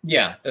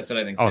 Yeah, that's what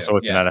I think too. Also,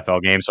 it's an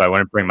NFL game, so I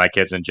wouldn't bring my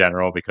kids in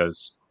general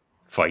because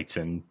fights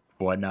and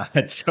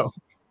whatnot. So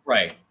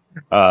right.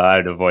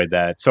 I'd avoid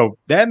that. So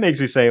that makes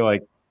me say,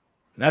 like,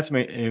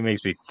 it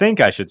makes me think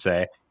I should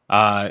say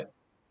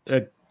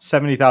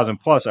 70,000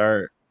 plus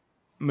are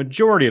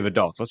majority of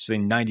adults. Let's say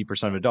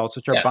 90% of adults,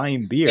 which are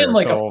buying beer. And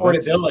like so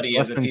affordability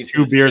less is than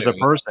 2 beers a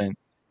person.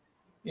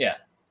 Yeah.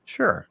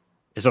 Sure.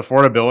 Is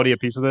affordability a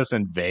piece of this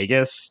in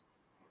Vegas?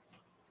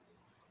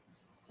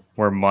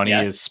 Where money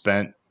is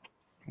spent?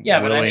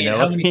 Yeah, but I mean,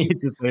 how many people,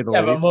 to say the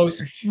least.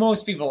 But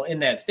most people in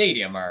that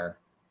stadium are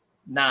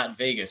not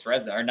Vegas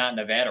residents, are not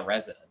Nevada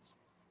residents.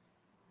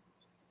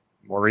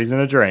 More reason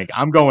to drink.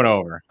 I'm going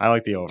over. I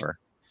like the over.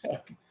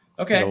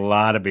 Okay. A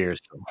lot of beers.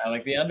 I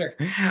like the under.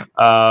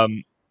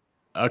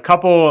 A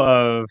couple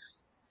of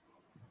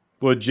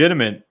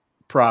legitimate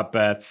prop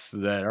bets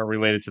that are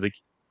related to the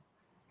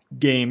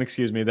game,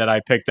 that I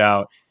picked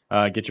out.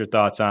 Get your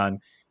thoughts on.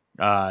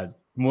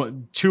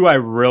 2 I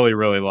really,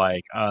 really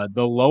like.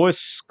 The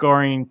lowest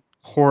scoring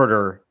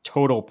quarter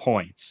total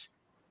points.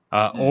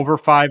 Over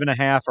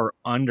 5.5 or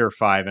under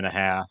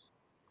 5.5.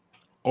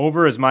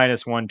 Over is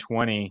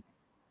 -120.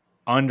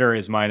 Under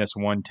is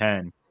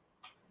 -110.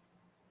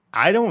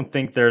 I don't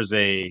think there's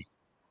a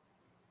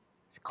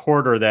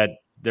quarter that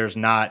there's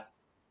not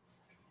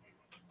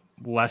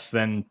less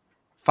than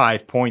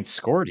 5 points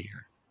scored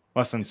here.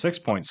 Less than 6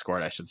 points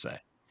scored, I should say.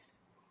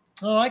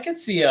 Oh, I could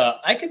see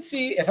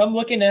if I'm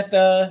looking at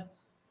the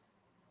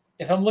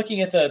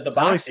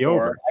box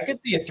score, I could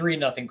see a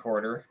 3-0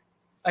 quarter.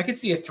 I could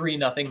see a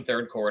 3-0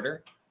 third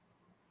quarter.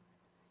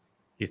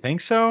 You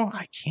think so?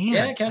 I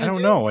can't. Yeah, I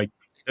don't know. Like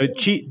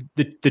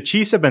the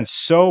Chiefs have been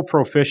so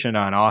proficient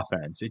on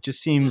offense. It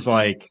just seems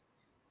like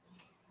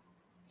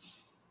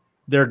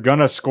they're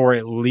gonna score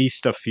at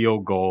least a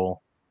field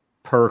goal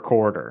per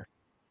quarter.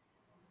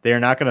 They are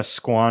not going to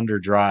squander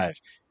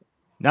drives.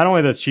 Not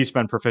only has Chiefs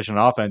been proficient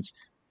on offense,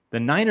 the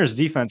Niners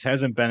defense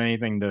hasn't been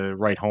anything to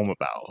write home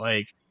about.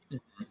 Like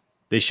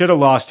they should have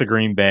lost to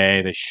Green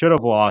Bay. They should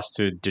have lost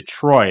to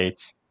Detroit.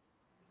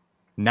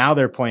 Now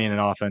they're playing an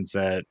offense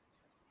that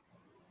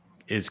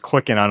is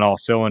clicking on all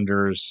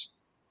cylinders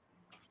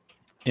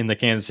in the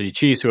Kansas City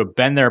Chiefs, who have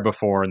been there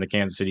before in the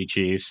Kansas City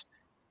Chiefs.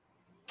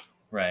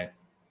 Right.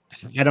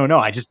 I don't know.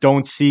 I just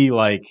don't see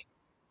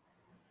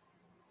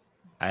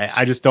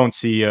I just don't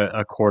see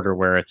a quarter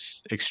where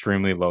it's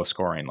extremely low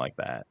scoring like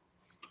that.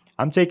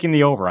 I'm taking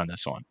the over on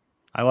this one.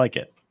 I like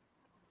it.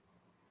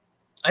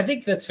 I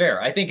think that's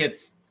fair. I think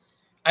it's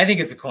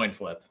a coin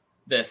flip.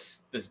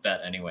 This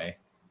bet anyway.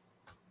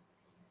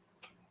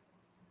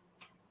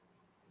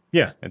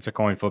 Yeah, it's a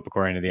coin flip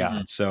according to the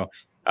odds. So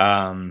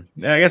I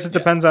guess it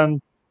depends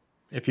on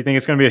if you think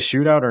it's going to be a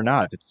shootout or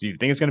not. If you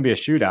think it's going to be a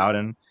shootout,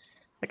 and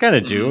I kind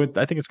of do.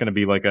 I think it's going to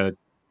be like a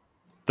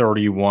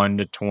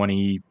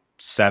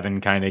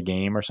 31-27 kind of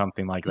game or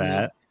something like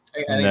that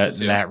in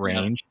that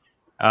range.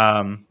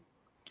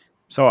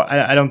 So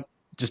I don't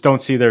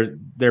see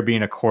there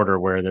being a quarter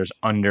where there's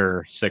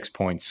under 6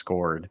 points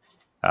scored.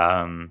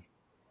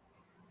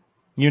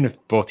 Even if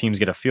both teams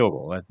get a field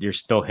goal, you're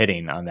still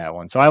hitting on that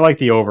one. So I like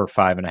the over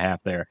 5.5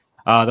 there.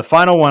 The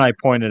final one I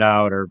pointed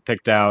out or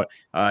picked out,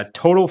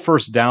 total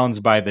first downs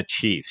by the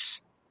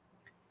Chiefs.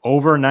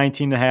 Over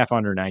 19.5,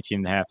 under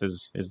 19.5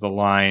 is the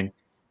line.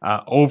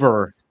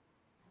 Over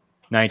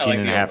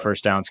 19.5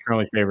 first downs,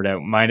 currently favored at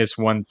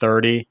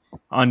 -130,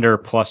 under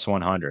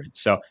 +100.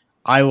 So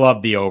I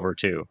love the over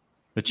too.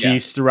 The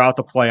Chiefs throughout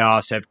the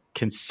playoffs have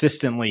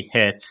consistently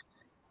hit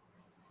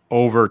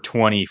over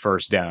 20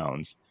 first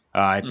downs.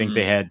 I think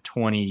they had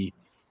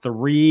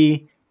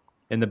 23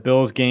 in the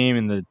Bills game.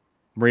 In the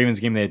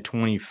Ravens game, they had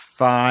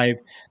 25.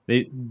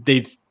 They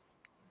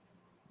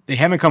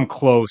haven't come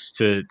close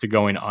to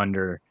going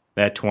under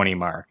that 20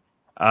 mark.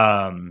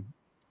 And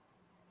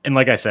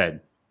like I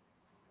said,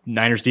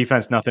 Niners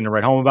defense, nothing to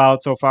write home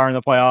about so far in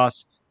the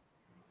playoffs.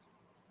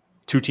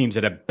 Two teams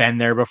that have been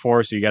there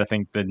before, so you got to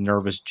think the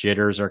nervous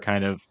jitters are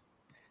kind of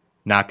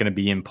not going to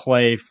be in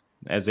play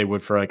as they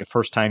would for like a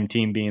first-time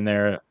team being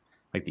there,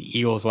 like the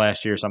Eagles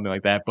last year or something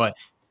like that. But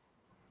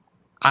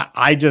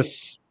I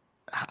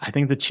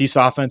think the Chiefs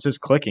offense is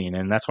clicking,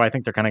 and that's why I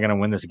think they're kind of going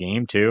to win this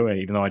game too,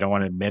 even though I don't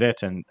want to admit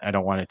it and I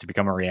don't want it to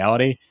become a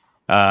reality.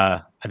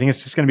 I think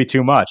it's just going to be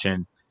too much,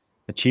 and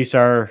the Chiefs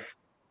are,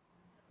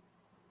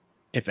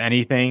 if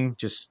anything,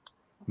 just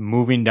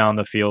moving down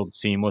the field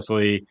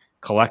seamlessly,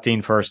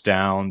 collecting first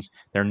downs.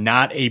 They're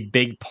not a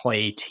big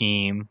play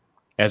team,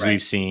 as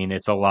we've seen.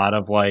 It's a lot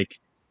of like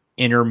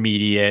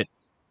intermediate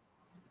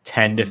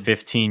 10 to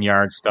 15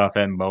 yard stuff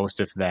at most,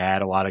 if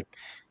that. A lot of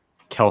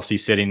Kelsey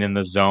sitting in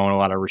the zone, a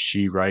lot of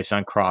Rashee Rice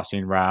on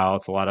crossing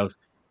routes, a lot of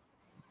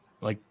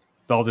like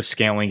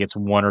Valdez-Scantling gets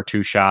 1 or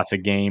 2 shots a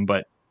game.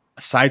 But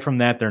aside from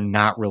that, they're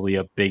not really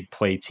a big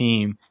play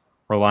team,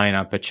 relying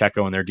on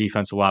Pacheco and their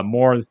defense a lot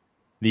more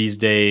these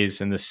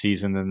days in this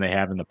season than they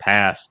have in the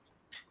past.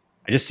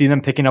 I just see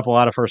them picking up a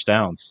lot of first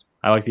downs.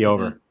 I like the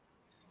over.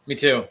 Me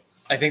too.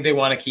 I think they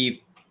want to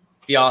keep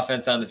the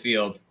offense on the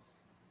field.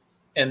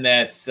 And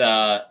that's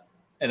how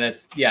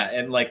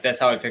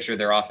I picture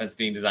their offense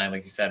being designed,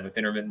 like you said, with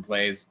intermittent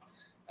plays.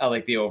 I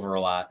like the over a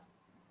lot.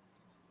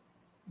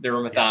 They're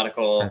a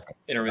methodical,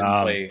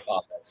 intermittent play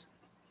offense.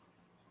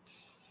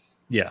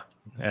 Yeah,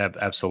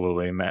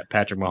 absolutely.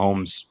 Patrick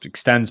Mahomes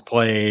extends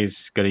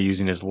plays, good at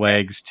using his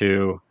legs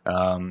to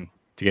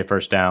get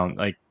first down.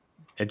 Like,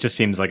 it just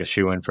seems like a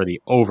shoe-in for the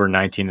over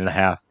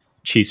 19.5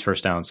 Chiefs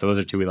first down. So those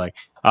are two we like.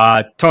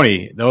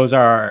 Tony, those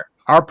are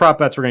our prop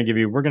bets we're going to give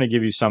you. We're going to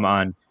give you some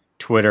on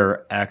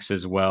Twitter, X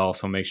as well.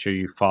 So make sure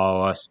you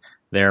follow us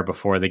there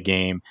before the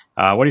game.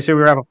 What do you say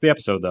we wrap up the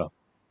episode, though?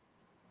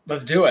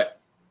 Let's do it.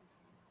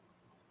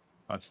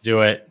 Let's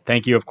do it.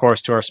 Thank you, of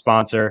course, to our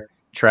sponsor,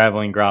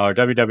 Traveling Growler,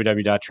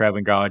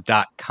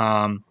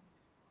 www.travelinggrowler.com.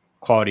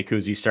 Quality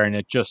koozies starting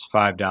at just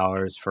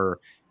 $5 for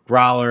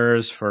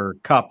growlers, for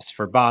cups,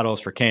 for bottles,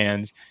 for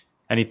cans,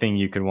 anything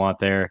you could want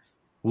there.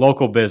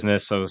 Local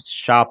business, so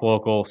shop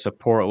local,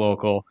 support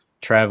local,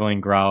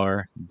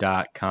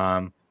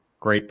 travelinggrowler.com.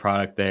 Great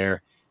product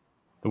there.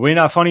 The Witty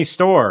Not Funny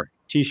store,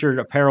 t-shirt,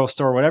 apparel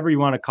store, whatever you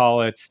want to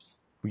call it.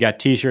 We got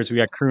t-shirts, we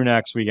got crew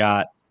necks, we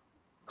got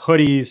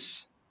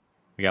hoodies,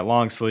 we got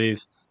long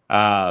sleeves.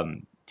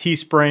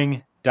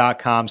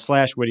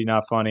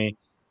 Teespring.com/wittyNotfunny,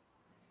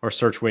 or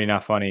search Witty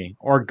Not Funny,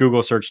 or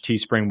Google search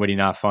Teespring Witty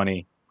Not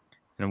Funny.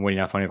 And Witty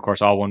Not Funny, of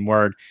course, all one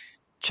word.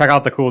 Check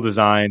out the cool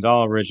designs,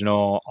 all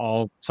original,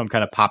 all some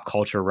kind of pop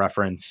culture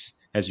reference,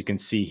 as you can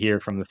see here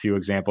from the few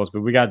examples.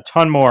 But we got a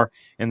ton more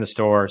in the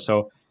store.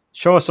 So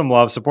show us some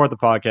love, support the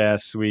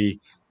podcast. We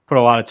put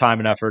a lot of time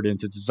and effort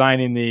into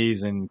designing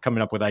these and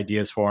coming up with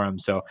ideas for them.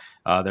 So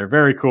they're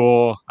very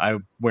cool. I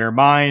wear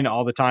mine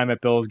all the time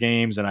at Bills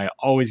games, and I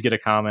always get a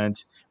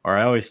comment,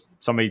 or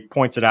somebody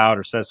points it out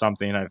or says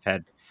something. I've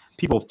had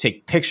people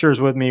take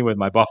pictures with me with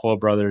my Buffalo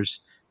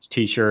Brothers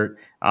t-shirt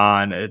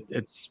on.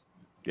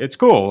 It's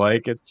cool.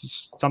 Like,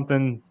 it's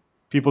something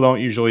people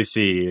don't usually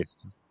see,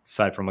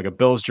 aside from like a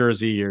Bills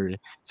jersey or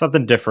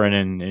something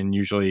different and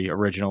usually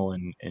original,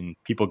 and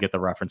people get the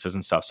references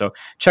and stuff. So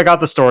check out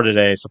the store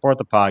today. Support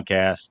the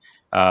podcast.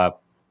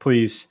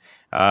 Please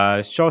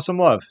show us some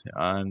love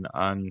on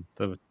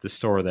the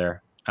store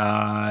there.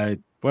 What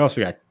else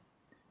we got?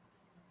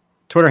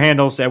 Twitter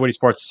handles at Witty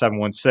Sports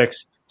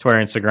 716. Twitter,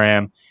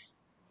 Instagram,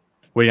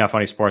 Witty Not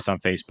Funny Sports on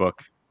Facebook,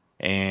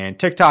 and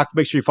TikTok.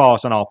 Make sure you follow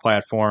us on all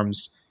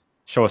platforms.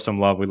 Show us some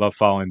love. We love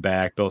following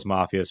back. Bills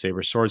Mafia,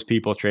 Sabres Swords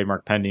People,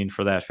 trademark pending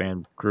for that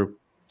fan group.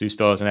 Who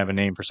still doesn't have a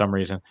name for some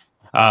reason.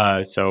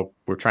 So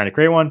we're trying to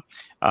create one.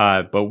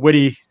 But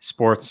Witty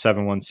Sports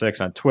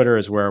 716 on Twitter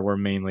is where we're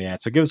mainly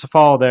at. So give us a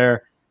follow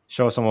there.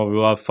 Show us someone we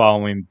love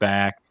following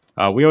back.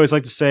 We always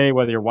like to say,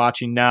 whether you're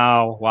watching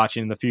now,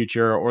 watching in the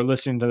future, or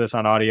listening to this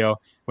on audio,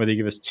 whether you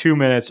give us 2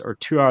 minutes or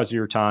 2 hours of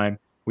your time,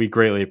 we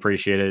greatly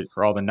appreciate it.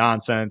 For all the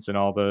nonsense and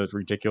all the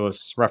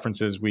ridiculous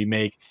references we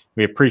make,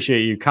 we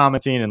appreciate you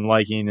commenting and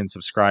liking and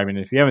subscribing.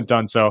 If you haven't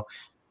done so,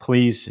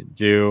 please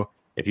do.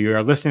 If you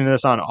are listening to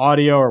this on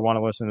audio or want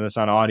to listen to this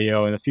on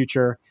audio in the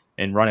future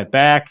and run it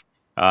back,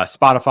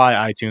 Spotify,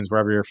 iTunes,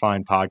 wherever your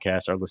fine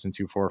podcasts are listened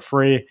to for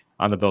free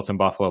on the Built in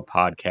Buffalo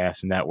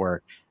Podcast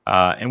Network.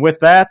 And with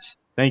that,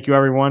 thank you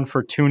everyone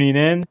for tuning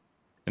in.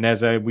 And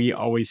as we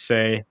always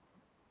say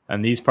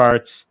on these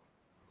parts,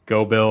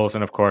 go Bills,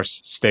 and of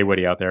course, stay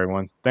witty out there,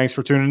 everyone. Thanks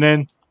for tuning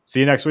in. See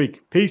you next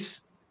week.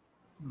 Peace.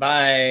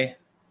 Bye.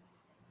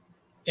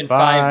 In Bye.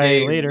 5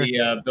 days, Later.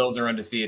 the Bills are undefeated.